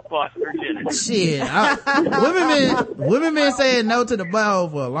women's butt virginity. Shit. Women been saying no to the butthole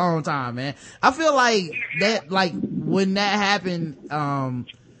for a long time, man. I feel like that, like when that happened,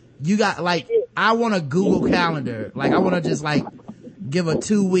 you got like, I want a Google calendar. Like I want to just like give a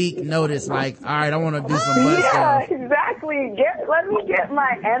 2-week notice. Like, all right, I want to do some butt stuff. Exactly. Let me get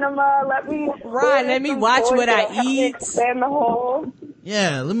my enema. Let me watch what I eat. Expand the hole.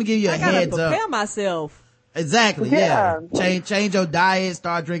 Yeah, let me give you a heads up. I gotta prepare myself. Exactly. Yeah. Change your diet.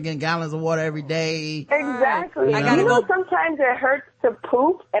 Start drinking gallons of water every day. Exactly. You know? Sometimes it hurts to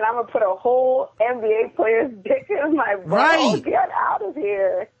poop, and I'm gonna put a whole NBA player's dick in my butt. Right. Oh, get out of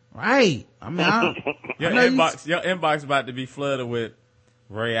here. Right. I mean, your inbox about to be flooded with,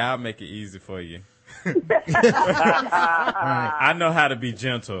 Ray, I'll make it easy for you. I know how to be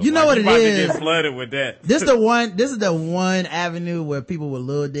gentle. You know what it about is. To get flooded with that. This is the one avenue where people with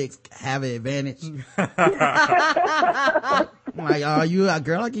little dicks have an advantage. Like, oh, you a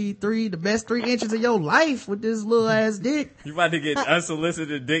girl, I give you the best 3 inches of your life with this little ass dick. You about to get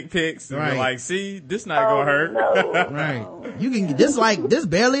unsolicited dick pics and right. You're like, see, this not gonna hurt. No. Right. You can get this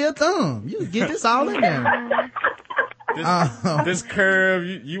barely a thumb. You can get this all in there. This curve,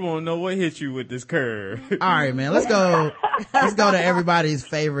 you won't know what hit you with this curve. All right, man. Let's go to everybody's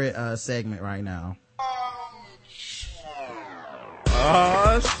favorite segment right now.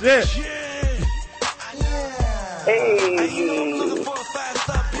 Oh shit!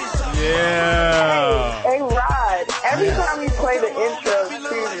 Yeah. Hey, Rod. Every time you play the intro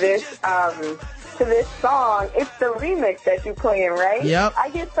to this song, it's the remix that you're playing, right? Yep. I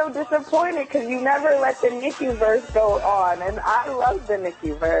get so disappointed because you never let the Nicki verse go on, and I love the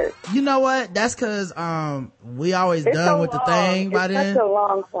Nicki verse. You know what? That's because we always it's done so with long. the thing by then. It's such a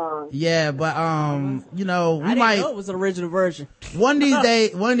long song. Yeah, but you know, we I didn't might know it was an original version. one of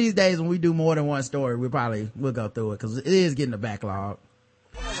these days when we do more than one story, we'll go through it because it is getting a backlog.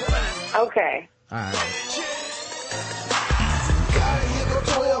 Okay. All right.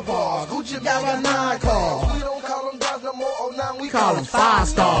 We call them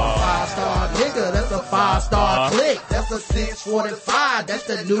 5-star. 5-star nigga, that's a 5-star click. That's a 645. That's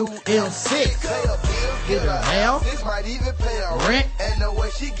the new M6. Get a hell. Rent.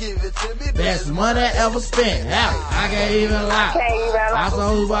 Best money ever spent. Hell, I can't even lie. I'm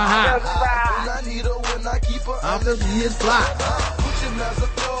so super high. I'm just his fly.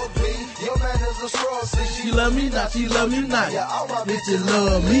 She love me not, she love me not. Bitches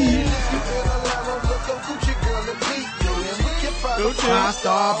love me.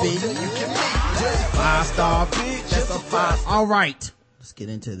 5-star bitch. 5-star bitch. That's a 5. All right. Let's get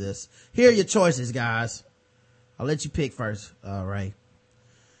into this. Here are your choices, guys. I'll let you pick first. All right.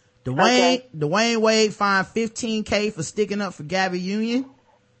 Dwayne Wade fined $15,000 for sticking up for Gabby Union.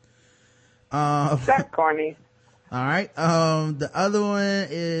 That's corny. All right. The other one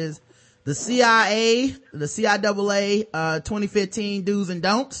is the CIA, the CIAA, 2015 do's and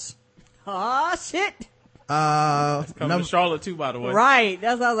don'ts. Oh shit. It's coming to Charlotte too, by the way. Right.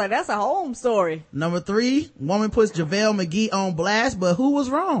 I was like, that's a home story. Number 3, woman puts JaVale McGee on blast, but who was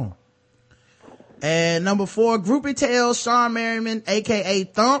wrong? And number 4, groupie tells Sean Merriman, aka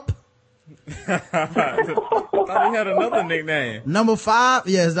Thump. I thought he had another nickname. Number 5,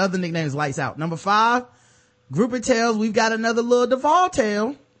 yeah, his other nickname is Lights Out. Number 5, groupie tells we've got another little Duvall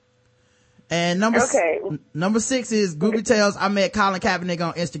tale. And number 6 is groupie tells I met Colin Kaepernick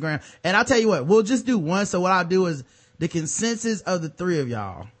on Instagram. And I'll tell you what, we'll just do one. So what I'll do is the consensus of the 3 of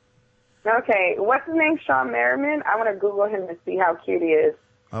y'all. Okay, what's his name? Sean Merriman? I want to Google him to see how cute he is.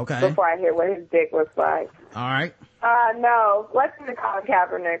 Okay. Before I hear what his dick looks like. All right. No, let's do the Colin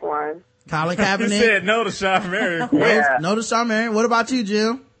Kaepernick one. Colin Kaepernick. You said no to Sean Merriman. Yeah. No to Sean Merriman. What about you,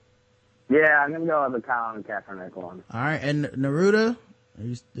 Jim? Yeah, I'm gonna go with the Colin Kaepernick one. All right, and Neruda, are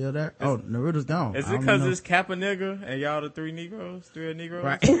you still there? Oh, Neruda's gone. Is it because it's Kappa nigga and y'all the 3 Negroes? 3 Negroes?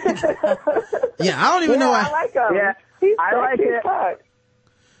 Right. Yeah, I don't even know why. I like him. Yeah, He's I like it. Fuck.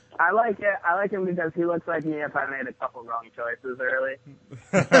 I like it. I like him because he looks like me if I made a couple wrong choices early.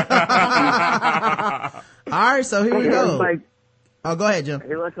 All right, so here we go. Oh, go ahead, Jim.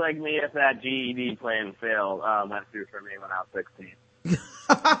 He looks like me if that GED plan failed went through for me when I was 16.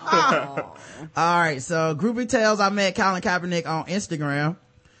 All right, so groupie tells I met Colin Kaepernick on Instagram.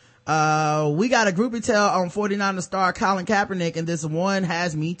 We got a groupie tale on 49er star Colin Kaepernick, and this one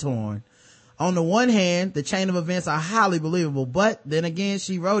has me torn. On the one hand, the chain of events are highly believable, but then again,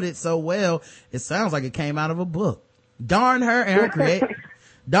 she wrote it so well, it sounds like it came out of a book. Darn her and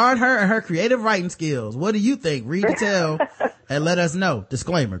her creative writing skills. What do you think? Read the tale and let us know.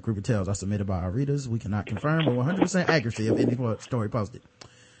 Disclaimer, groupie tales are submitted by our readers. We cannot confirm with 100% accuracy of any story posted.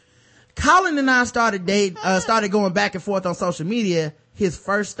 Colin and I started going back and forth on social media his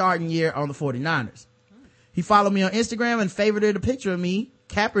first starting year on the 49ers. He followed me on Instagram and favorited a picture of me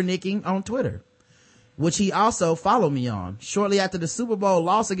Kaepernicking on Twitter. which he also followed me on. Shortly after the Super Bowl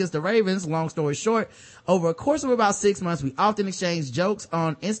loss against the Ravens, long story short, over a course of about 6 months, we often exchanged jokes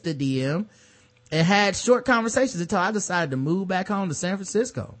on Insta DM and had short conversations until I decided to move back home to San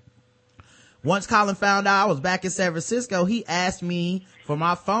Francisco. Once Colin found out I was back in San Francisco, he asked me for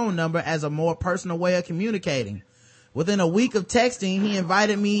my phone number as a more personal way of communicating. Within a week of texting, he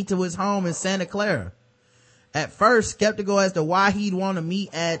invited me to his home in Santa Clara. At first, skeptical as to why he'd want to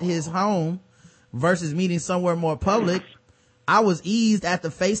meet at his home versus meeting somewhere more public, I was eased after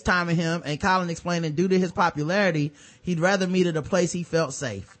FaceTiming him and Colin explaining due to his popularity, he'd rather meet at a place he felt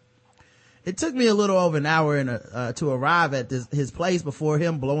safe. It took me a little over an hour to arrive at his place before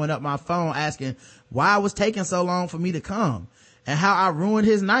him blowing up my phone asking why it was taking so long for me to come and how I ruined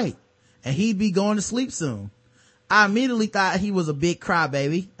his night and he'd be going to sleep soon. I immediately thought he was a big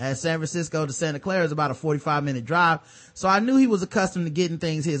crybaby, as San Francisco to Santa Clara is about a 45-minute drive, so I knew he was accustomed to getting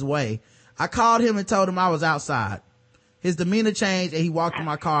things his way. I called him and told him I was outside. His demeanor changed and he walked to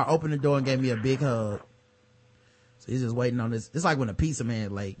my car, opened the door and gave me a big hug. So he's just waiting on this. It's like when a pizza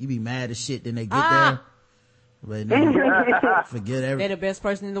man late. You be mad as shit, then they get there. But no, forget everything. They're the best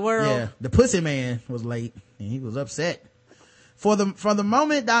person in the world. Yeah, the pussy man was late and he was upset. From the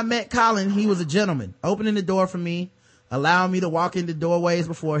moment I met Colin, he was a gentleman, opening the door for me, allowing me to walk into doorways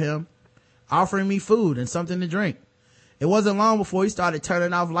before him, offering me food and something to drink. It wasn't long before he started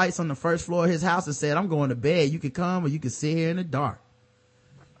turning off lights on the first floor of his house and said, I'm going to bed. You can come or you can sit here in the dark.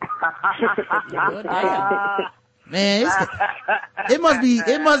 Man, it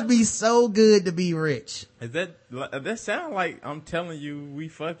must be so good to be rich. Is that sound like I'm telling you we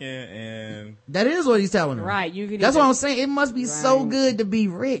fucking and that is what he's telling him. Right. That's what I'm saying. It must be so good to be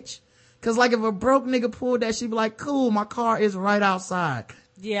rich. Cause like if a broke nigga pulled that, she'd be like, cool, my car is right outside.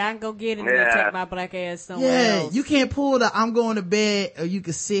 Yeah, I can go get it and go take my black ass somewhere else. You can't pull the I'm going to bed or you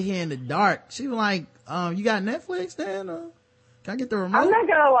can sit here in the dark. She was like, you got Netflix then? Can I get the remote? I'm not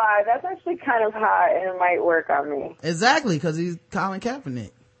gonna lie, that's actually kind of hot and it might work on me. Exactly, cause he's Colin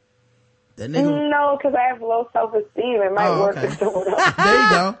Kaepernick. That nigga. No, cause I have low self-esteem. It might work with someone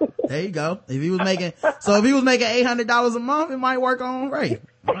else. There you go. If he was making $800 a month, it might work on Ray. It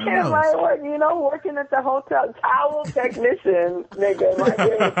might work, working at the hotel, towel technician, nigga, might be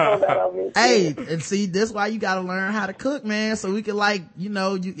able to throw that on me. Hey, and see, this why you gotta learn how to cook, man, so we could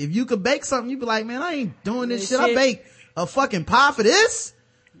if you could bake something, you'd be like, man, I ain't doing this shit. I bake a fucking pie for this?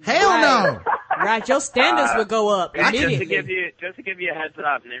 Hell no. Right, your standards would go up immediately. Just to give you a heads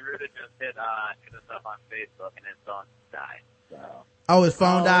up, Neruda just hit us up on Facebook and his phone died. So. Oh, his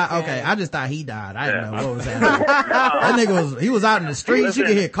phone died? Okay. I just thought he died. I didn't know what was happening. That nigga he was out in the streets. Listen, you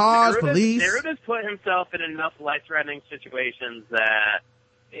could hear cars, police. Neruda's put himself in enough life-threatening situations that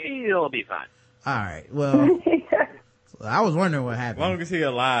he'll be fine. Alright, well, I was wondering what happened. As long as he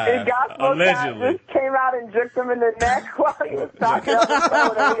alive, allegedly. Just came out and jerked him in the neck while he was talking on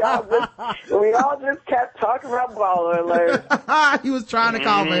the phone, and we all just kept talking about baller alert. He was trying to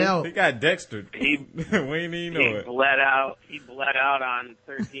call for help. He got dextered. We didn't even know it. He bled out on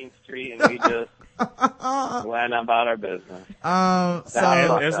 13th Street, and we just went about our business.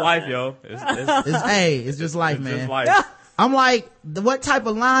 So it's life, yo. It's just life, man. Just life. I'm like, what type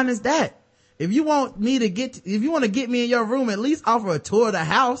of line is that? If you want to get me in your room, at least offer a tour of the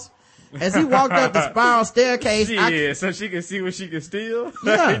house. As he walked up the spiral staircase. So she can see what she can steal?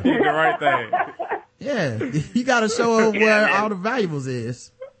 Yeah. He did the right thing. Yeah. You gotta show her where all the valuables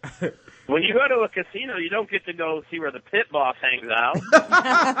is. When you go to a casino, you don't get to go see where the pit boss hangs out.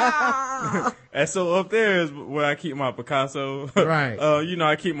 And so up there is where I keep my Picasso. Right.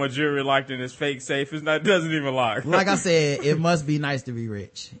 I keep my jewelry locked in this fake safe. It doesn't even lock. Like I said, it must be nice to be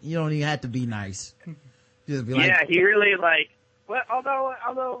rich. You don't even have to be nice. Just be like. Yeah, he really but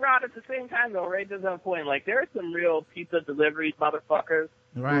although Rod, at the same time though, Ray does have a point. Like, there are some real pizza delivery motherfuckers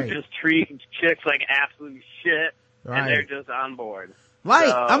right. who just treat chicks like absolute shit, right. and they're just on board. Like,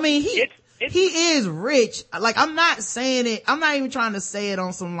 so, I mean, he is rich. Like, I'm not saying it. I'm not even trying to say it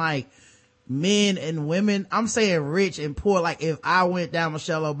on some like men and women. I'm saying rich and poor. Like, if I went down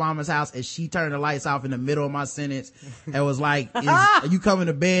Michelle Obama's house and she turned the lights off in the middle of my sentence and was like, are you coming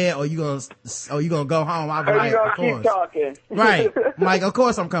to bed or you gonna go home? I'd be like, of course. Keep talking. Right. I'm like, of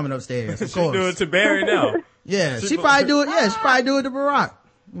course I'm coming upstairs. Of course. She do it to Barry now. Yeah. She probably do it. Yeah. She probably do it to Barack.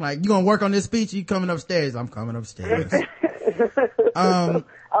 I'm like, you gonna work on this speech? You coming upstairs? I'm coming upstairs.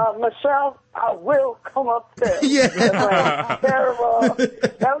 Michelle, I will come upstairs. Yeah. That's terrible.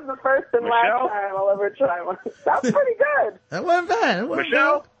 That was the first and last time I'll ever try one. That was pretty good. That wasn't bad.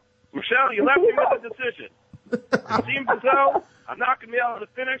 Michelle, you left me with a decision. It seems as though I'm not going to be able to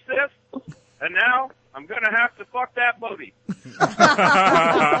finish this, and now I'm going to have to fuck that booty.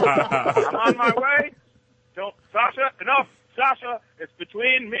 I'm on my way. enough, Sasha. It's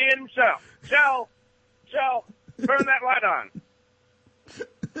between me and Michelle. Michelle, turn that light on.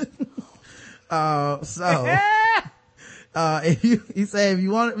 He said, if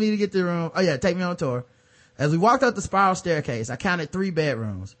you wanted me to get the room, take me on a tour. As we walked up the spiral staircase, I counted 3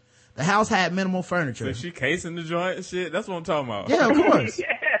 bedrooms. The house had minimal furniture. So she casing the joint and shit? That's what I'm talking about. Yeah, of course.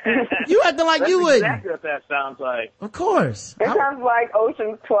 Yeah. You acting like you wouldn't. That's exactly what that sounds like. Of course. It sounds like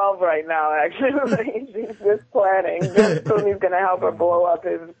Ocean's 12 right now, actually. She's just planning. Just Clooney's going to help her blow up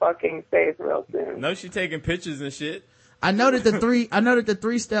his fucking face real soon. No, she taking pictures and shit. I noted the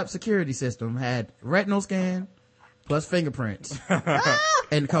 3-step security system had retinal scan plus fingerprints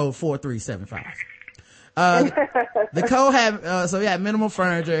and code 4375. The code had, so he had minimal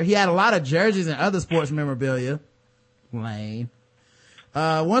furniture. He had a lot of jerseys and other sports memorabilia. Lame.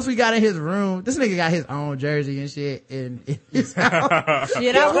 Once we got in his room, this nigga got his own jersey and shit in his house.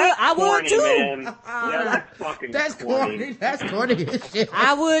 Shit, I would too. Man. Yeah, that's fucking corny. That's corny as shit.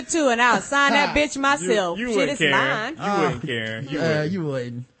 I would too, and I would sign that bitch myself. You Shit, wouldn't it's care. mine. You wouldn't care. You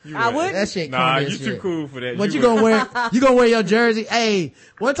wouldn't. I wouldn't. That shit corny Nah, as you shit. too cool for that. What you gonna wear? You gonna wear your jersey? Hey,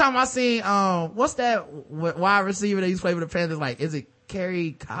 one time I seen, what's that wide receiver that used to play for the Panthers? Like, is it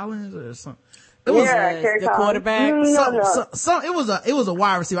Kerry Collins or something? It was the quarterback. It was a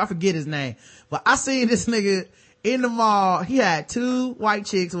wide receiver. I forget his name, but I seen this nigga in the mall. He had 2 white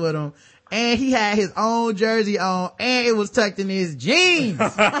chicks with him, and he had his own jersey on, and it was tucked in his jeans.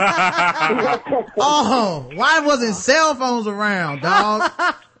 Oh, why wasn't cell phones around, dog?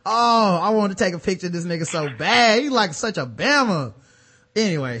 Oh, I wanted to take a picture of this nigga so bad. He like such a Bama.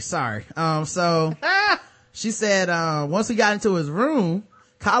 Anyway, sorry. So she said, once we got into his room,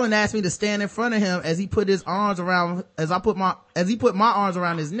 Colin asked me to stand in front of him as he put his arms around, as he put my arms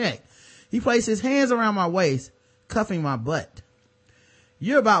around his neck. He placed his hands around my waist, cuffing my butt.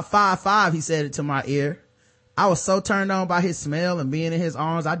 You're about 5'5", he said it to my ear. I was so turned on by his smell and being in his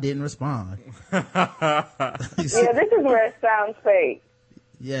arms, I didn't respond. Yeah, this is where it sounds fake.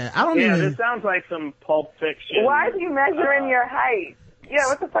 Yeah, I don't even. Yeah, this sounds like some Pulp Fiction. Why are you measuring your height? Yeah,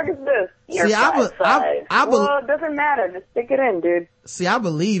 what the fuck is this? You're See, well, it doesn't matter. Just stick it in, dude. See, I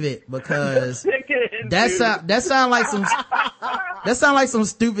believe it because Stick it in, that sound like some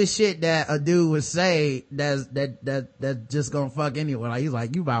stupid shit that a dude would say that's just gonna fuck anyway. Like, he's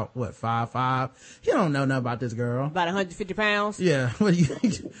like, you about what, 5'5"? You don't know nothing about this girl. About 150 pounds. Yeah. What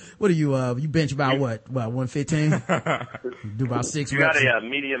do you bench about what 115? Do about 6 You reps. got a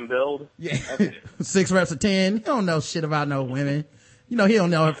medium build? Yeah. 6 reps of 10. You don't know shit about no women. You know, he don't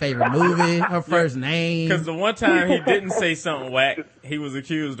know her favorite movie, her first name. Because the one time he didn't say something whack, he was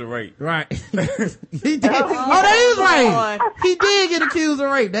accused of rape. Right. He did. That is right. He did get accused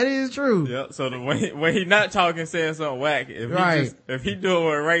of rape. That is true. Yep. So when he not talking, saying something whack, if he doing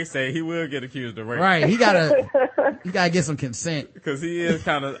what Ray say, he will get accused of rape. Right. He gotta get some consent. Because he is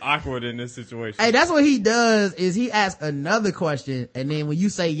kind of awkward in this situation. Hey, that's what he does is he asks another question, and then when you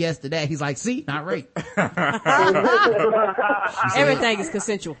say yes to that, he's like, see, not rape. Everything is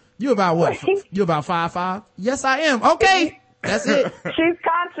consensual. You about what? You about 5'5"? Yes, I am. Okay. That's it. She's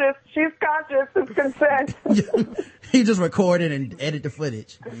conscious. It's consent. He just recorded and edited the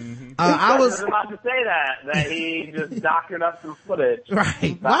footage. Mm-hmm. I was about to say that he just doctored up some footage.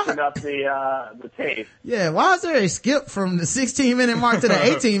 Right. Doctored up the tape. Yeah, why is there a skip from the 16-minute mark to the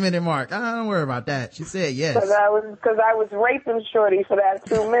 18-minute mark? Don't worry about that. She said yes. Because I was raping Shorty for that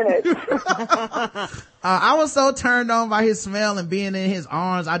 2 minutes. I was so turned on by his smell and being in his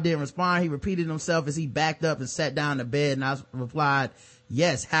arms, I didn't respond. He repeated himself as he backed up and sat down in the bed, and I replied,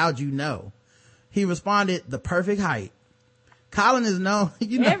 yes, how'd you know? He responded, the perfect height. Colin is known,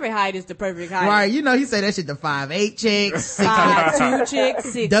 every height is the perfect height. Right, he say that shit to 5'8" chicks, 5'2" chicks,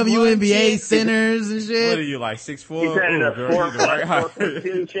 6'1" WNBA centers and shit. What are you, like 6'4"? He said it a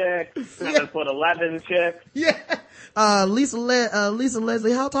 4'2" chick, 7'11" chick. Yeah. Lisa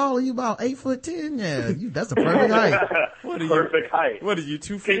Leslie, how tall are you? About 8'10"? Yeah, that's a perfect height. Perfect height. What are you,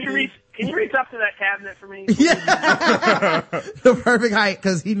 250? Can you reach up to that cabinet for me? Yeah. The perfect height,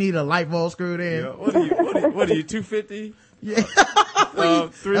 cause he need a light bulb screwed in. Yeah. What are you, 250? Yeah.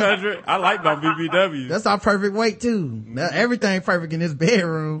 300? I like my BBWs. That's our perfect weight too. Everything perfect in this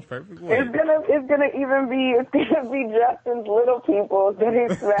bedroom. Perfect weight. It's gonna be Justin's little people that he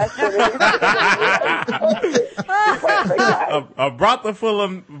smashed it. A brothel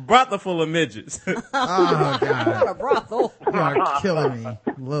full of midgets. Oh god. A brothel. You are killing me.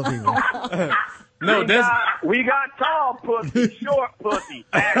 Little people. No, we got tall pussy, short pussy,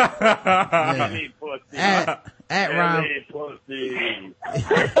 pussy. At Ryan. Pussy.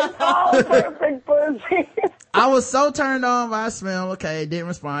 Oh, perfect pussy. I was so turned on by a smell. Okay, didn't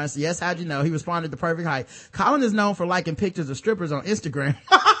respond. So yes, how'd you know? He responded the perfect height. Colin is known for liking pictures of strippers on Instagram.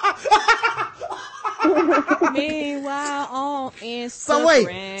 Meanwhile, on Instagram. So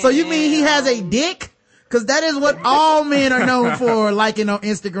wait, so you mean he has a dick? Cause that is what all men are known for, liking on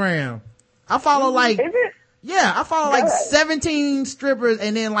Instagram. I follow Is it? Yeah, I follow like 17 strippers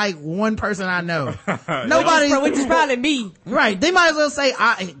and then like one person I know. Nobody, which is probably me. Right. They might as well say,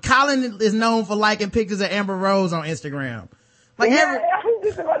 Colin is known for liking pictures of Amber Rose on Instagram. Like yeah, I was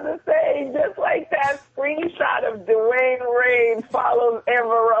just about to say, just like that screenshot of Dwayne Reed follows Amber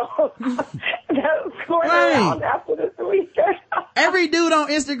Rose. That was going around after this weekend. Every dude on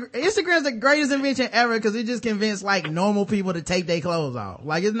Instagram's the greatest invention ever because it just convinced like normal people to take their clothes off.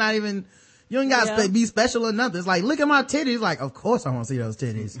 Like it's not even, you ain't gotta be special or nothing. It's like, look at my titties. Like, of course I want to see those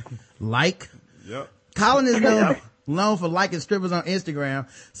titties. Yep. Colin is known for liking strippers on Instagram.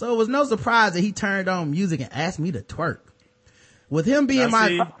 So it was no surprise that he turned on music and asked me to twerk. With him being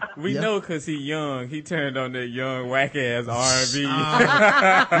we know cause he young. He turned on that young whack ass R&B.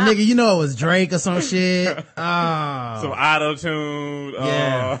 Nigga, you know it was Drake or some shit. Some auto-tune.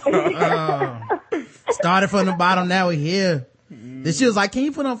 Started from the bottom, now we here. Then she was like, can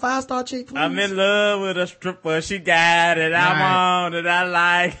you put on 5-star chick, please? I'm in love with a stripper. She got it. I'm on it. I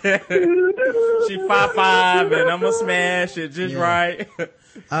like it. She 5'5" and I'ma smash it just right.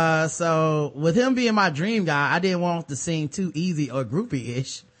 So with him being my dream guy, I didn't want to seem too easy or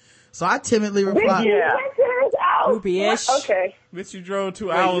groupie-ish. So I timidly replied. Groupie-ish. Okay. Bitch, you drove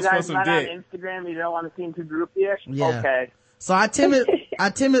 2 hours for some dick. On Instagram, you don't want to seem too groupie-ish? Yeah. Okay. So I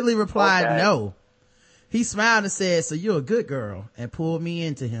timidly replied no. He smiled and said, so you're a good girl, and pulled me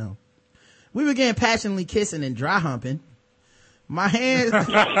into him. We began passionately kissing and dry humping. My hands. A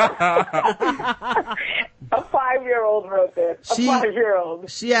 5-year-old wrote this. A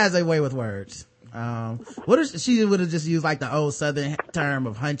 5-year-old. She has a way with words. What if she would have just used like the old Southern term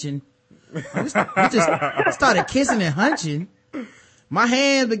of hunching? We just started kissing and hunching. My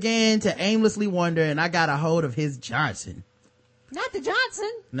hands began to aimlessly wander, and I got a hold of his Johnson. Not the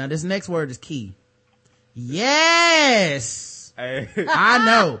Johnson. Now this next word is key. Yes. Hey. I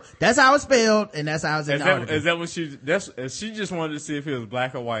know. That's how it's spelled, and that's how it's in the article. Is that what she just wanted to see if it was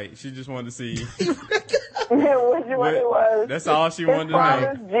black or white. She just wanted to see. Which one it was. That's all she wanted to know.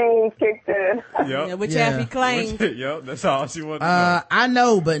 His genes kicked in. Yep. Yeah, which half he claimed. Yep, that's all she wanted to know. I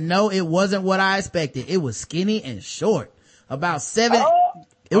know, but no, it wasn't what I expected. It was skinny and short. About 7,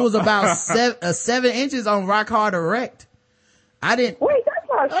 it was about 7 inches on Rock Hard Erect. I didn't. Wait, that's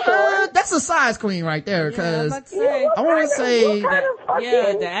not short. That's a size queen right there, cause I want to say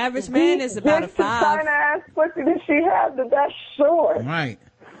that, the average man is about a 5. What kind of ass pussy did she have that's short? Right.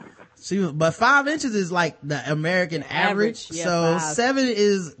 But 5 inches is like the American average. Yeah, so 5. 7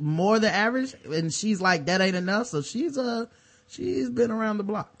 is more than average, and she's like, that ain't enough. So she's been around the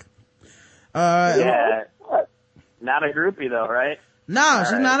block. Yeah. Not a groupie though, right? No,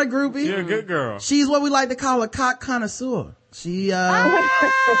 she's not a groupie. You're a good girl. She's what we like to call a cock connoisseur. She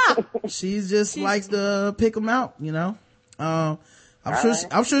just likes to pick them out, you know. I'm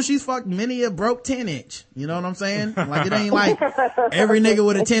sure she's fucked many a broke 10-inch. You know what I'm saying? Like it ain't like every nigga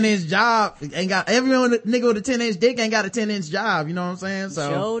with a 10-inch job every nigga with a 10-inch dick ain't got a 10-inch job. You know what I'm saying?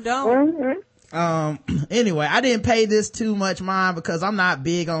 So sure don't. Anyway, I didn't pay this too much mind because I'm not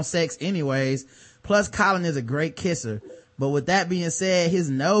big on sex anyways. Plus Colin is a great kisser. But with that being said, his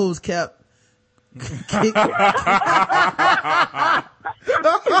nose kept his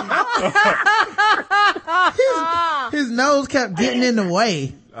nose kept getting in the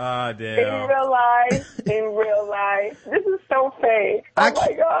way. Ah, damn. In real life. This is so fake. Oh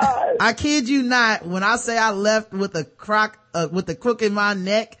my God. I kid you not. When I say I left with a crook in my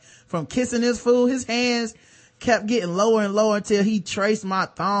neck from kissing this fool, his hands kept getting lower and lower until he traced my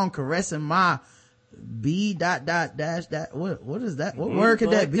thong, caressing my B dot dash that. What is that? What word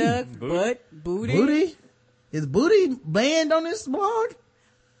could that be? Booty? Is booty banned on this blog?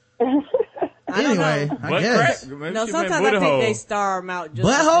 Anyway, I guess. No, sometimes I think they star them out just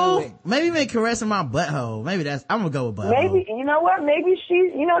butthole? Maybe they caressing my butthole. Maybe I'm gonna go with butthole. Maybe, you know what? Maybe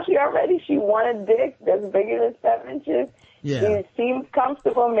she wanted dick that's bigger than 7 inches. Yeah. She seems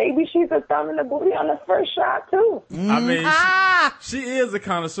comfortable. Maybe she's a thumb in the booty on the first shot too. I mean, she is a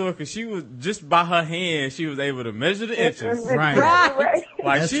connoisseur because she was just by her hand, she was able to measure the inches. Right.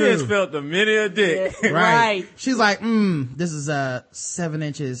 Like That's she true. has felt the many a dick. Yeah. Right. She's like, this is 7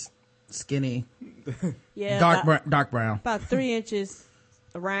 inches skinny. Yeah. Dark brown. About 3 inches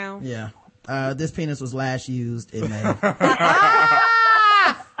around. Yeah. This penis was last used in May.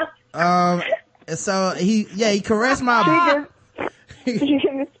 So he caressed my You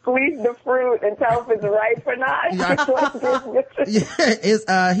can squeeze the fruit and tell if it's ripe or not.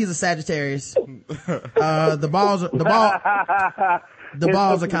 He's a Sagittarius. The balls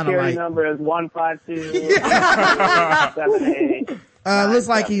are kind of like. Number is 152. Looks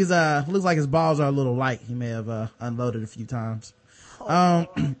like his balls are a little light. He may have unloaded a few times.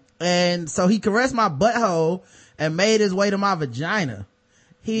 And so he caressed my butthole and made his way to my vagina.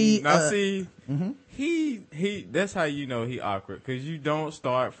 He that's how you know he awkward, because you don't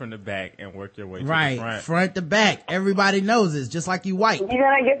start from the back and work your way to the front. Front to back. Everybody knows this, just like you white. You're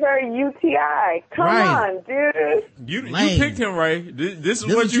gonna give her a UTI. Come on, dude. You picked him, Ray. This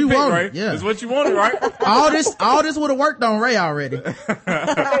is what you picked, wanted. Ray. Yeah. This is what you wanted, right? all this would have worked on Ray already.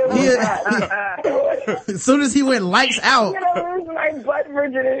 As soon as he went lights out. I'm gonna lose my butt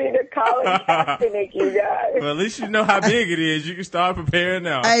virginity to Colin Kaepernick, you guys. Well, at least you know how big it is. You can start preparing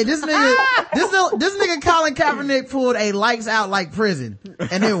now. Hey, this nigga Colin Kaepernick pulled a lights out like prison,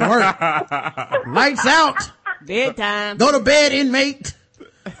 and it worked. Lights out. Bedtime. Go to bed, inmate.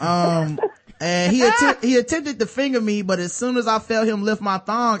 And he attempted to finger me, but as soon as I felt him lift my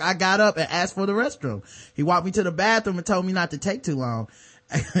thong, I got up and asked for the restroom. He walked me to the bathroom and told me not to take too long.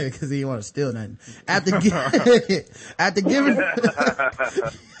 Cause he didn't want to steal nothing. After giving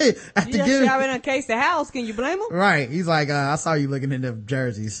already uncased the house, can you blame him? Right. He's like, I saw you looking in the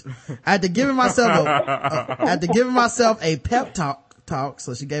jerseys. After giving myself a pep talk,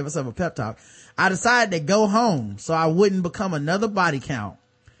 so she gave herself a pep talk, I decided to go home so I wouldn't become another body count.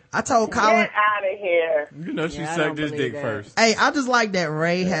 I told Colin, get out of here. You know she sucked his dick first. Hey, I just like that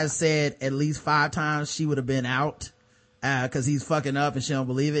Ray has said at least 5 times she would have been out. Cause he's fucking up and she don't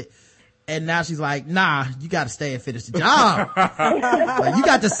believe it. And now she's like, nah, you gotta stay and finish the job. Like, you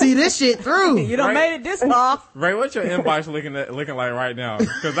got to see this shit through. You done made it this far. Ray, what's your inbox looking like right now?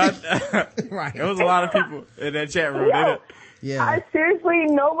 Cause right. There was a lot of people in that chat room, didn't it? Yeah. Seriously,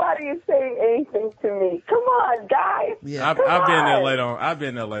 nobody is saying anything to me. Come on, guys. Yeah. I've been there later on. I've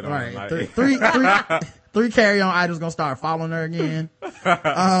been there later on. Right. Three carry-on items gonna start following her again.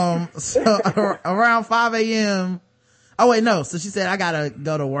 So around 5 a.m., oh wait, no. So she said, I gotta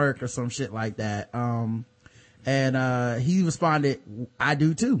go to work or some shit like that. And he responded, I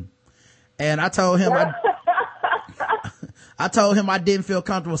do too. And I told him, I didn't feel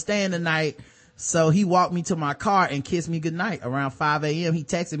comfortable staying the night. So he walked me to my car and kissed me goodnight. Around 5 a.m. he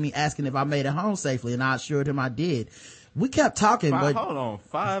texted me asking if I made it home safely, and I assured him I did. We kept talking, but hold on,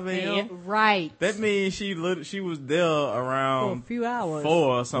 5 a.m. Right. That means she was there around for a few hours, 4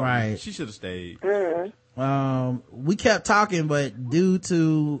 or something. Right. She should have stayed. We kept talking, but due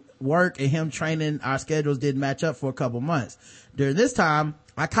to work and him training, our schedules didn't match up for a couple months. During this time,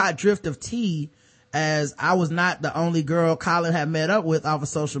 I caught drift of T, as I was not the only girl Colin had met up with off of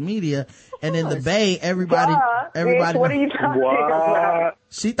social media. And in the Bay, everybody, bitch, what are you talking about?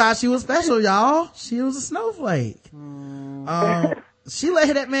 She thought she was special, y'all. She was a snowflake. She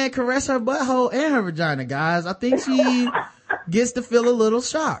let that man caress her butthole and her vagina, guys. I think she gets to feel a little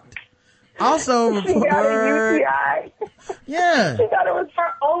shocked. Also, she got a UTI. Yeah. She thought it was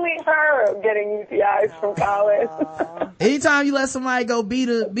only her getting UTIs from Colin. Anytime you let somebody go beat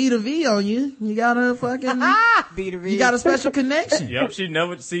a V on you, you gotta fucking beat a V. You got a special connection. Yep, she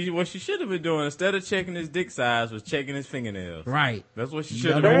never see what she should have been doing. Instead of checking his dick size, was checking his fingernails. Right. That's what she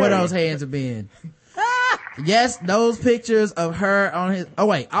should have been. Don't know where those hands have been. Yes, those pictures of her on his. Oh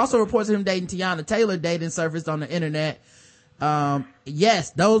wait, also reports of him dating Tiana Taylor dating surfaced on the internet. Yes,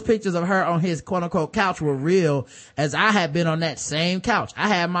 those pictures of her on his quote unquote couch were real, as I had been on that same couch. I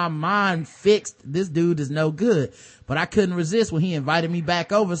had my mind fixed. This dude is no good, but I couldn't resist when he invited me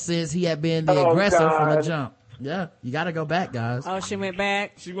back over, since he had been the aggressor from the jump. Yeah, you gotta go back, guys. Oh, she went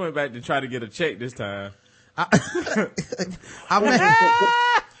back? She went back to try to get a check this time. I mean,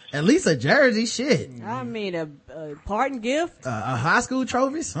 at least a jersey, shit. I mean, a parting gift. A high school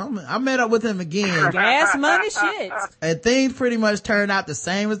trophy, something. I met up with him again. Gas money, shit. And things pretty much turned out the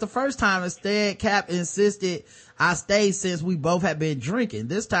same as the first time. Instead, Cap insisted I stay since we both had been drinking.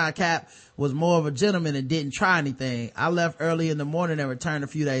 This time, Cap was more of a gentleman and didn't try anything. I left early in the morning and returned a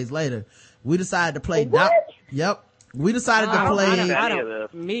few days later. We decided to play. Yep. We decided to play. I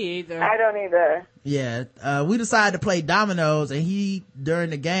don't. Me either. I don't either. Yeah. We decided to play dominoes, and he, during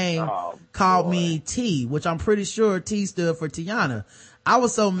the game, called me T, which I'm pretty sure T stood for Tiana. I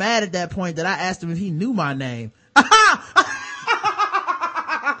was so mad at that point that I asked him if he knew my name.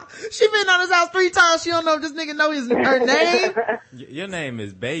 She been on his house 3 times. She don't know if this nigga know her name. Your name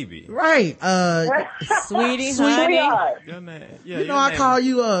is Baby. Right. Sweetie, honey. Your name. Yeah, you know I call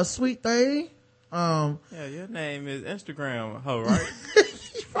you a sweet thing. Yeah, your name is Instagram hoe, right?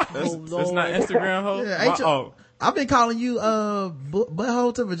 That's not Instagram hoe. Yeah, I've been calling you,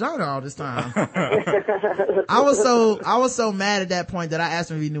 butthole to vagina all this time. I was so mad at that point that I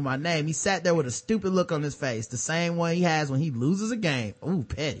asked him if he knew my name. He sat there with a stupid look on his face, the same one he has when he loses a game. Ooh,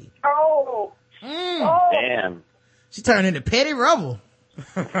 petty. Oh. Damn. She turned into petty rubble.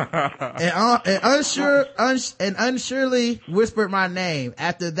 and unsurely whispered my name.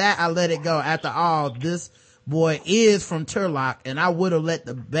 After that, I let it go. After all, this boy is from Turlock, and I would have let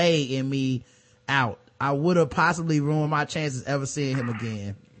the bae in me out. I would have possibly ruined my chances ever seeing him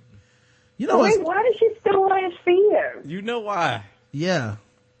again. You know, wait, why does she still want to see him? You know why? Yeah.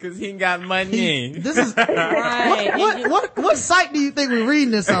 Cause he ain't got money. This is right. What site do you think we're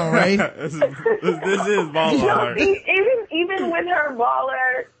reading this on, Ray? this is baller alert. Even with her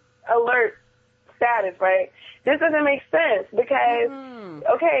baller alert status, right? This doesn't make sense because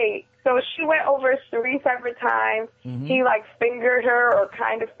okay, so she went over 3 separate times. Mm-hmm. He like fingered her or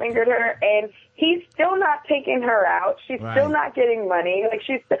kind of fingered her, and he's still not taking her out. She's still not getting money. Like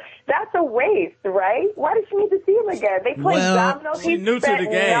that's a waste, right? Why does she need to see him again? They play dominoes. He's new to the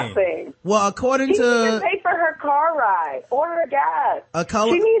game. Nothing. Well, according she to needs to pay for her car ride or her gas.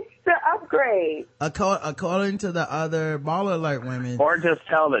 She needs to upgrade. According to the other baller alert women, or just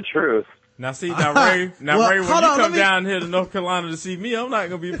tell the truth. Now see, Ray, when you come down here to North Carolina to see me, I'm not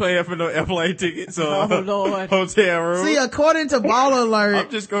gonna be paying for no airplane tickets or hotel room. See, according to Baller Alert, I'm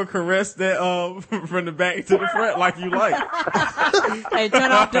just gonna caress that from the back to the front like you like. Hey,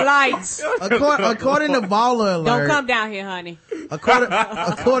 turn off the lights. According to Baller Alert, don't come down here, honey. According,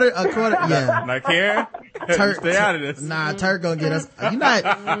 yeah. Now, Karen, stay out of this. Nah, Turk gonna get us. I'm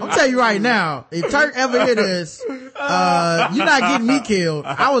telling you right now, if Turk ever hear this, you're not getting me killed.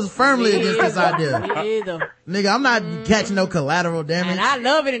 I was firmly against this idea. Me either. Nigga, I'm not catching no collateral damage. And I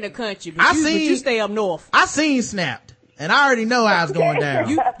love it in the country, but you stay up north. I seen Snapped, and I already know how it's going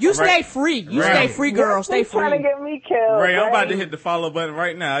down. You stay free. You stay free, girl. Stay free. Trying to get me killed. Ray, I'm about to hit the follow button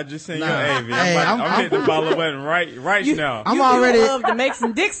right now. I just seen your AV. I'm hitting the follow button right now. I'm already love the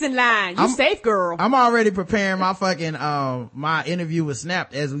Mason Dixon line. You safe, girl. I'm already preparing my fucking my interview with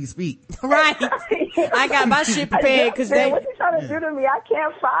Snapped as we speak. Right. I got my shit prepared because what you trying to do to me? I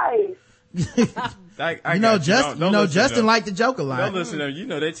can't fight. Justin liked the joke a lot. Don't listen to them. You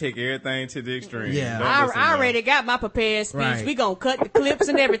know they take everything to the extreme. Yeah, I already got my prepared speech. Right. We gonna cut the clips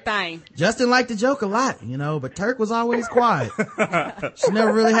and everything. Justin liked the joke a lot, but Turk was always quiet. She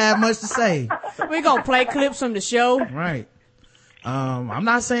never really had much to say. We gonna play clips from the show. Right. I'm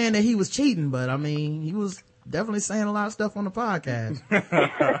not saying that he was cheating, but I mean he was definitely saying a lot of stuff on the podcast.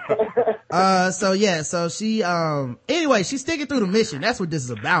 So she anyway, she's sticking through the mission. That's what this is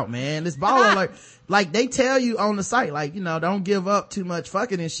about, man. This baller alert, like they tell you on the site, like, don't give up too much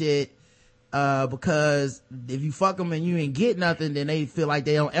fucking and shit, because if you fuck them and you ain't get nothing, then they feel like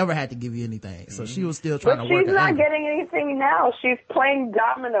they don't ever have to give you anything. So she was still trying to work. She's not getting anything now. She's playing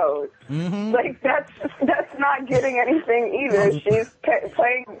dominoes. Mm-hmm. Like that's not getting anything either. She's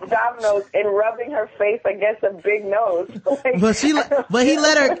playing dominoes and rubbing her face against a big nose. He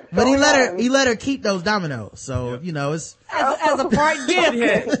let her keep those dominoes. So it's as a part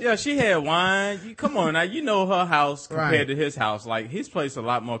gift. She had wine. Come on now, you know her house compared to his house. Like his place a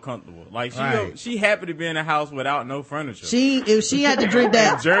lot more comfortable. Like she happy to be in a house without no furniture. If she had to drink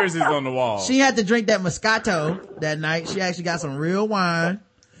that jerseys on the wall. She had to drink that Moscato that night. She actually got some real wine.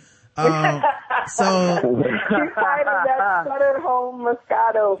 She's tired of that Sutter home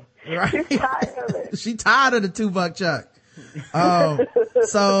Moscato. Right. She's tired of it. She tired of the $2 chuck.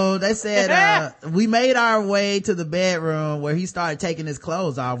 So they said, we made our way to the bedroom where he started taking his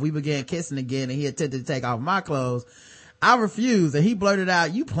clothes off. We began kissing again and he attempted to take off my clothes. I refused and he blurted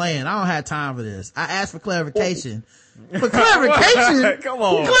out, "You playing. I don't have time for this." I asked for clarification. For clarification? Come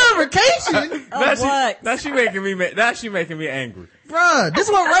on. Clarification? Now she making me angry. Bruh,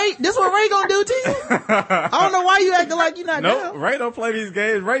 this what Ray gonna do to you? I don't know why you acting like you not down. Ray don't play these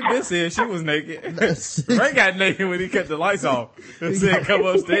games. Ray been said she was naked. Ray got naked when he cut the lights off and said come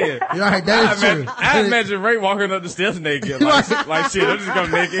upstairs. You're right, that is true. I imagine Ray walking up the steps naked. Like shit, I'm just gonna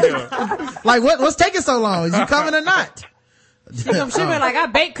naked here. Like what's taking so long? Is you coming or not? She been like, I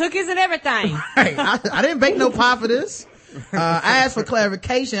baked cookies and everything. Right. I didn't bake no pie for this. I asked for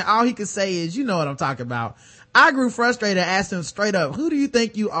clarification. All he could say is, you know what I'm talking about. I grew frustrated and asked him straight up, "Who do you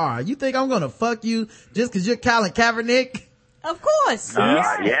think you are? You think I'm gonna fuck you just cause you're Colin Kaepernick?" Of course.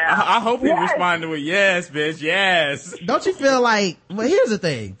 Yeah. I hope he responded with yes, bitch, yes. Don't you feel like, well, here's the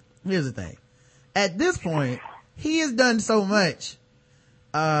thing. At this point, he has done so much,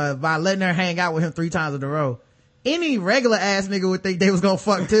 by letting her hang out with him 3 times in a row. Any regular ass nigga would think they was gonna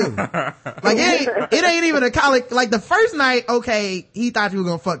fuck too. Like it ain't even a Colin, like the first night, okay, he thought you were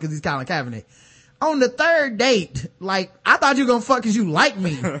gonna fuck cause he's Colin Kaepernick. on the third date, like, I thought you were gonna fuck cause you like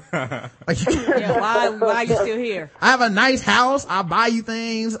me. Like, Yeah, why are you still here? I have a nice house. I buy you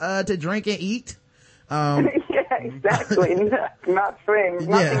things, to drink and eat. Yeah, exactly. Not things,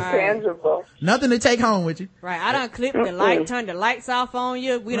 nothing tangible. Nothing to take home with you. Right. I done clipped the light, turned the lights off on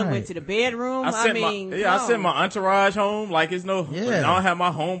you. We done went to the bedroom. I sent my entourage home. Like it's no, I don't have my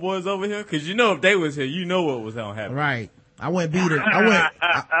homeboys over here. Cause you know if they was here, you know what was gonna happen. Right. I went beat it.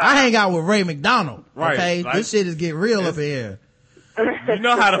 I hang out with Ray McDonald. Right. Okay. Like, this shit is getting real up in here. You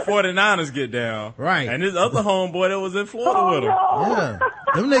know how the 49ers get down. Right. And this other homeboy that was in Florida with him. Yeah.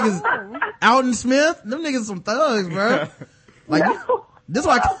 Them niggas, Alton Smith, them niggas some thugs, bro. Like, this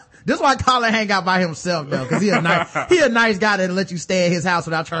why Colin hang out by himself, though, cause he a nice guy that'll let you stay at his house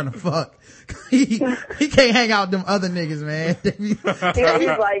without trying to fuck. He can't hang out with them other niggas, man. he's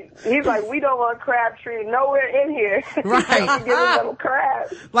like, we don't want Crabtree nowhere in here. Right. Giving them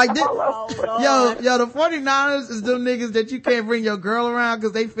crab. Like this, yo, the 49ers is them niggas that you can't bring your girl around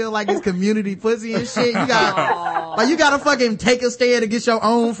cause they feel like it's community pussy and shit. You gotta fucking take a stand to get your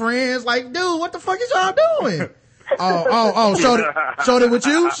own friends. Like, dude, what the fuck is y'all doing? Showed it with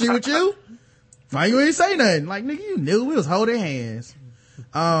you? She with you? Why you ain't say nothing? Like, nigga, you knew we was holding hands.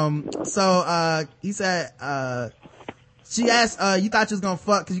 He said, she asked, you thought you was gonna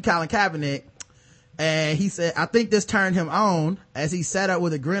fuck cause you Colin Kaepernick. And he said, I think this turned him on as he sat up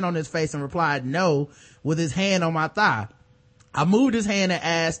with a grin on his face and replied no with his hand on my thigh. I moved his hand and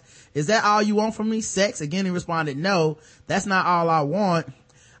asked, is that all you want from me? Sex? Again, he responded, no, that's not all I want.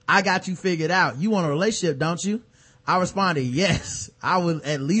 I got you figured out. You want a relationship, don't you? I responded, yes. I would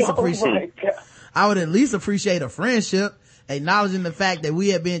at least appreciate a friendship, acknowledging the fact that we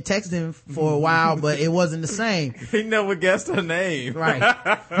had been texting for a while, but it wasn't the same. He never guessed her name. Right.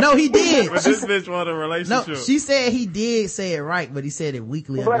 No, he did. But this bitch wanted a relationship. No, she said he did say it right, but he said it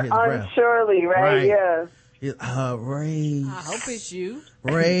weakly under his breath. Unsurely, right? Yeah. Ray. I hope it's you.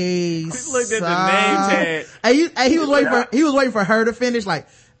 Ray. He looked at the name tag. And he was waiting for her to finish, like,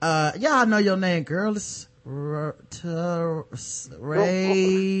 yeah, I know your name, girl. It's Ray.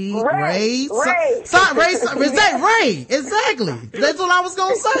 Ray. Exactly. That's what I was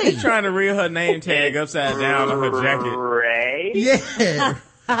gonna say. He's trying to read her name tag upside down on her jacket. Ray? Yeah.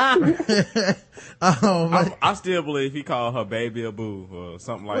 I still believe he called her baby a boo or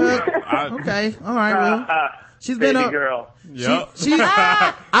something like that. Okay. All right. Well, she's been a girl. Yep.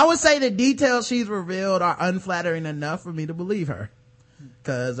 I would say the details she's revealed are unflattering enough for me to believe her.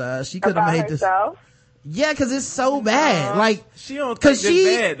 Cause, she could have made this. Yeah, cause it's so bad. Like, she don't think it's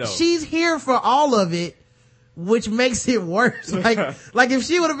bad though. She's here for all of it, which makes it worse. Like if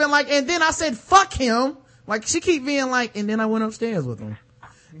she would have been like, and then I said, fuck him. Like, she keep being like, and then I went upstairs with him.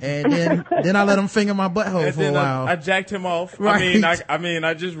 And then I let him finger my butthole and for a while. I jacked him off. Right.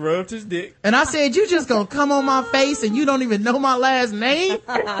 I just rubbed his dick. And I said, you just gonna come on my face and you don't even know my last name?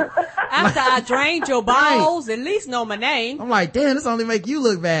 After I drained your balls, at least know my name. I'm like, damn, this only make you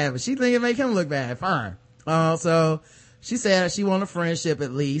look bad, but she think it make him look bad. Fine. So she said she wanted a friendship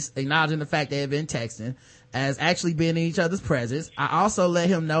at least, acknowledging the fact they had been texting as actually being in each other's presence. I also let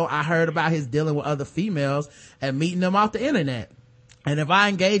him know I heard about his dealing with other females and meeting them off the internet. And if I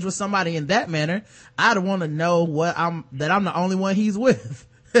engage with somebody in that manner, I'd want to know that I'm the only one he's with.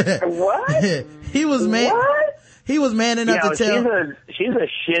 What? He was man enough to tell. She's a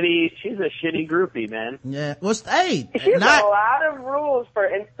shitty groupie, man. Yeah. Well, hey. She has a lot of rules for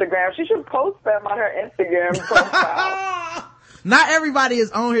Instagram. She should post them on her Instagram profile. Not everybody is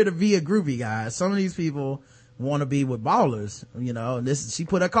on here to be a groupie, guys. Some of these people want to be with ballers, you know, and she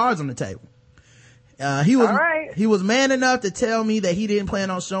put her cards on the table. He was man enough to tell me that he didn't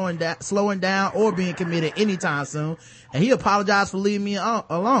plan on slowing down or being committed anytime soon, and he apologized for leaving me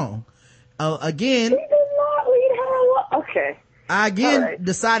alone. Again, he did not leave her alone. Okay. I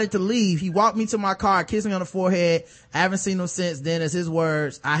decided to leave. He walked me to my car, kissed me on the forehead. I haven't seen him since then. As his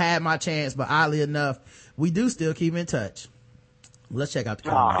words, I had my chance, but oddly enough, we do still keep in touch. Let's check out the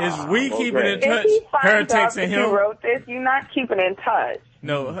comments. Is we keeping in touch? If he Her finds out texting that him. you wrote this, you're not keeping in touch.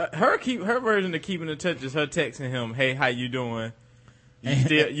 No, her version of keeping in touch is her texting him, "Hey, how you doing?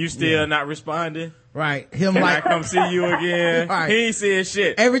 You still not responding? Right. Him Can like, I come see you again?" Right. He ain't saying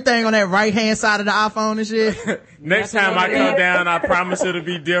shit. Everything on that right hand side of the iPhone and shit. Next time I come down, I promise it'll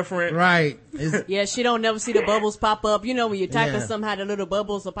be different. Right. Yeah, she don't never see the bubbles pop up. You know, when you're typing somehow the little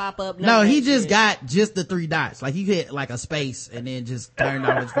bubbles will pop up. No, he just got just the 3 dots. Like he hit like a space and then just turned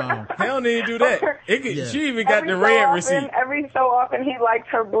on his phone. He don't need to do that. She even got the red receipt. Every so often he likes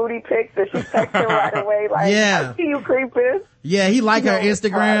her booty pics and she texts him right away like, I see you creeping. Yeah, he liked her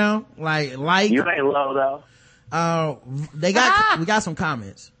Instagram. Like. You ain't low though. We got some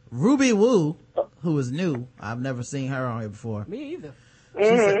comments. Ruby Woo, who is new, I've never seen her on here before. Me either. She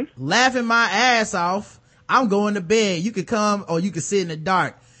said, laughing my ass off, I'm going to bed. You could come or you could sit in the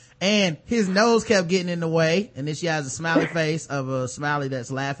dark. And his nose kept getting in the way. And then she has a smiley face of a smiley that's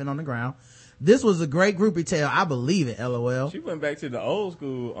laughing on the ground. This was a great groupie tale. I believe it, LOL. She went back to the old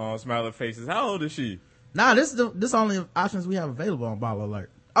school smiley faces. How old is she? Nah, this only options we have available on Baller Alert.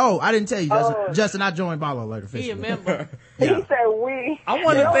 Oh, I didn't tell you, Justin. Justin, I joined Baller Alert officially. He a member. He said we. I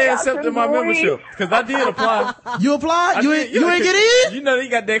wonder if they accepted my membership because I did apply. You applied? You ain't get in? You know they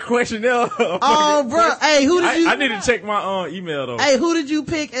got that questionnaire. Oh, bro. Hey, who did you? I need to check my email though. Hey, who did you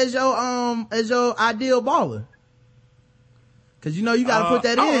pick as your ideal baller? Cause you know you gotta put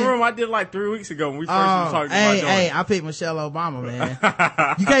that in. I remember I did like 3 weeks ago when we first was talking about doing. Hey, I picked Michelle Obama, man.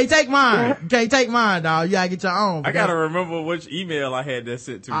 You can't take mine. You can't take mine, dog. You gotta get your own. I gotta remember which email I had that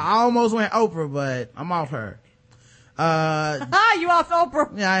sent to. I almost went Oprah, but I'm off her. You off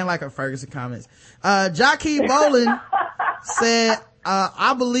Oprah? Yeah, I ain't like her Ferguson comments. Jockey Bolin said,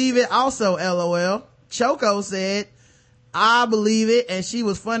 I believe it also, LOL. Choco said, I believe it, and she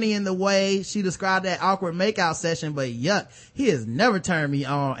was funny in the way she described that awkward makeout session, but yuck, he has never turned me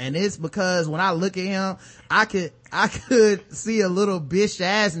on, and it's because when I look at him, I could see a little bitch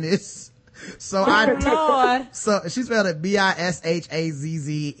assness. So so she spelled it BISHAZZNESS,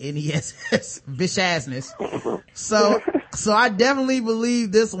 bitch assness. So I definitely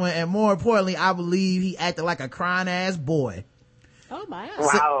believe this one, and more importantly, I believe he acted like a crying ass boy. Oh my ass.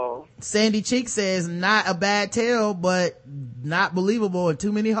 Wow. Sandy Cheek says, not a bad tale, but not believable and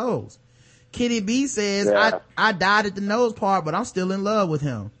too many hoes. Kitty B says, I died at the nose part, but I'm still in love with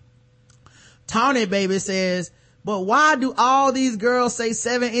him. Tawny Baby says, but why do all these girls say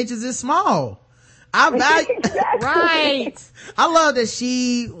 7 inches is small? I value, right. I love that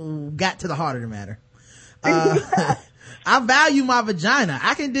she got to the heart of the matter. I value my vagina.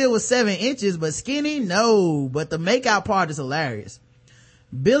 I can deal with 7 inches, but skinny, no. But the makeout part is hilarious.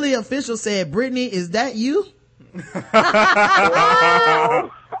 Billy Official said, Brittany, is that you?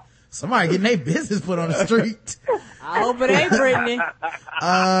 Somebody getting their business put on the street. I hope it ain't Brittany.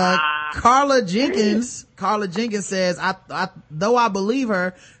 Carla Jenkins says, though I believe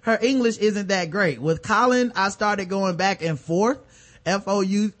her English isn't that great. With Colin, I started going back and forth.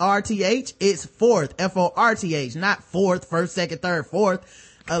 F-O-U-R-T-H. It's fourth. F-O-R-T-H. Not fourth, first, second, third, fourth.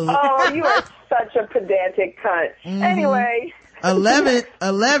 Oh, you are such a pedantic cunt. Mm-hmm. Anyway.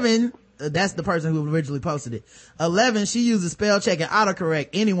 11, that's the person who originally posted it. 11, she uses spell check and autocorrect.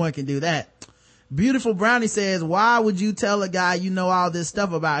 Anyone can do that. Beautiful Brownie says, why would you tell a guy you know all this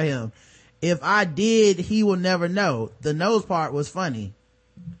stuff about him? If I did, he will never know. The nose part was funny.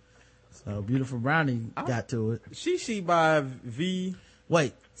 So Beautiful Brownie got to it. She by V.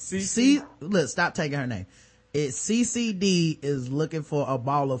 Wait. Look, stop taking her name. It's CCD is looking for a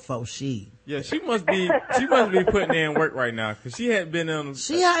baller for she. Yeah, she must be putting in work right now because she hadn't been on.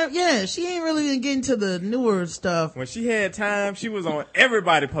 She ain't really been getting to the newer stuff. When she had time, she was on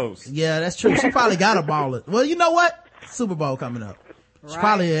everybody post. Yeah, that's true. She probably got a baller. Well, you know what? Super Bowl coming up. She's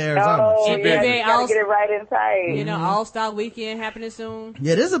probably in Arizona. Oh, you gotta get it right in time. You know, All-Star Weekend happening soon.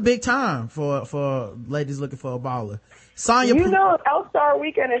 Yeah, this is a big time for ladies looking for a baller. Sonya, All-Star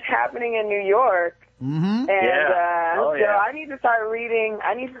Weekend is happening in New York. Mm-hmm. And so I need to start reading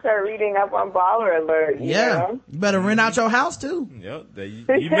up on Baller Alert. You know? You better rent out your house too. Yep, you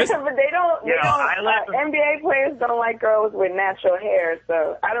but they don't. NBA players don't like girls with natural hair,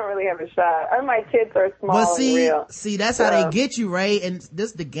 so I don't really have a shot. My tits are small and real. See, that's how they get you, Ray. And this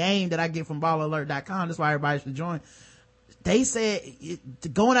is the game that I get from balleralert.com. That's why everybody should join. They said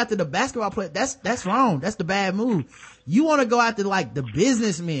going after the basketball player, that's wrong. That's the bad move. You want to go after like the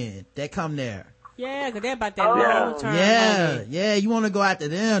businessmen that come there. Yeah, because they're about that long-term money. Yeah, you want to go after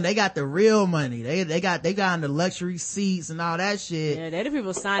them. They got the real money. They got in the luxury seats and all that shit. Yeah, they're the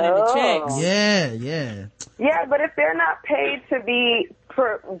people signing the checks. Yeah. Yeah, but if they're not paid to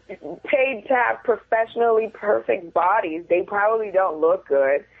have professionally perfect bodies, they probably don't look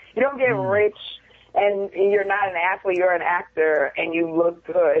good. You don't get rich and you're not an athlete, you're an actor, and you look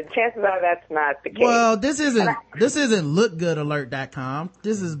good. Chances are that's not the case. Well, this isn't lookgoodalert.com.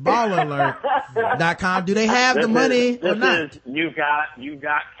 This is balleralert.com. Do they have the money or not? You got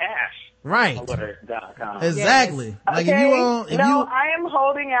cash. Right. Alert.com. Exactly. Yes. Like okay. I am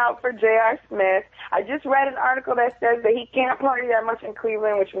holding out for J.R. Smith. I just read an article that says that he can't party that much in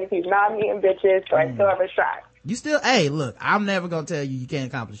Cleveland, which means he's not meeting bitches, so I still have a shot. You still, hey, look, I'm never gonna tell you can't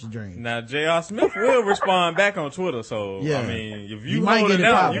accomplish your dream. Now, J.R. Smith will respond back on Twitter, so, I mean, if you might hold get it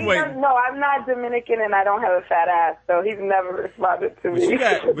down, you wait. No, I'm not Dominican and I don't have a fat ass, so he's never responded to me.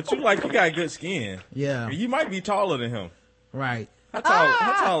 But you got good skin. Yeah. You might be taller than him. Right. How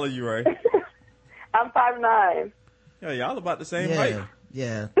tall are you, Ray? I'm 5'9". Yeah, y'all about the same Yeah. height.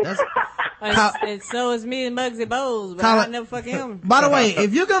 Yeah. That's, And so is me and Muggsy Bowles, but I never fuck him. by the way,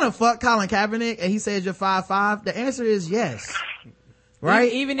 if you're gonna fuck Colin Kaepernick and he says you're 5'5", the answer is yes.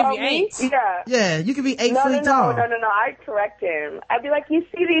 Right? Even if you ain't. Yeah. Yeah, you can be 8 No, feet tall. No. I'd correct him. I'd be like, you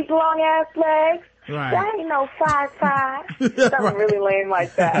see these long ass legs? Right. That ain't no 5'5". Something really lame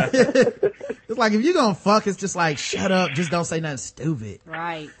like that. It's like, if you're gonna fuck, it's just like, shut up, just don't say nothing stupid.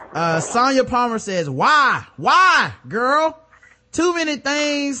 Right. Sonia Palmer says, why, girl? Too many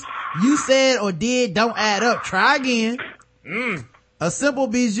things you said or did don't add up. Try again. A Simple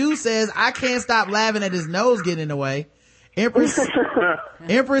Bijou says, I can't stop laughing at his nose getting in the way. Empress Soda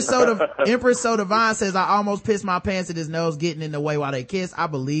Vine says, I almost pissed my pants at his nose getting in the way while they kiss. I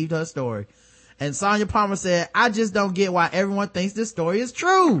believed her story. And Sonia Palmer said, I just don't get why everyone thinks this story is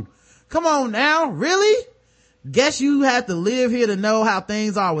true. Come on now, really? Guess you have to live here to know how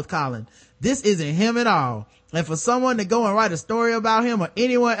things are with Colin. This isn't him at all. And for someone to go and write a story about him, or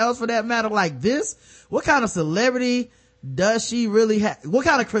anyone else for that matter, like this, what kind of celebrity does she really have? What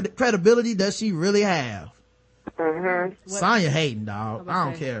kind of credibility does she really have? Sonya hating, dog. I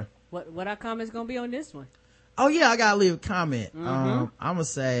don't care. What our comment's gonna be on this one? Oh yeah, I gotta leave a comment. I'm gonna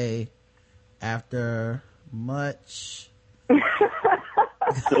say, after much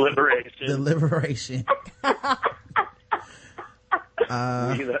deliberation, the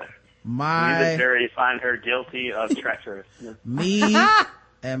jury find her guilty of treacherousness. Me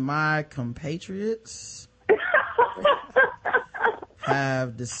and my compatriots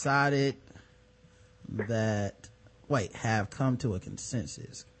have decided have come to a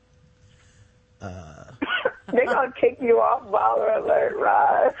consensus. They're gonna kick you off, baller alert,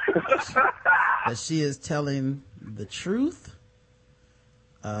 Rod. That she is telling the truth,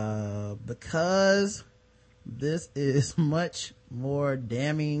 because this is much more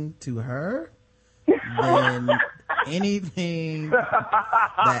damning to her than anything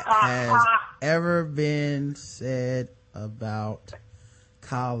that has ever been said about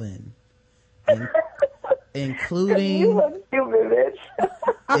Colin, including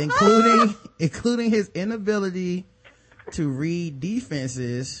his inability to read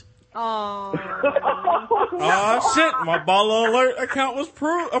defenses. Oh shit, my baller alert account was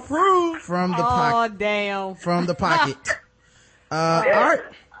approved from the pocket. Oh damn. From the pocket. All right.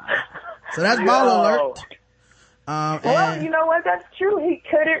 So that's baller alert. Well, you know what? That's true. He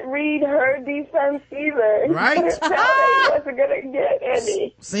couldn't read her defense either. Right. He couldn't tell that he wasn't going to get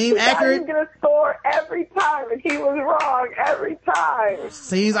any. Seems accurate. He was going to score every time, and he was wrong every time.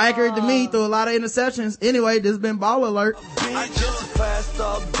 Seems accurate to me through a lot of interceptions. Anyway, this has been Baller Alert.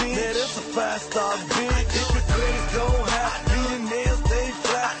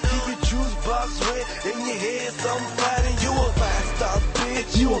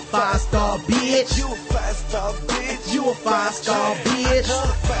 You a 5-star bitch. You a 5-star bitch. You a 5-star bitch. I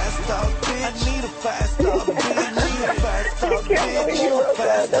need a 5-star bitch.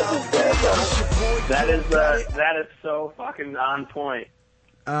 That is so fucking on point.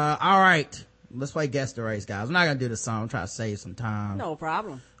 All right. Let's play Guess the Race, guys. I'm not gonna do the song. I'm trying to save some time. No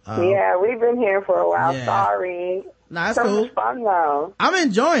problem. Yeah, we've been here for a while. Yeah. Sorry. Nah, that's so cool. much fun though. I'm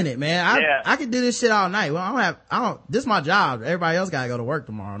enjoying it, man. I could do this shit all night. Well, this is my job. Everybody else gotta go to work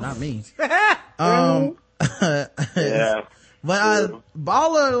tomorrow, not me. Yeah. But,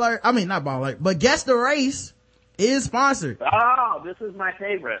 Baller Alert, not Baller Alert, but Guess the Race is sponsored. Oh, this is my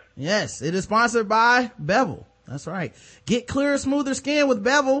favorite. Yes, it is sponsored by Bevel. That's right. Get clearer, smoother skin with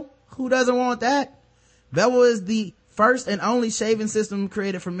Bevel. Who doesn't want that? Bevel is the first and only shaving system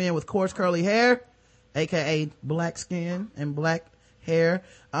created for men with coarse curly hair, aka black skin and black hair.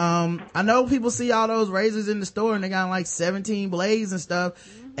 I know people see all those razors in the store and they got like 17 blades and stuff.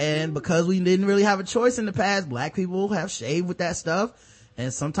 And because we didn't really have a choice in the past, black people have shaved with that stuff.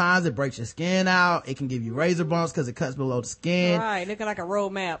 And sometimes it breaks your skin out. It can give you razor bumps because it cuts below the skin. Right, looking like a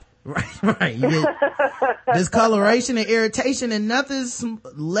road map. Right. You get discoloration and irritation, and nothing's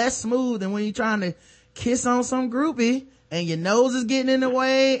less smooth than when you're trying to kiss on some groupie and your nose is getting in the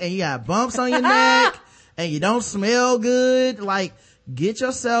way and you got bumps on your neck and you don't smell good. Like, get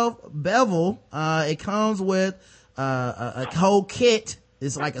yourself Bevel. It comes with a whole kit.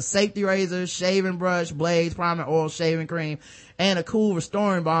 It's like a safety razor, shaving brush, blades, primer, oil, shaving cream, and a cool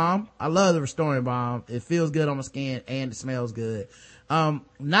restoring balm. I love the restoring balm. It feels good on the skin and it smells good.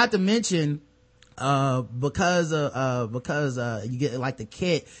 Not to mention, because you get like the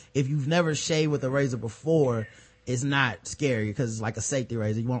kit, if you've never shaved with a razor before, it's not scary because it's like a safety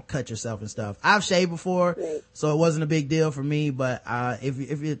razor. You won't cut yourself and stuff. I've shaved before, so it wasn't a big deal for me. But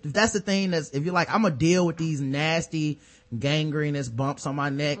if that's the thing, if you're like, I'm gonna deal with these nasty gangrenous bumps on my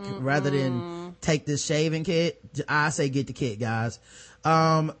neck rather than take this shaving kit, I say get the kit, guys.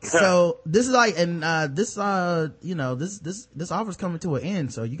 So this is like, and this offer's coming to an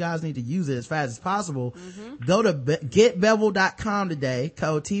end, so you guys need to use it as fast as possible. Go to getbevel.com today,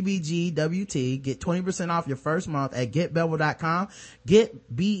 code TBGWT, get 20% off your first month at getbevel.com.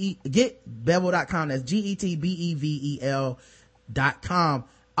 Getbevel.com, that's GETBEVEL.com.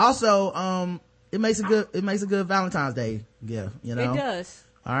 Also, it makes a good Valentine's Day gift, you know? It does.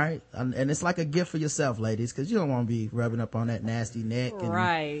 All right. And it's like a gift for yourself, ladies, because you don't want to be rubbing up on that nasty neck. And,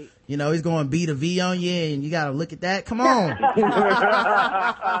 right. You know, he's going B to V on you and you got to look at that. Come on. He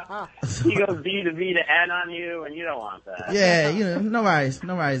goes B to V to N on you and you don't want that. Yeah, you know,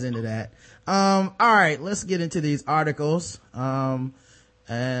 nobody's into that. All right. Let's get into these articles. And,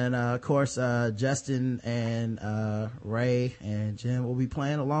 of course, Justin and, Ray and Jim will be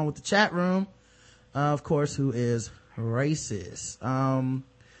playing along with the chat room. Of course, who is racist.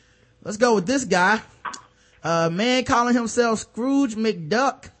 Let's go with this guy. A man calling himself Scrooge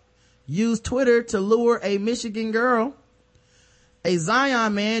McDuck used Twitter to lure a Michigan girl. A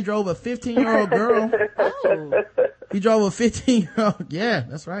Zion man drove a 15-year-old girl. Oh. He drove a 15-year-old. Yeah,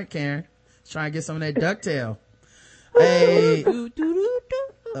 that's right, Karen. He's trying to get some of that ducktail. A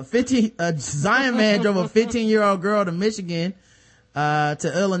Zion man drove a 15-year-old girl to Michigan,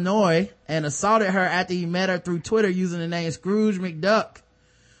 to Illinois and assaulted her after he met her through Twitter using the name Scrooge McDuck,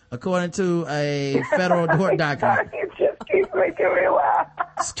 according to a federal court document. It just keeps making me laugh.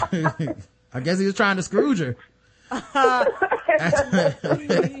 I guess he was trying to Scrooge her.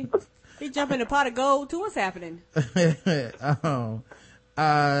 He jumped in a pot of gold too. What's happening?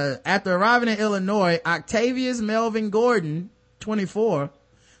 After arriving in Illinois, Octavius Melvin Gordon, 24,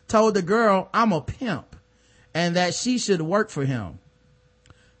 told the girl, "I'm a pimp," and that she should work for him.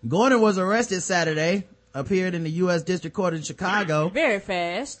 Gordon was arrested Saturday, appeared in the U.S. District Court in Chicago. Very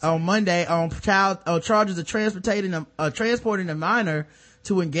fast. On Monday on charges of transporting a minor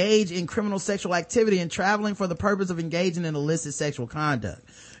to engage in criminal sexual activity and traveling for the purpose of engaging in illicit sexual conduct.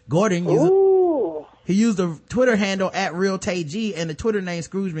 Gordon used the Twitter handle @RealTayG and the Twitter name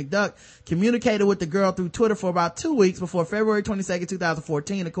Scrooge McDuck, communicated with the girl through Twitter for about 2 weeks before February 22nd,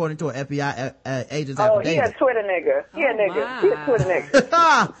 2014, according to an FBI agent's affidavit. He a Twitter nigga. He a Twitter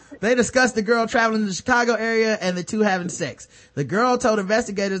nigga. They discussed the girl traveling to the Chicago area and the two having sex. The girl told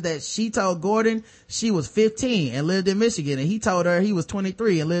investigators that she told Gordon she was 15 and lived in Michigan, and he told her he was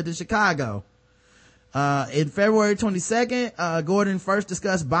 23 and lived in Chicago. In February 22nd, Gordon first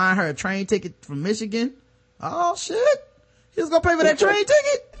discussed buying her a train ticket from Michigan. Oh shit. He was gonna pay for that train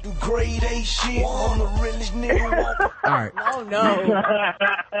ticket? Grade A shit on the realest nigga. Alright. Oh no.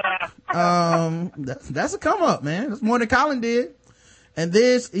 That's a come up, man. That's more than Colin did. And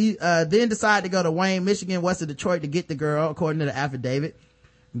he then decided to go to Wayne, Michigan, west of Detroit to get the girl, according to the affidavit.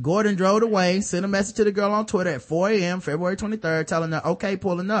 Gordon drove to Wayne, sent a message to the girl on Twitter at 4 a.m., February 23rd, telling her, okay,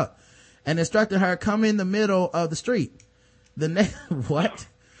 pulling up, and instructed her come in the middle of the street. What?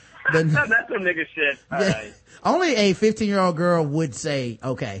 That's some nigga shit. All right. Only a 15-year-old girl would say,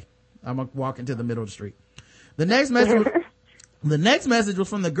 okay, I'm gonna walk into the middle of the street. The next message was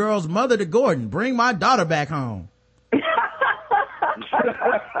from the girl's mother to Gordon. Bring my daughter back home.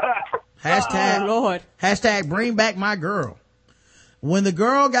 Hashtag bring back my girl. When the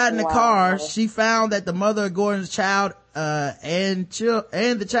girl got in the car, she found that the mother of Gordon's child, and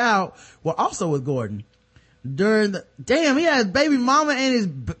the child were also with Gordon. He had his baby mama and his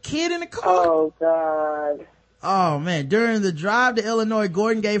kid in the car. Oh God. Oh man. During the drive to Illinois,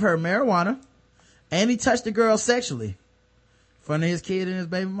 Gordon gave her marijuana and he touched the girl sexually in front of his kid and his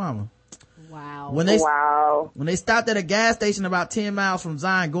baby mama. Wow. When they stopped at a gas station about 10 miles from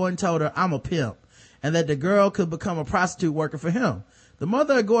Zion, Gordon told her, I'm a pimp, and that the girl could become a prostitute working for him. The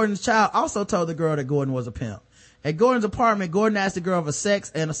mother of Gordon's child also told the girl that Gordon was a pimp. At Gordon's apartment, Gordon asked the girl for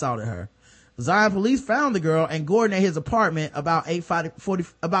sex and assaulted her. Zion police found the girl and Gordon at his apartment about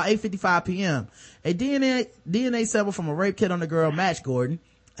 8:55 p.m. A DNA sample from a rape kit on the girl matched Gordon.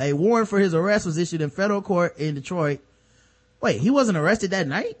 A warrant for his arrest was issued in federal court in Detroit. Wait, he wasn't arrested that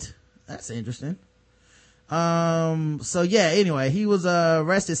night? That's interesting. So yeah, anyway, he was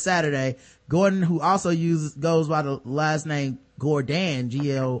arrested Saturday. Gordon, who also goes by the last name Gordon,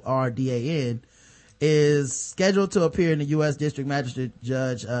 Gordan, is scheduled to appear in the U.S. District Magistrate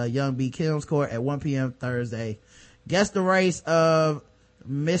Judge Young B. Kim's court at 1 p.m. Thursday. Guess the race of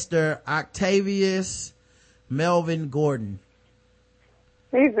Mr. Octavius Melvin Gordon.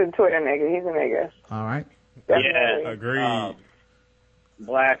 He's a Twitter nigga. He's a nigga. All right. Yeah, agreed.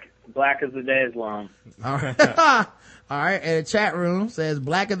 Black as the day is long. All right. All right. And the chat room says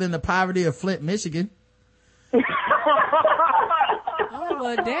blacker than the poverty of Flint, Michigan. Oh,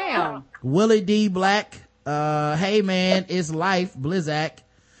 well, damn. Willie D. Black. Hey man, it's life. Blizzak.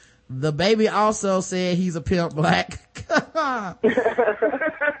 The baby also said he's a pimp. Black.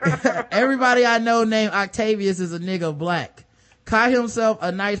 Everybody I know named Octavius is a nigga. Black. Call himself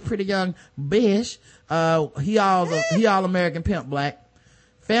a nice, pretty young bitch. He all American pimp. Black.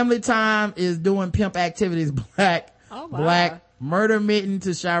 Family Time is doing pimp activities. Black. Oh, my. Black. Murder mitten to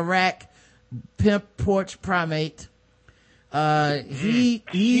Chirac. Pimp porch primate.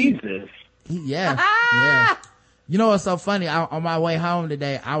 Jesus. Yeah. You know what's so funny? On my way home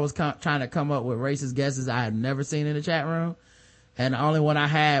today, I was trying to come up with racist guesses I had never seen in the chat room. And the only one I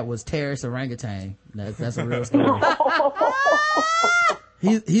had was terrorist orangutan. That's a real story.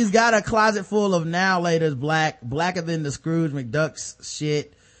 He's got a closet full of now laters. Blacker than the Scrooge McDuck's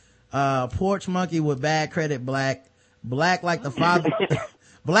shit. Porch monkey with bad credit. Black like the father.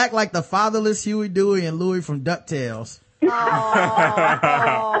 Black like the fatherless Huey, Dewey, and Louie from DuckTales.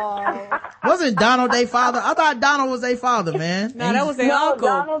 Wasn't Donald their father? I thought Donald was their father, man. No, that was their uncle.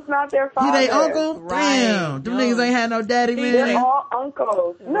 Donald's not their father. He their uncle? Right. Damn. Them niggas ain't had no daddy, man. They're all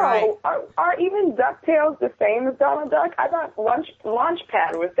uncles. No, Right. are even DuckTales the same as Donald Duck? I thought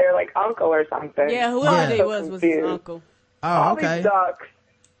Launchpad was their, like, uncle or something. Yeah, whoever he was his uncle. Oh, All okay. these ducks.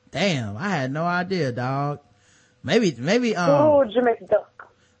 Damn, I had no idea, dog. Maybe, Jimmy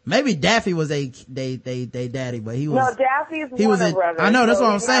Duck. maybe Daffy was they daddy, but he was. No, Daffy's he was Warner a, Brothers. I know, that's so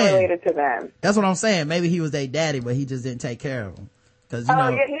what I'm he's not saying. related to them. That's what I'm saying. Maybe he was their daddy, but he just didn't take care of them. Cause you know,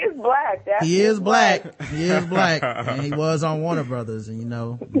 Yeah, he is black. Daffy he is black. He is black. And he was on Warner Brothers. And you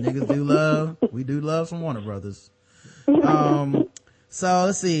know, niggas we do love some Warner Brothers. So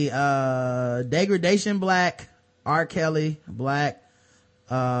let's see, Degradation Black, R. Kelly Black,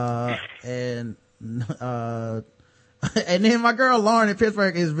 and then my girl Lauren in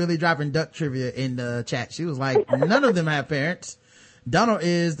Pittsburgh is really dropping duck trivia in the chat. She was like, none of them have parents. Donald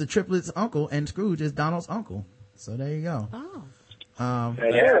is the triplets' uncle and Scrooge is Donald's uncle. So there you go. Oh.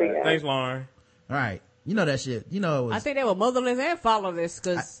 Thanks, Lauren. All right. You know that shit. You know it was. I think they were motherless and fatherless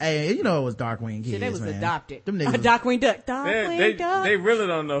because Hey, you know it was Darkwing Kids, they was man. adopted. Them niggas. Darkwing Duck. Darkwing Duck. They really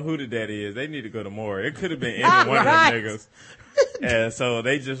don't know who the daddy is. They need to go to more. It could have been any one of them niggas. And so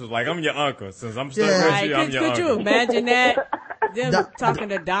they just was like, I'm your uncle. Since I'm stuck with you, I'm your Could uncle. you imagine that? Them talking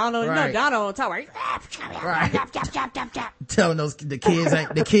to Donald. Right. No, Donald on top. Right. Telling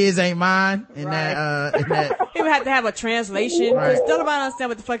the kids ain't mine. In that. He would have to have a translation. Right. Still nobody understand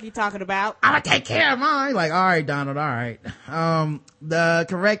what the fuck he talking about. I'm gonna take care of mine. Like, all right, Donald, all right. The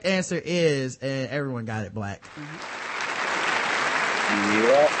correct answer is, and everyone got it, Black.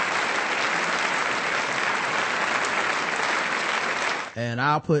 Yeah. And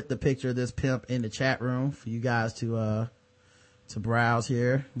I'll put the picture of this pimp in the chat room for you guys to browse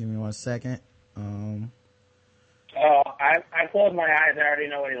here. Give me 1 second. I close my eyes. I already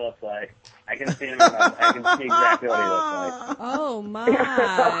know what he looks like. I can see him. I can see exactly what he looks like. Oh my!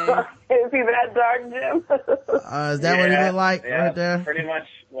 Is he that dark, Jim? Is that what he looked like right there? Pretty much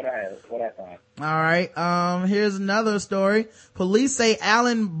what I thought. All right. Here's another story. Police say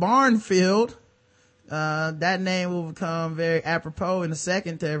Alan Barnfield. That name will become very apropos in a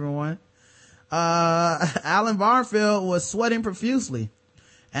second to everyone. Alan Barnfield was sweating profusely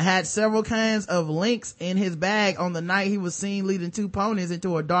and had several cans of Lynx in his bag on the night he was seen leading two ponies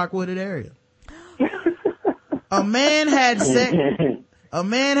into a dark wooded area. A man had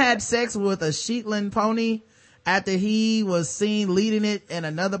sex with a Shetland pony after he was seen leading it and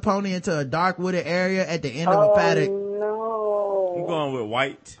another pony into a dark wooded area at the end of a paddock. I'm going with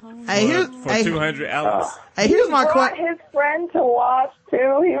white. Hey, for 200 Alex. Hey, here's my question. question. His friend to watch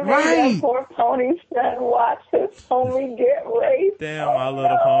too. He made that poor pony's friend watch his homie get raped. Damn, my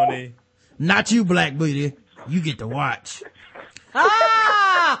little pony. Not you, Black Booty. You get to watch.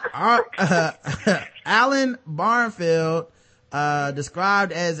 Alan Barnfield,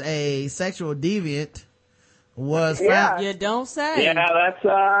 described as a sexual deviant, was found. You don't say. Yeah,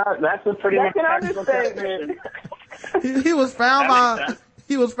 that's a pretty much technical definition. He was found by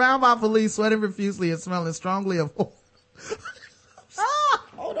police sweating profusely and smelling strongly of.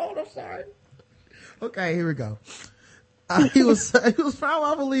 Hold on, I'm sorry. Okay, here we go. He was found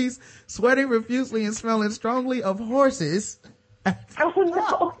by police sweating profusely and smelling strongly of horses. Oh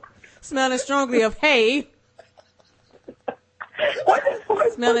no! Smelling strongly of hay.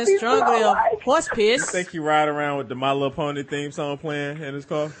 Smelling strongly of horse piss. You think he ride around with the My Little Pony theme song playing in his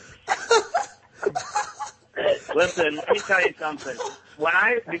car? Listen, let me tell you something. When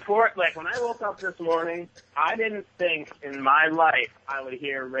I woke up this morning, I didn't think in my life I would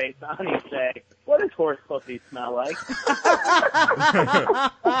hear Ray Sani say, "What does horse pussy smell like?"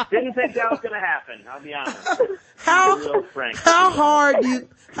 Didn't think that was going to happen. I'll be honest. How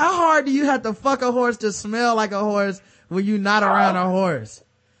hard do you have to fuck a horse to smell like a horse when you're not around a horse?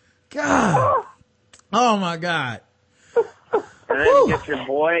 God. Oh my God. And then get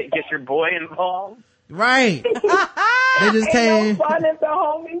your boy involved. Right. They just came. No fun if the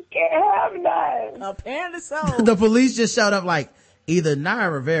homies can't have none. Apparently so. The police just showed up like either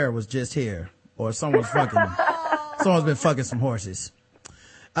Naya Rivera was just here or someone's been fucking some horses.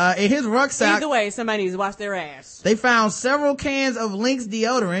 In his rucksack. Either way, somebody needs to wash their ass. They found several cans of Lynx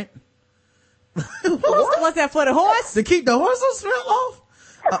deodorant. What's that for the horse? To keep the horse smell off.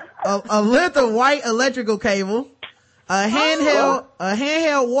 A length of white electrical cable. A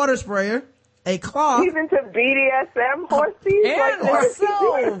handheld water sprayer. A cloth. He's into BDSM horses.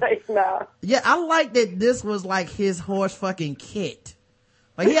 Yeah, I like that this was like his horse fucking kit.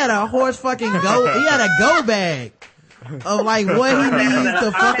 Like he had a horse fucking he had a go bag of like what he needs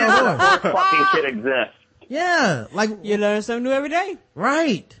to fuck a horse. Fucking shit exists. Yeah, like you learn something new every day.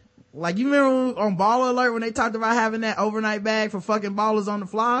 Right. Like you remember on Baller Alert when they talked about having that overnight bag for fucking ballers on the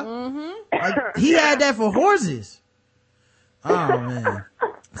fly? Mm-hmm. Like, he had that for horses. Oh man.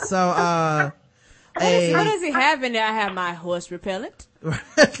 So, what does he have in there? I have my horse repellent.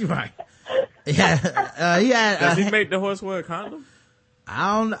 Right. Yeah. He had, does he make the horse wear a condom?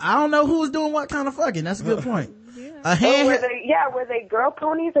 I don't know who was doing what kind of fucking. That's a good point. Yeah. Were they girl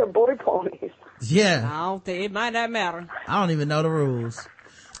ponies or boy ponies? Yeah. I don't think it might not matter. I don't even know the rules.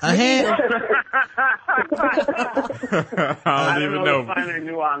 I don't even know. The finer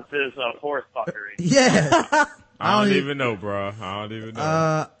nuances of horse fuckery. Yeah. I don't even know, bro. I don't even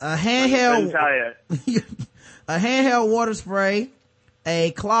know. A handheld water spray,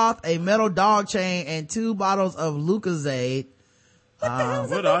 a cloth, a metal dog chain, and 2 bottles of Lucozade.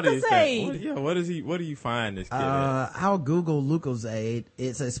 What are these things? What do you find this kid at? I'll Google Lucozade.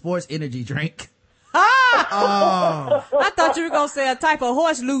 It's a sports energy drink. I thought you were gonna say a type of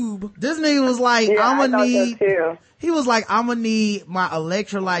horse lube. This nigga was like, I'm gonna need my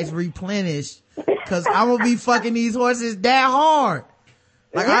electrolytes replenished because I'm gonna be fucking these horses that hard.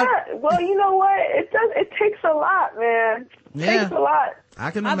 Like well, you know what? It takes a lot, man. It takes a lot.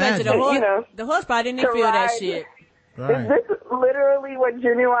 I can imagine. I bet you the horse probably didn't feel that shit. Right. Is this literally what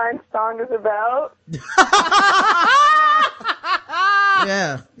Genuine's song is about?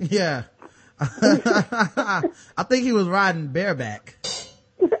 Yeah. I think he was riding bareback.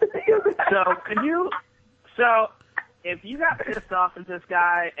 So if you got pissed off at this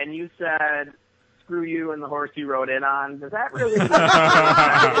guy and you said, "Screw you" and the horse you rode in on, does that really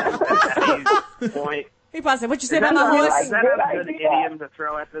point? He probably said, "What you say about my horse?" Is that a good idiom to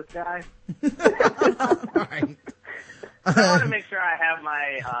throw at this guy? Right. I want to make sure I have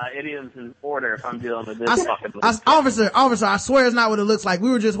my idioms in order if I'm dealing with this fucking. Officer, I swear it's not what it looks like.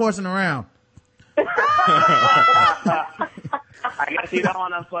 We were just horsing around. I guess you don't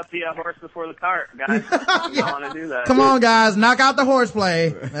want to put the horse before the cart, guys. You don't want to do that. Come on, guys, knock out the horseplay.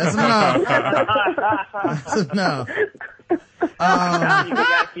 That's enough. That's enough. You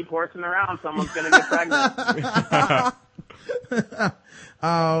gotta keep horsing around. Someone's gonna get pregnant.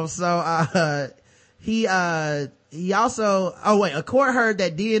 He also, a court heard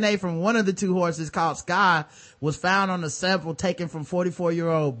that DNA from one of the 2 horses called Sky was found on a sample taken from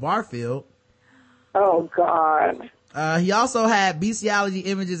 44-year-old Barfield. Oh God. He also had bestiality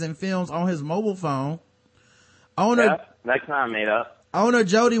images and films on his mobile phone. That's not made up. Owner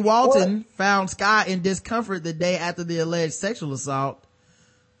Jody Walton found Sky in discomfort the day after the alleged sexual assault.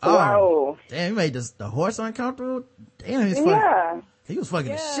 Wow. Damn, he made the horse uncomfortable? Damn, he was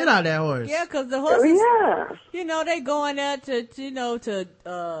fucking the shit out of that horse. Yeah, cause the horses, they going there to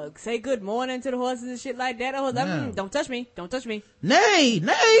say good morning to the horses and shit like that. Don't touch me. Don't touch me. Nay.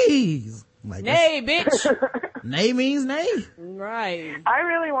 Like nay, bitch. Nay means nay. Right. I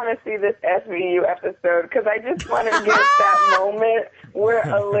really want to see this SVU episode because I just want to get that moment where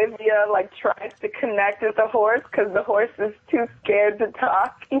Olivia tries to connect with the horse because the horse is too scared to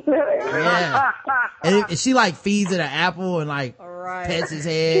talk. Yeah. And she feeds it an apple and pets his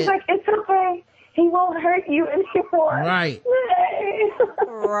head. She's like, "It's okay. He won't hurt you anymore." Right.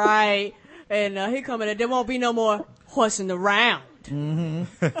 Right. And he coming in. There won't be no more horsing around. Mm-hmm.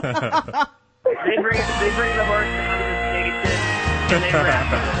 They bring the horse down to the station and they wrap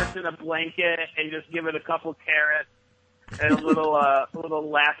the horse in a blanket and just give it a couple carrots and a little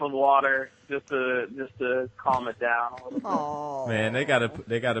lap of water just to calm it down a little bit. Oh Man, they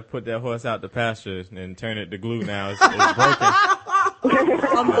gotta put that horse out to pasture and turn it to glue now. It's broken.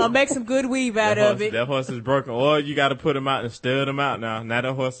 I'll make some good weave out of it. That horse is broken. Or you gotta put him out and stud him out now. Now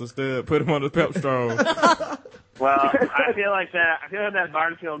that horse is stud. Put him on the pep stove. Well, I feel like that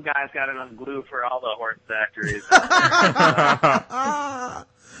Barnfield guy's got enough glue for all the horse factories.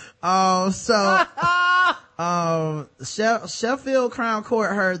 Sheffield Crown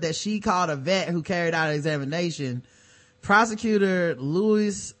Court heard that she called a vet who carried out an examination. Prosecutor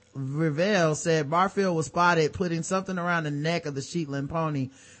Louis Revelle said Barfield was spotted putting something around the neck of the Shetland pony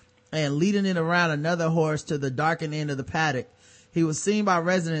and leading it around another horse to the darkened end of the paddock. He was seen by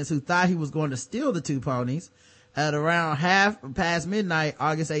residents who thought he was going to steal the two ponies at around half past midnight,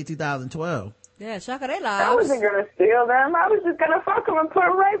 August 8, 2012. Yeah, Shaka, they lives. I wasn't gonna steal them. I was just gonna fuck them and put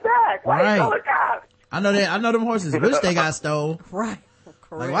them right back. Why you call the cops? I know them horses wish they got stole. Right.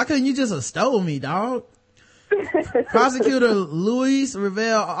 Correct. Like, why couldn't you just have stole me, dog? Prosecutor Louis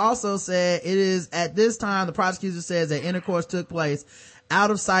Revelle also said it is at this time the prosecutor says that intercourse took place out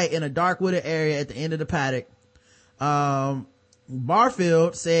of sight in a dark wooded area at the end of the paddock.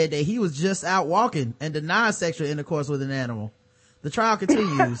 Barfield said that he was just out walking and denied sexual intercourse with an animal. The trial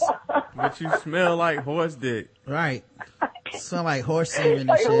continues. But you smell like horse dick. Right. Smell like horse semen and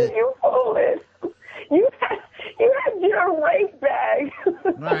Like, shit. you foolish. You had your race bag.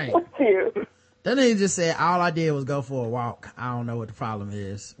 Right. with you. Then they just said all I did was go for a walk. I don't know what the problem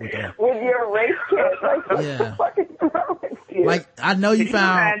is with that. With your race kit. Like, what the fuck is wrong with you? Like, I know you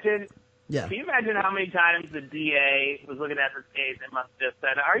found... Can you imagine how many times the DA was looking at this case and must have just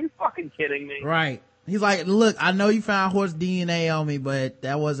said, "Are you fucking kidding me?" Right. He's like, look, I know you found horse DNA on me, but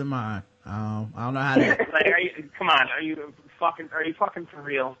that wasn't mine. I don't know how that... Like, come on, are you fucking for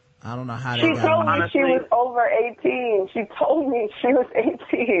real? I don't know how that She got told on. me she was over 18. She told me she was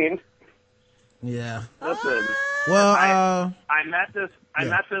 18. Yeah. Listen. Well, I met this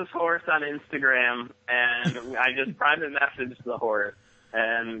horse on Instagram, and I just private messaged the horse,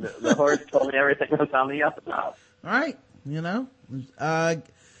 and the horse told me everything was on the up and up. All right. You know,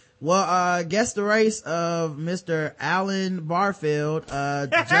 guess the race of Mr. Alan Barfield,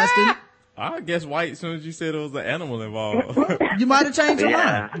 Justin. I guess white as soon as you said it was an animal involved. You might have changed your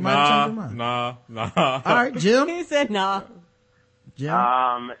mind. You might have changed your mind. Nah. All right, Jim. He said nah.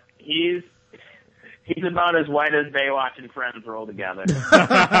 Jim. He's about as white as Baywatch and Friends roll together.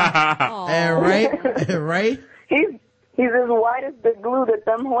 And Ray? He's as white as the glue that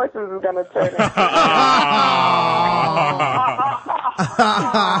them horses are gonna turn into.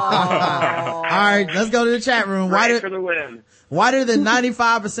 All right, let's go to the chat room. For the win. Whiter than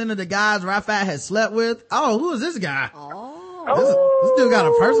 95% of the guys Rafat has slept with. Oh, who is this guy? This dude got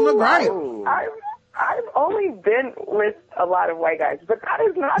a personal gripe. I've only been with a lot of white guys, but that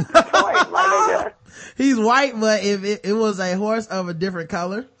is not the point, my nigga. He's white, but if it was a horse of a different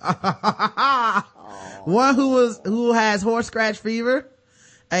color. One who has horse scratch fever.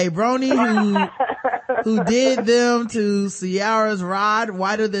 A brony who did them to Ciara's rod,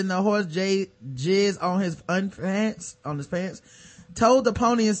 whiter than the horse jizz on his pants, took the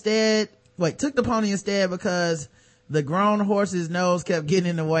pony instead because the grown horse's nose kept getting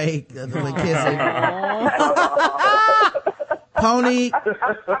in the way of the kissing.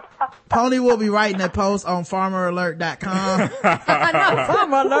 Pony will be writing a post on farmeralert.com. I know,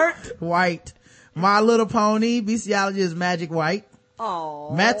 Farmer Alert. White. My Little Pony, bestiality is magic white.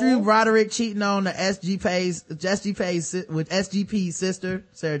 Aww. Matthew Broderick cheating on the with SGP's sister,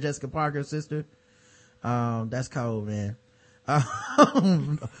 Sarah Jessica Parker's sister. That's cold, man.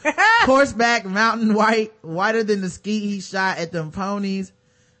 Horseback mountain white, whiter than the skeet he shot at them ponies.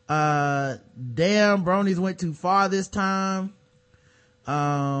 Damn, bronies went too far this time.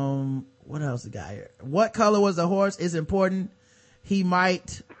 What else we got here? What color was the horse is important. He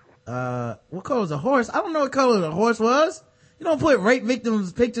might, what color was the horse? I don't know what color the horse was. You don't put rape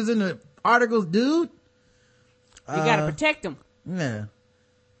victims' pictures in the articles, dude. You gotta protect them. Yeah.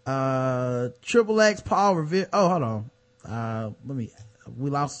 Triple X Paul Revere. Oh, hold on.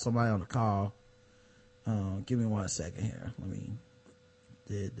 We lost somebody on the call. Give me 1 second here. Let me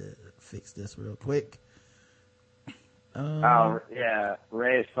fix this real quick. Yeah.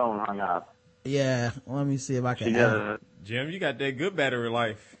 Ray's phone hung up. Yeah. Let me see if I can. Jim, you got that good battery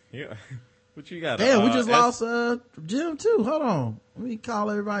life. Yeah. What you got? Damn, we just lost Jim too. Hold on. Let me call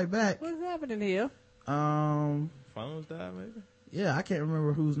everybody back. What's happening here? Phones died, maybe? Yeah, I can't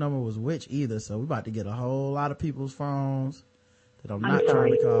remember whose number was which either, so we're about to get a whole lot of people's phones that I'm not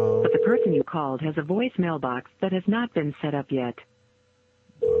trying to call. But the person you called has a voicemail box that has not been set up yet.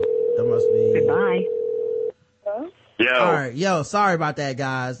 That must be... Goodbye. Huh? Yo. All right, yo, sorry about that,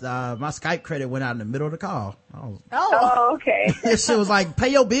 guys. My Skype credit went out in the middle of the call. Oh, okay. This shit was like, pay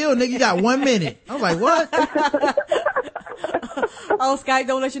your bill, nigga. You got 1 minute. I was like, what? Oh, Skype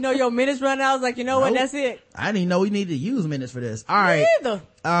don't let you know your minutes run out. I was like, you know what? That's it. I didn't even know we needed to use minutes for this. All right. Me either.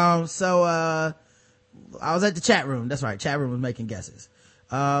 I was at the chat room. That's right. Chat room was making guesses.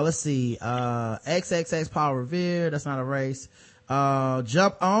 Let's see. XXX Paul Revere. That's not a race.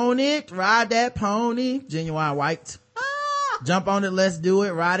 Jump on it. Ride that pony. Genuine White. Jump on it. Let's do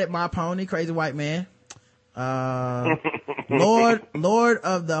it. Ride it, my pony. Crazy White Man. Lord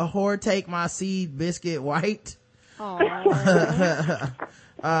of the whore, take my seed, Biscuit White.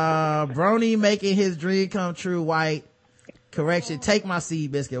 Brony making his dream come true, White. Correction, take my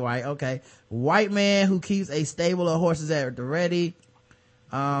seed, Biscuit White. Okay. White man who keeps a stable of horses at the ready.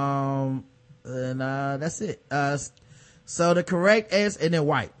 And that's it. So the correct answer, and then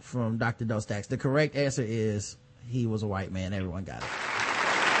White from Dr. Dostacks. The correct answer is he was a white man. Everyone got it.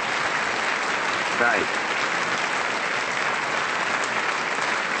 Nice.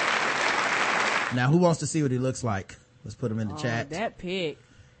 Now, who wants to see what he looks like? Let's put him in the chat. That pic.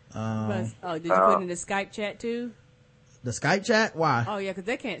 Did you put it in the Skype chat too? The Skype chat? Why? Oh yeah, because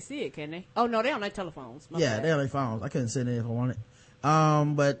they can't see it, can they? Oh no, they on their telephones. My yeah, bad. they're on their phones. I couldn't send it if I wanted.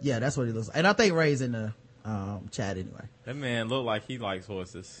 But yeah, that's what he looks like. And I think Ray's in the chat anyway. That man look like he likes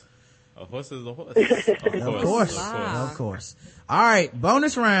horses. A horse is a horse. Of course. All right,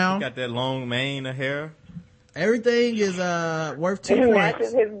 bonus round. He got that long mane of hair. Everything is worth 2 It points.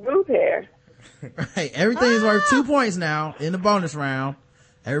 matches his booth hair. Right, everything is worth 2 points now in the bonus round.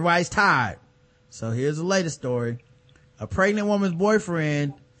 Everybody's tied. So here's the latest story. A pregnant woman's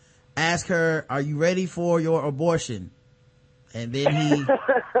boyfriend asked her, "Are you ready for your abortion?" And then he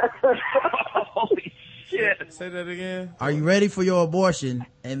Holy shit. Say that again. "Are you ready for your abortion?"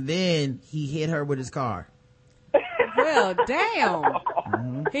 And then he hit her with his car. Well,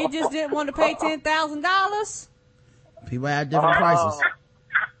 damn. He just didn't want to pay $10,000. People have different prices.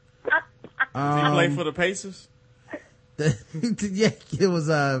 Did he play for the Pacers? Yeah, it was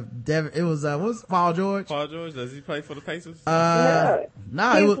what's Paul George? Paul George, does he play for the Pacers? No,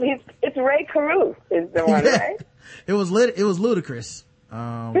 It's Ray Caruth is the one, right? It was ludicrous.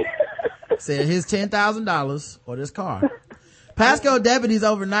 Said his $10,000 or this car. Pasco deputies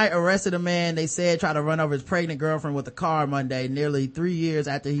overnight arrested a man they said tried to run over his pregnant girlfriend with a car Monday, nearly 3 years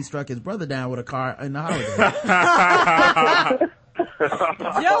after he struck his brother down with a car in the holiday.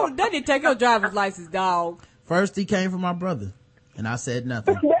 Yo, they didn't take your driver's license, dog. First he came for my brother, and I said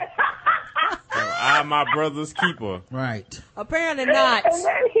nothing. I'm my brother's keeper. Right. Apparently not. And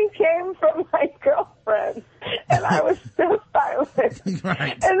then he came for my girlfriend, and I was still silent.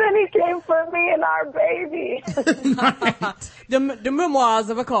 Right. And then he came for me and our baby. The memoirs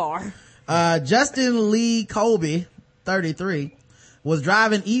of a car. Justin Lee Colby, 33, was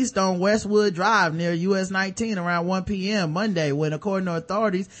driving east on Westwood Drive near US 19 around 1 p.m. Monday when, according to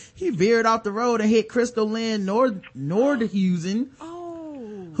authorities, he veered off the road and hit Crystal Lynn Nordhusen,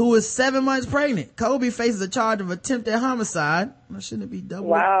 who was 7 months pregnant. Colby faces a charge of attempted homicide. Shouldn't it be double?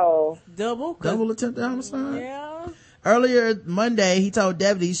 Wow. Double attempted homicide? Yeah. Earlier Monday, he told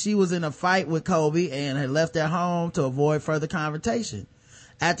deputies she was in a fight with Colby and had left their home to avoid further confrontation.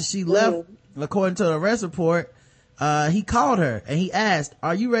 After she left, according to the arrest report, he called her and he asked,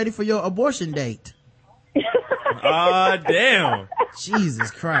 "Are you ready for your abortion date?" Damn.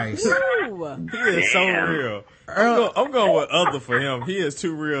 Jesus Christ. He is so real. I'm going with other for him. He is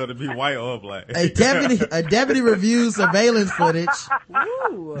too real to be white or black. A deputy reviewed surveillance footage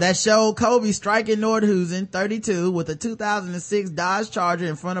that showed Colby striking Nordhusen, 32, with a 2006 Dodge Charger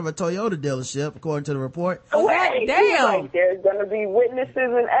in front of a Toyota dealership, according to the report. Wait, damn. like, there's gonna be witnesses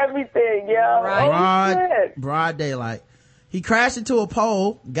and everything, yo. Right. Broad daylight. He crashed into a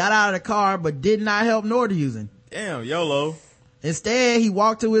pole, got out of the car, but did not help Nordhusen. Damn, YOLO. Instead, he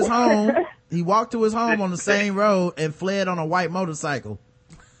walked to his home. He walked to his home on the same road and fled on a white motorcycle.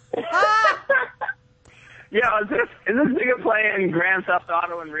 Yeah, is this nigga playing Grand Theft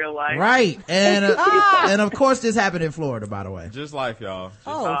Auto in real life? Right. And of course this happened in Florida, by the way. Just life, y'all.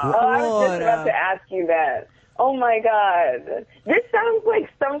 I was just about to ask you that. Oh my God. This sounds like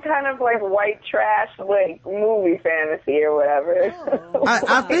some kind of like white trash like movie fantasy or whatever.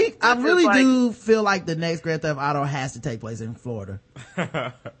 I really do feel like the next Grand Theft Auto has to take place in Florida.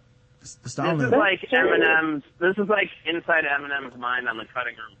 This is like Eminem's. This is like inside Eminem's mind on the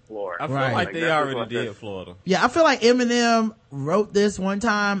cutting room floor. I feel like they already did Florida. Yeah, I feel like Eminem wrote this one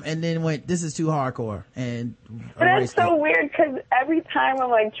time and then went, "This is too hardcore," and that's so weird because every time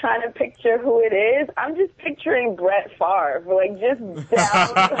I'm like trying to picture who it is, I'm just picturing Brett Favre, like just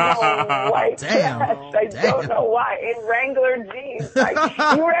down white dress. I don't know why, in Wrangler jeans. Like,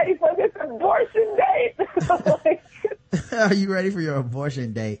 you ready for this abortion date? Are you ready for your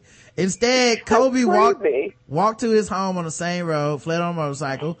abortion date? Instead, Kobe walked to his home on the same road, fled on a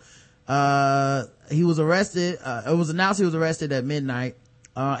motorcycle. He was arrested. It was announced he was arrested at midnight.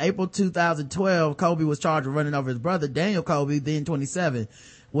 April 2012, Kobe was charged with running over his brother, Daniel Kobe, then 27.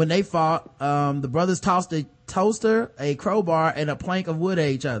 When they fought, the brothers tossed a toaster, a crowbar, and a plank of wood at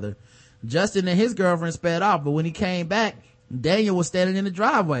each other. Justin and his girlfriend sped off, but when he came back, Daniel was standing in the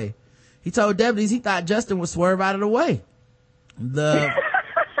driveway. He told deputies he thought Justin would swerve out of the way. The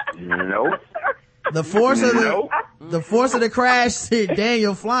force of the crash sent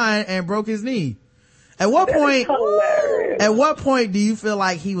Daniel flying and broke his knee. At what point do you feel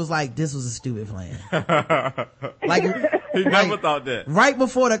like he was like, this was a stupid plan? Like, he never thought that. Right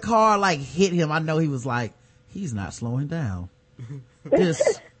before the car like hit him, I know he was like, he's not slowing down.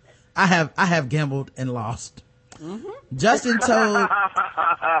 I have gambled and lost. Mm-hmm.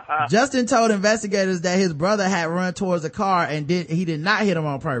 Justin told investigators that his brother had run towards the car and he did not hit him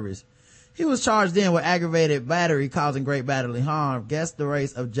on purpose. He was charged then with aggravated battery causing great bodily harm. Guess the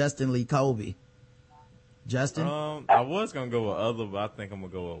race of Justin Lee Colby. Justin? I was gonna go with other, but I think I'm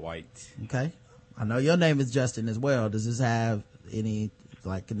gonna go with white. Okay. I know your name is Justin as well. Does this have any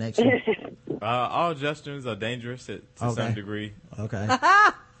like connection? All Justins are dangerous to some degree. Okay.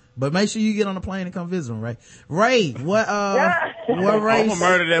 But make sure you get on the plane and come visit him, Ray. Ray, what race? I'm gonna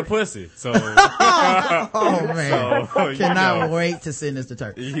murder that pussy. So. Oh man. So, cannot wait to send this to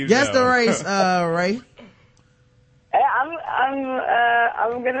Turkey. Guess the race, Ray.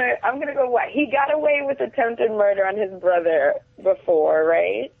 I'm gonna go white. He got away with attempted murder on his brother before,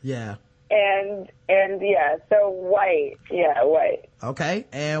 right? Yeah. And yeah, so white. Yeah, white. Okay.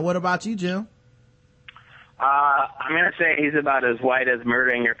 And what about you, Jim? I'm gonna say he's about as white as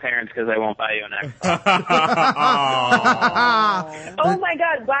murdering your parents because I won't buy you an Xbox. Oh my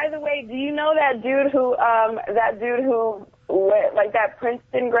God! By the way, do you know that dude who like that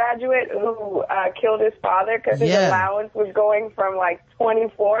Princeton graduate who killed his father because his allowance was going from like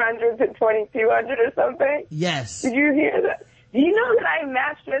 $2,400 to $2,200 or something? Yes. Did you hear that? Do you know that I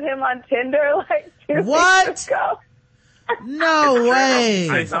matched with him on Tinder like 2 weeks ago? No way.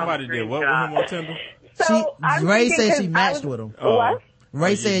 Hey, somebody did. What with him on Tinder? So Ray said she matched with him. What?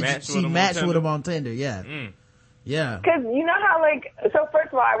 Ray said she matched with him on Tinder. Yeah. Yeah. Because you know how, like, so first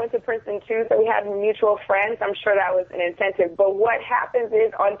of all, I went to Princeton too, so we had mutual friends. I'm sure that was an incentive. But what happens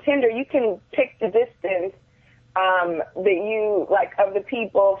is on Tinder, you can pick the distance that you, like, of the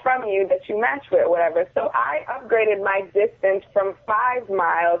people from you that you match with, whatever. So I upgraded my distance from 5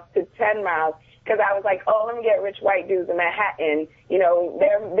 miles to 10 miles because I was like, oh, let me get rich white dudes in Manhattan. You know,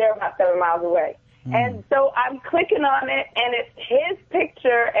 they're about 7 miles away. And so I'm clicking on it, and it's his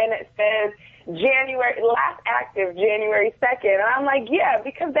picture, and it says last active January 2nd. And I'm like, yeah,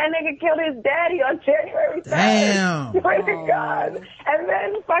 because that nigga killed his daddy on January 2nd. Damn. Swear to God. And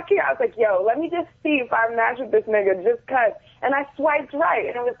then fucking, I was like, yo, let me just see if I match with this nigga just cause. And I swiped right,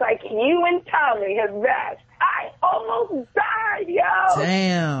 and it was like, you and Tommy have matched. I almost died, yo.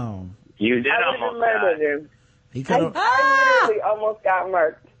 Damn. You did almost die. Him. I literally almost got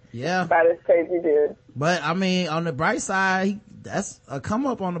murked. Yeah. By this crazy dude. But, I mean, on the bright side, that's a come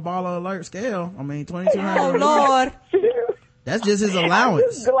up on the baller alert scale. I mean, 2,200. Oh, Lord. That's just his allowance.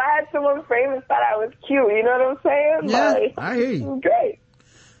 I'm just glad someone famous thought I was cute. You know what I'm saying? Yeah, like, I hear you. Great.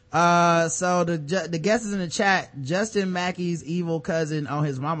 So the guesses in the chat, Justin Mackey's evil cousin on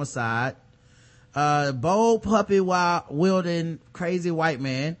his mama's side, bold puppy wielding crazy white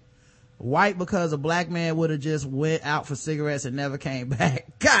man, white because a black man would have just went out for cigarettes and never came back.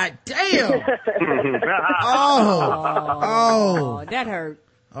 God damn. Oh, that hurt.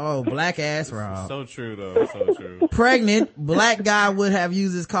 Oh, black ass Rob. So true though, so true. Pregnant, black guy would have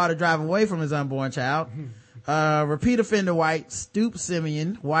used his car to drive away from his unborn child. Repeat offender white, stoop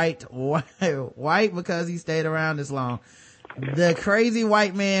Simeon, white because he stayed around this long. The crazy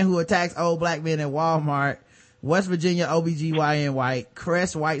white man who attacks old black men at Walmart. West Virginia OBGYN white,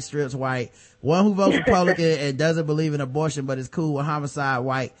 Crest white strips white, one who votes Republican and doesn't believe in abortion but is cool with homicide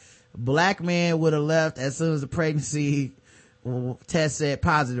white. Black man would have left as soon as the pregnancy test said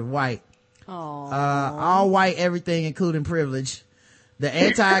positive white. All white everything including privilege. The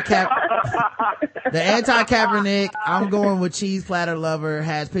The anti-Kaepernick, I'm going with cheese platter lover,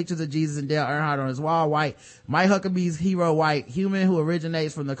 has pictures of Jesus and Dale Earnhardt on his wall, white. Mike Huckabee's hero, white. Human who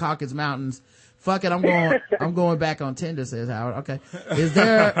originates from the Caucasus Mountains. Fuck it, I'm going back on Tinder, says Howard. Okay. Is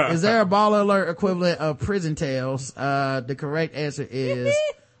there a baller alert equivalent of prison tales? The correct answer is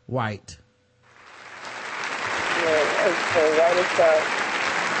white.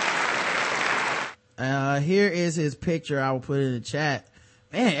 Here is his picture. I will put it in the chat.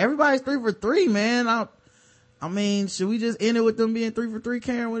 Man, everybody's 3 for 3, man. I mean, should we just end it with them being 3 for 3,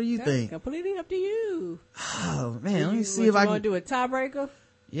 Karen? What do you think? Completely up to you. Oh man, let me see if I can do a tiebreaker.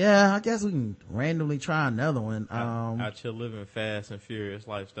 Yeah, I guess we can randomly try another one. Out your living fast and furious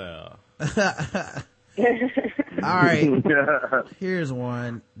lifestyle. All right. Here's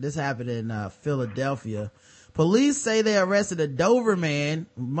one. This happened in Philadelphia. Police say they arrested a Dover man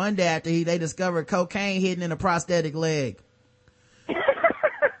Monday after they discovered cocaine hidden in a prosthetic leg.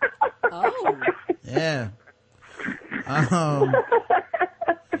 Oh. Yeah.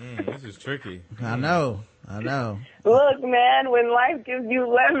 This is tricky. I know. Look, man, when life gives you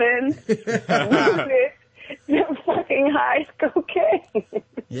lemons, use it. Fucking high cocaine.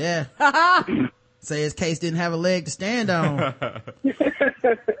 Yeah. Say his case didn't have a leg to stand on.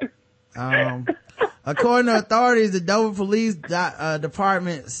 According to authorities, the Dover Police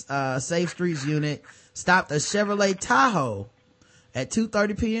Department's Safe Streets unit stopped a Chevrolet Tahoe at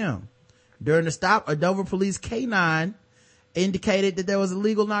 2:30 p.m. During the stop, a Dover Police K9 indicated that there was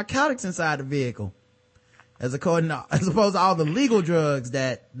illegal narcotics inside the vehicle, as opposed to all the legal drugs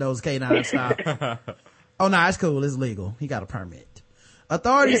that those K9s stopped. Oh no, it's cool. It's legal. He got a permit.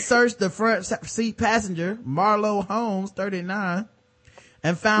 Authorities searched the front seat passenger, Marlo Holmes, 39,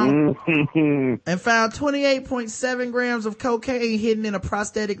 and found 28.7 grams of cocaine hidden in a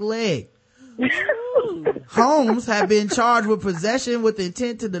prosthetic leg. Holmes had been charged with possession with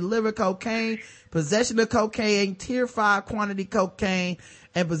intent to deliver cocaine, possession of cocaine, tier 5 quantity cocaine,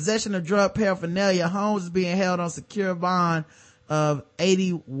 and possession of drug paraphernalia. Holmes is being held on secure bond of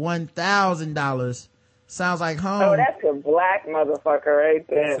 $81,000. Sounds like Holmes. Oh, that's a black motherfucker right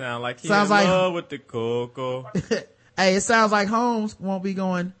there. Sounds like he's in love with the cocoa. Hey, it sounds like Holmes won't be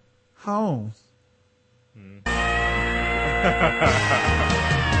going Holmes.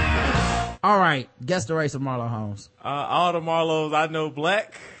 All right, guess the race of Marlo Holmes. All the Marlos I know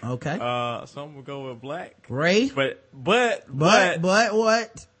black. Okay. So I'm gonna go with black. Ray? But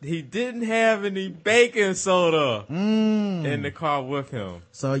what? He didn't have any baking soda in the car with him.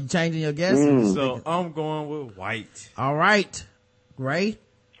 So you changing your guess? So I'm going with white. All right. Ray?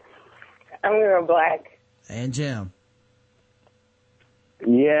 I'm gonna go black. And Jim?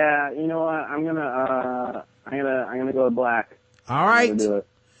 Yeah, you know what? I'm gonna go with black. All right. Do it.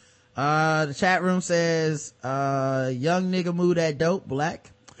 The chat room says, young nigga moved that dope,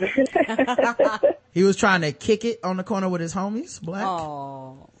 black. He was trying to kick it on the corner with his homies, black.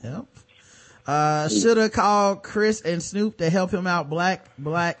 Oh. Yep. Shoulda called Chris and Snoop to help him out, black.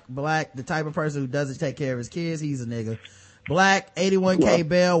 The type of person who doesn't take care of his kids, he's a nigga. Black, 81K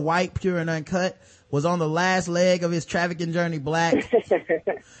Bell, white, pure and uncut, was on the last leg of his trafficking journey, black.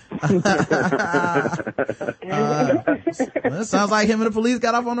 Well, it sounds like him and the police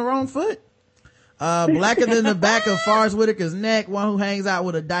got off on the wrong foot. Blacker than the back of Forrest Whitaker's neck, one who hangs out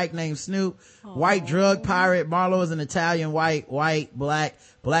with a dyke named Snoop. White drug pirate, Marlo is an Italian, white, black,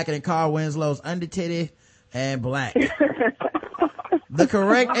 blacker than Carl Winslow's under titty, and black. The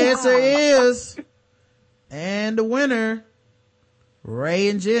correct answer is, and the winner, Ray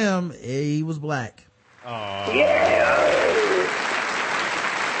and Jim, he was black. Yeah.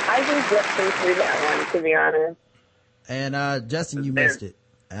 I think Justin threw that one, to be honest. And Justin, you missed it.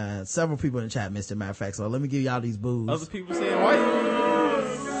 Several people in the chat missed it, matter of fact, so let me give y'all these boos. Other people saying white.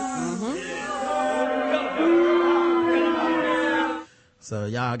 So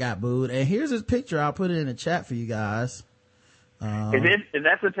y'all got booed. And here's his picture. I'll put it in the chat for you guys. If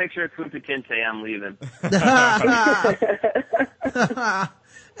that's a picture of Kunta Kinte, I'm leaving.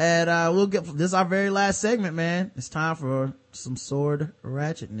 And we'll get this is our very last segment, man. It's time for some sword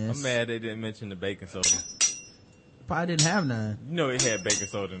ratchetness. I'm mad they didn't mention the baking soda. Probably didn't have none. You know he had baking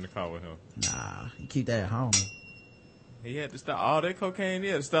soda in the car with him. Nah, you keep that at home. He had to stop all that cocaine. He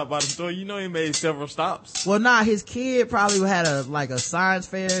had to stop by the store. You know he made several stops. Well, nah, his kid probably had a science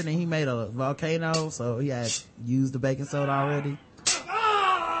fair, and then he made a volcano, so he had used the baking soda already.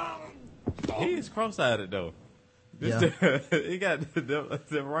 He is cross-eyed though. Yeah. He got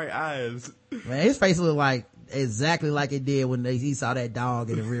the right eyes. Man, his face looked like exactly like it did when he saw that dog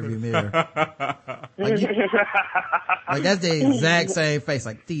in the rearview mirror. Like that's the exact same face.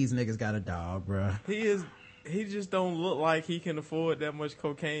 Like, these niggas got a dog, bruh. He he just don't look like he can afford that much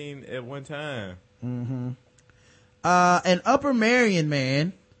cocaine at one time. An Upper Marion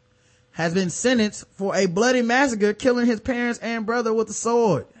man has been sentenced for a bloody massacre, killing his parents and brother with a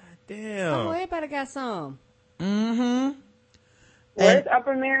sword. Damn. Oh, everybody got some. Where's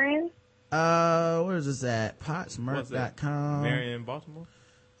Upper Marion? Where is this at? Potsmirk.com. Marion, Baltimore?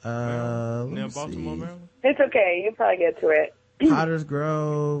 Near Baltimore, Maryland? It's okay. You'll probably get to it. Potter's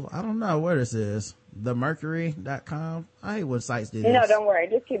Grove. I don't know where this is. TheMercury.com. I hate what sites do this. No, don't worry.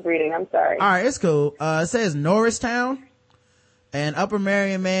 Just keep reading. I'm sorry. All right, it's cool. It says Norristown. An Upper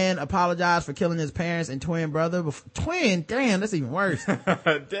Marion man apologized for killing his parents and twin brother. Twin? Damn, that's even worse.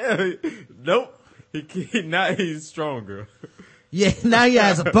 Damn. Nope. Now he's stronger. Yeah, now he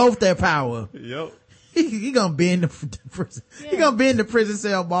has both their power. Yep. He gonna be in the prison. Yeah. He gonna be in the prison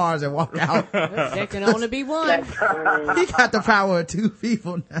cell bars and walk out. There can only be one. He got the power of two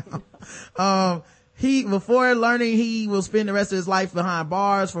people now. Before learning he will spend the rest of his life behind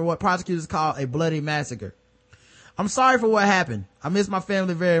bars for what prosecutors call a bloody massacre. I'm sorry for what happened. I miss my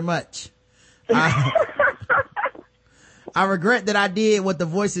family very much. I regret that I did what the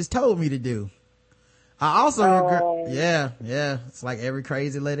voices told me to do. I also regret, yeah. It's like every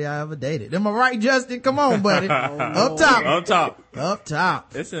crazy lady I ever dated. Am I right, Justin? Come on, buddy. Up top.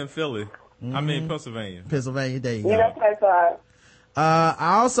 It's in Philly. I mean, Pennsylvania. There you go. Yeah, that's what I thought.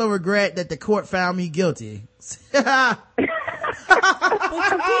 I also regret that the court found me guilty. But you did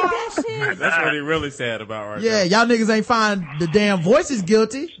that shit. That's what he really sad about right now. Yeah, y'all niggas ain't find the damn voices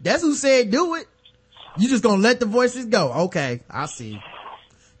guilty. That's who said do it. You just gonna let the voices go. Okay, I see.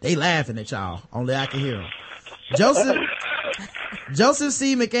 They laughing at y'all. Only I can hear them. Joseph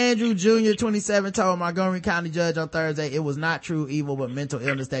C. McAndrew Jr., 27, told Montgomery County judge on Thursday it was not true evil but mental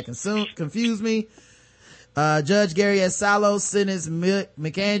illness that confused me. Judge Gary S. Salos sentenced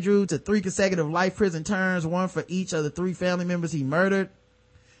McAndrew to 3 consecutive life prison terms, one for each of the 3 family members he murdered.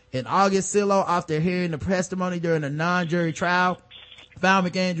 In August, Silo, after hearing the testimony during a non-jury trial, found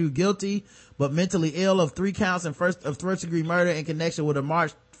McAndrew guilty but mentally ill of 3 counts of first-degree murder in connection with a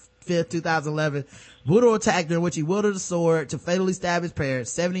March 5th, 2011 brutal attack during which he wielded a sword to fatally stab his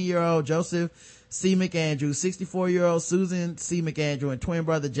parents, 70-year-old Joseph C. McAndrew, 64-year-old Susan C. McAndrew, and twin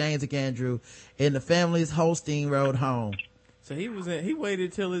brother James McAndrew in the family's Holstein Road home. So he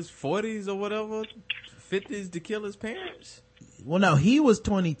waited till his 40s or whatever, 50s to kill his parents? Well, no, he was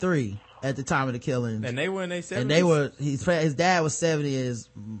 23 at the time of the killings. And they were in their 70s? And his dad was 70 and his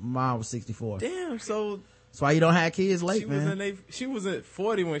mom was 64. Damn, so... That's why you don't have kids late, man. She was at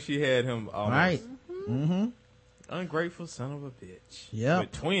 40 when she had him almost. Right. Mm-hmm. Ungrateful son of a bitch. Yeah.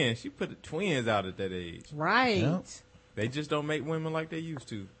 But twins, she put the twins out at that age. Right. Yep. They just don't make women like they used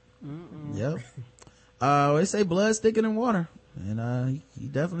to. Yep. They say blood's thicker than water. And he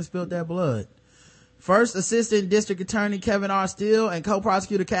definitely spilled that blood. First Assistant District Attorney Kevin R. Steele and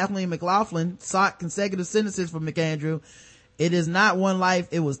co-prosecutor Kathleen McLaughlin sought consecutive sentences for McAndrew. It is not 1 life,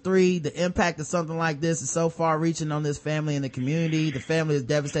 it was 3. The impact of something like this is so far-reaching on this family and the community. The family is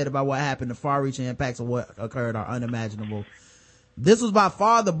devastated by what happened. The far-reaching impacts of what occurred are unimaginable. This was by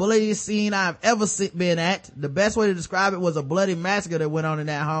far the bloodiest scene I've ever been at. The best way to describe it was a bloody massacre that went on in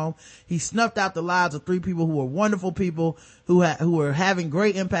that home. He snuffed out the lives of 3 people who were wonderful people, who were having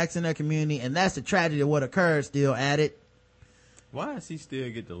great impacts in their community, and that's the tragedy of what occurred, Steele added. Why does he still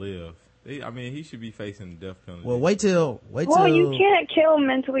get to live? He should be facing the death penalty. Well, wait till. Well, you can't kill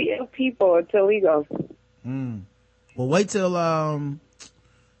mentally ill people. It's illegal. Well, wait till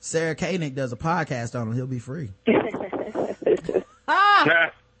Sarah Koenig does a podcast on him. He'll be free. In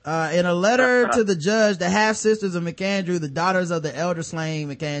a letter to the judge, the half-sisters of McAndrew, the daughters of the elder slain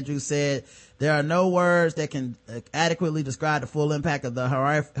McAndrew, said there are no words that can adequately describe the full impact of the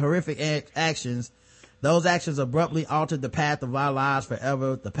horrific actions. Those actions abruptly altered the path of our lives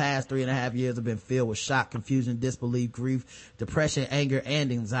forever. The past 3.5 years have been filled with shock, confusion, disbelief, grief, depression, anger,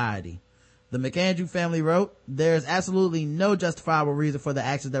 and anxiety. The McAndrew family wrote, there is absolutely no justifiable reason for the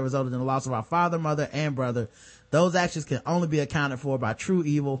actions that resulted in the loss of our father, mother, and brother. Those actions can only be accounted for by true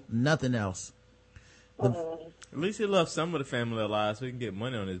evil, nothing else. At least he left some of the family alive so he can get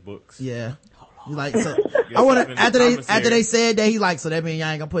money on his books. Yeah. He's like, so, I want to, after they said that, he like, so that means y'all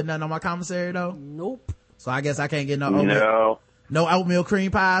ain't gonna put nothing on my commissary though? Nope. So I guess I can't get no oatmeal cream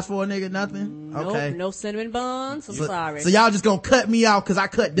pies for a nigga, nothing? Nope, okay. no cinnamon buns. I'm sorry. So y'all just gonna cut me off cause I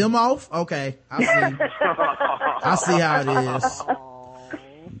cut them off? Okay. I see. I see how it is.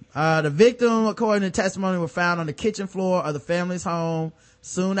 The victim, according to testimony, were found on the kitchen floor of the family's home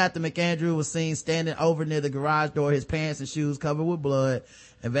soon after McAndrew was seen standing over near the garage door, his pants and shoes covered with blood.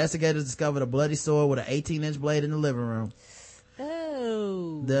 Investigators discovered a bloody sword with an 18-inch blade in the living room.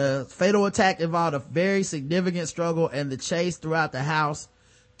 Oh. The fatal attack involved a very significant struggle and the chase throughout the house.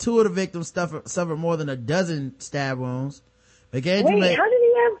 2 of the victims suffered more than a dozen stab wounds. Wait, how did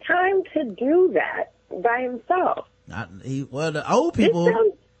he have time to do that by himself? The old people.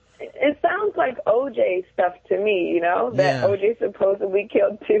 It sounds like OJ stuff to me, that OJ supposedly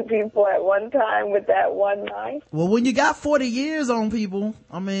killed 2 people at one time with that one knife. Well, when you got 40 years on people,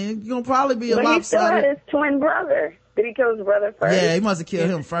 I mean, you're gonna probably be a But he still had his twin brother. Did he kill his brother first? Yeah, he must have killed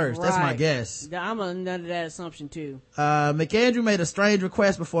him first. Right. That's my guess. I'm under that assumption too. McAndrew made a strange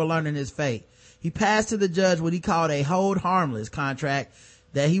request before learning his fate. He passed to the judge what he called a hold harmless contract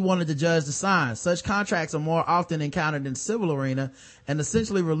that he wanted the judge to sign. Such contracts are more often encountered in civil arena and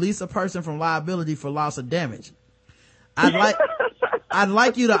essentially release a person from liability for loss or damage. I'd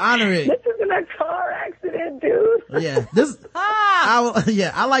like you to honor it. This isn't a car accident, dude. Yeah,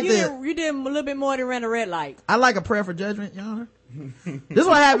 I like that. You did a little bit more than ran a red light. I like a prayer for judgment, Your Honor. This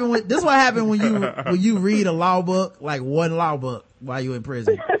what happened when you read a law book, like one law book while you in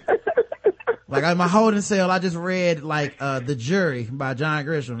prison. Like in my holding cell, I just read The Jury by John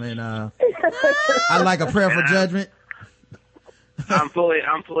Grisham, and I like a prayer for judgment. I'm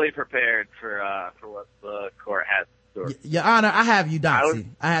fully prepared for what the court has. Your Honor, I have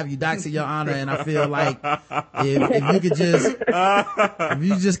Eudoxie, Your Honor, and I feel like if you could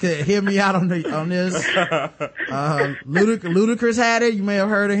just could hear me out on this. Ludacris had it. You may have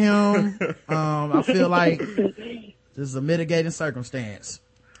heard of him. I feel like this is a mitigating circumstance.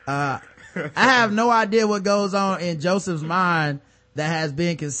 I have no idea what goes on in Joseph's mind that has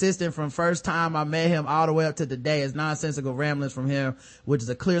been consistent from first time I met him all the way up to today as nonsensical ramblings from him, which is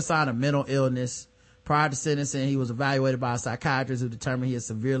a clear sign of mental illness. Prior to sentencing, he was evaluated by a psychiatrist who determined he is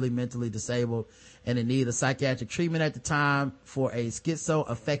severely mentally disabled and in need of psychiatric treatment at the time for a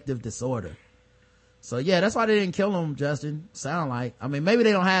schizoaffective disorder. So yeah, that's why they didn't kill him, Justin. Sound like. I mean, maybe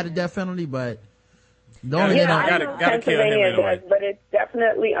they don't have the death penalty, but I know Pennsylvania does, but it's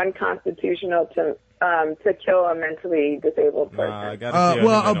definitely unconstitutional to kill a mentally disabled person.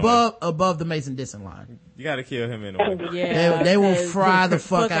 Above the Mason-Dixon line. You gotta kill him anyway. Yeah, they will fry the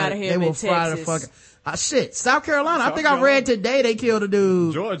fuck out of him. They will fry the fuck. Shit, South Carolina. I think I read today they killed a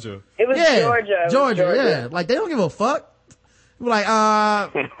dude. Georgia. It was Georgia. Yeah. Like they don't give a fuck. Like,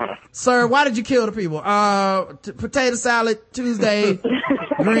 sir, why did you kill the people? Potato salad, Tuesday,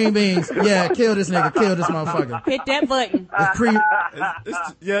 green beans. Yeah, kill this nigga, kill this motherfucker. Hit that button.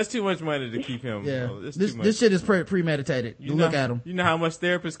 It's too much money to keep him. Yeah. This shit is premeditated. Look at him. You know how much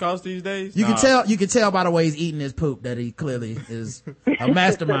therapists cost these days? You can tell by the way he's eating his poop that he clearly is a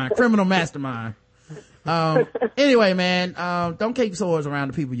mastermind, criminal mastermind. Anyway, man, don't keep swords around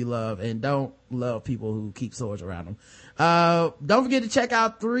the people you love, and don't love people who keep swords around them. Don't forget to check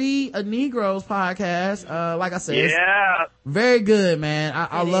out 3 Negroes podcast. Like I said, it's very good, man.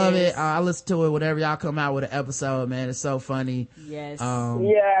 I love it. I listen to it whenever y'all come out with an episode, man. It's so funny. Yes.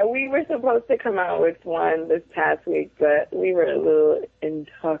 We were supposed to come out with one this past week, but we were a little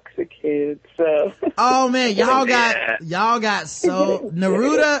intoxicated, so. Oh man, y'all got so,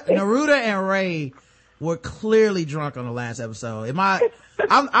 Neruda and Ray were clearly drunk on the last episode.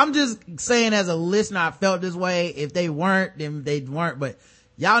 I'm just saying as a listener, I felt this way. If they weren't, then they weren't, but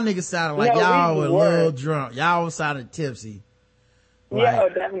y'all niggas sounded like y'all were a little drunk. Y'all sounded tipsy. Yeah,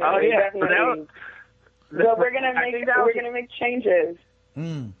 definitely. Definitely. So we're gonna make changes.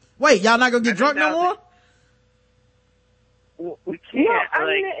 Wait, y'all not gonna get drunk no more? We can't. No, I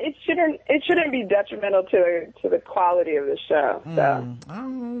mean, it shouldn't be detrimental to the quality of the show. So.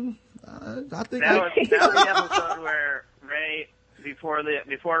 I think that was the episode where Ray, before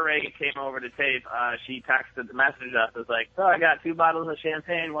Ray came over to tape, she texted the message us. It was like, I got 2 bottles of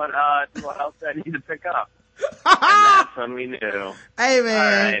champagne. What else do I need to pick up? And that's when we knew. Hey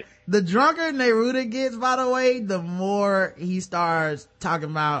man, the drunker Neruda gets, by the way, the more he starts talking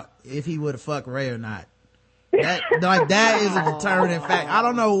about if he would have fucked Ray or not. That is a determining fact. I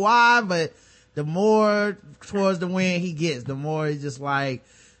don't know why, but the more towards the win he gets, the more he's just like,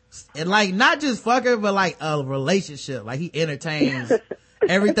 and like not just fuck her, but like a relationship. Like he entertains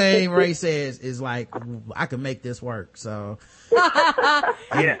everything Ray says is like, I can make this work. So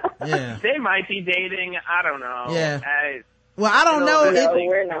yeah. They might be dating. I don't know. Yeah. Well, I don't know. No,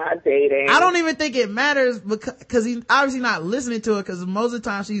 we're not dating. I don't even think it matters because he's obviously not listening to it, because most of the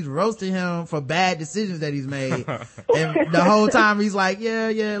time she's roasting him for bad decisions that he's made. And the whole time he's like, yeah,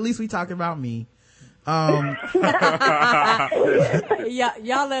 at least we talking about me. Yeah,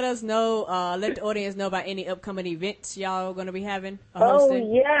 y'all let us know, let the audience know about any upcoming events y'all gonna be having or hosting.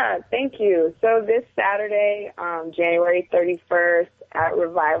 Oh, yeah, thank you. So this Saturday, January 31st at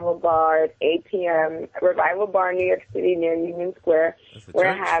Revival Bar at 8 p.m., Revival Bar, New York City, near Union Square,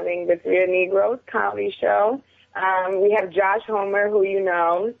 we're having the Three Negroes comedy show. We have Josh Homer, who you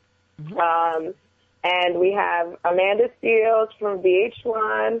know, and we have Amanda Seals from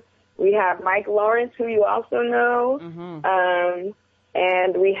VH1. We have Mike Lawrence, who you also know,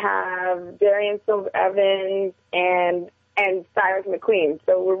 and we have Darian Silver Evans and Cyrus McQueen.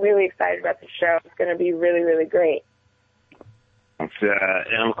 So we're really excited about the show. It's going to be really, really great.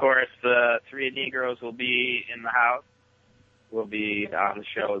 And of course, the Three Negroes will be in the house. We'll be on the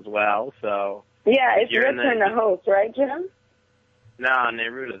show as well. So yeah, it's your turn to host, right, Jim? No,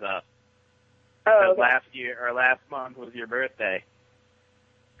 Neruda's up. Oh, okay. Last month was your birthday.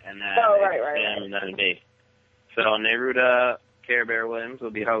 And then right. And then me. So Neruda Care Bear Williams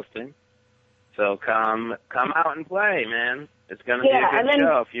will be hosting. So come out and play, man. It's gonna be a good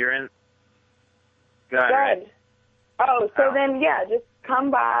show if you're in. Go ahead. Then just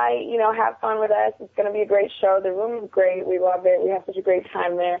come by, have fun with us. It's gonna be a great show. The room is great. We love it. We have such a great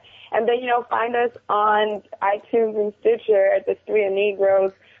time there. And then, find us on iTunes and Stitcher at the Three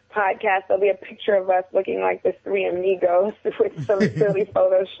Negroes podcast. There'll be a picture of us looking like the Three Amigos with some silly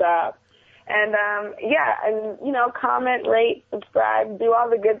Photoshop. And, comment, rate, subscribe, do all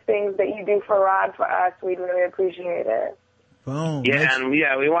the good things that you do for Rod, for us. We'd really appreciate it. Boom.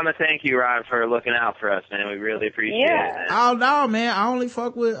 Yeah, we want to thank you, Rod, for looking out for us, man. We really appreciate it. Man. Oh, no, man. I only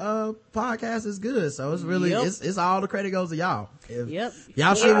fuck with, podcasts is good. So it's really, it's all the credit goes to y'all. If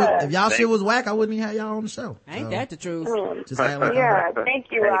y'all shit was whack, I wouldn't even have y'all on the show. Ain't that the truth? Just act like thank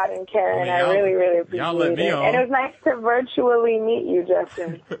you, Rod and Karen. I really, really appreciate y'all let me it. on. And it was nice to virtually meet you,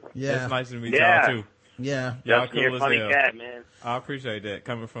 Justin. It's nice to meet y'all too. Yeah. Y'all cool as hell. Cat, man. I appreciate that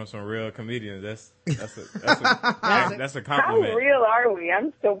coming from some real comedians. That's a compliment. How real are we?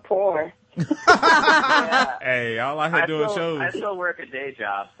 I'm still poor. Hey, all I had doing shows. I still work a day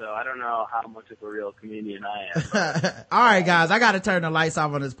job, so I don't know how much of a real comedian I am. All right, guys, I got to turn the lights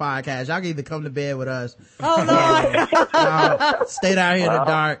off on this podcast. Y'all can either come to bed with us. Oh, Lord. Stay down here in the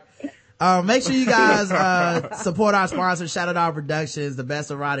dark. Make sure you guys, support our sponsors, Shadow Dog Productions, The Best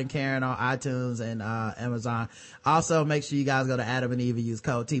of Rod and Karen on iTunes and, Amazon. Also, make sure you guys go to Adam and Eve and use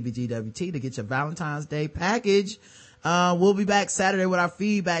code TBGWT to get your Valentine's Day package. We'll be back Saturday with our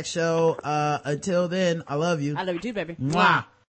feedback show. Until then, I love you. I love you too, baby. Mwah.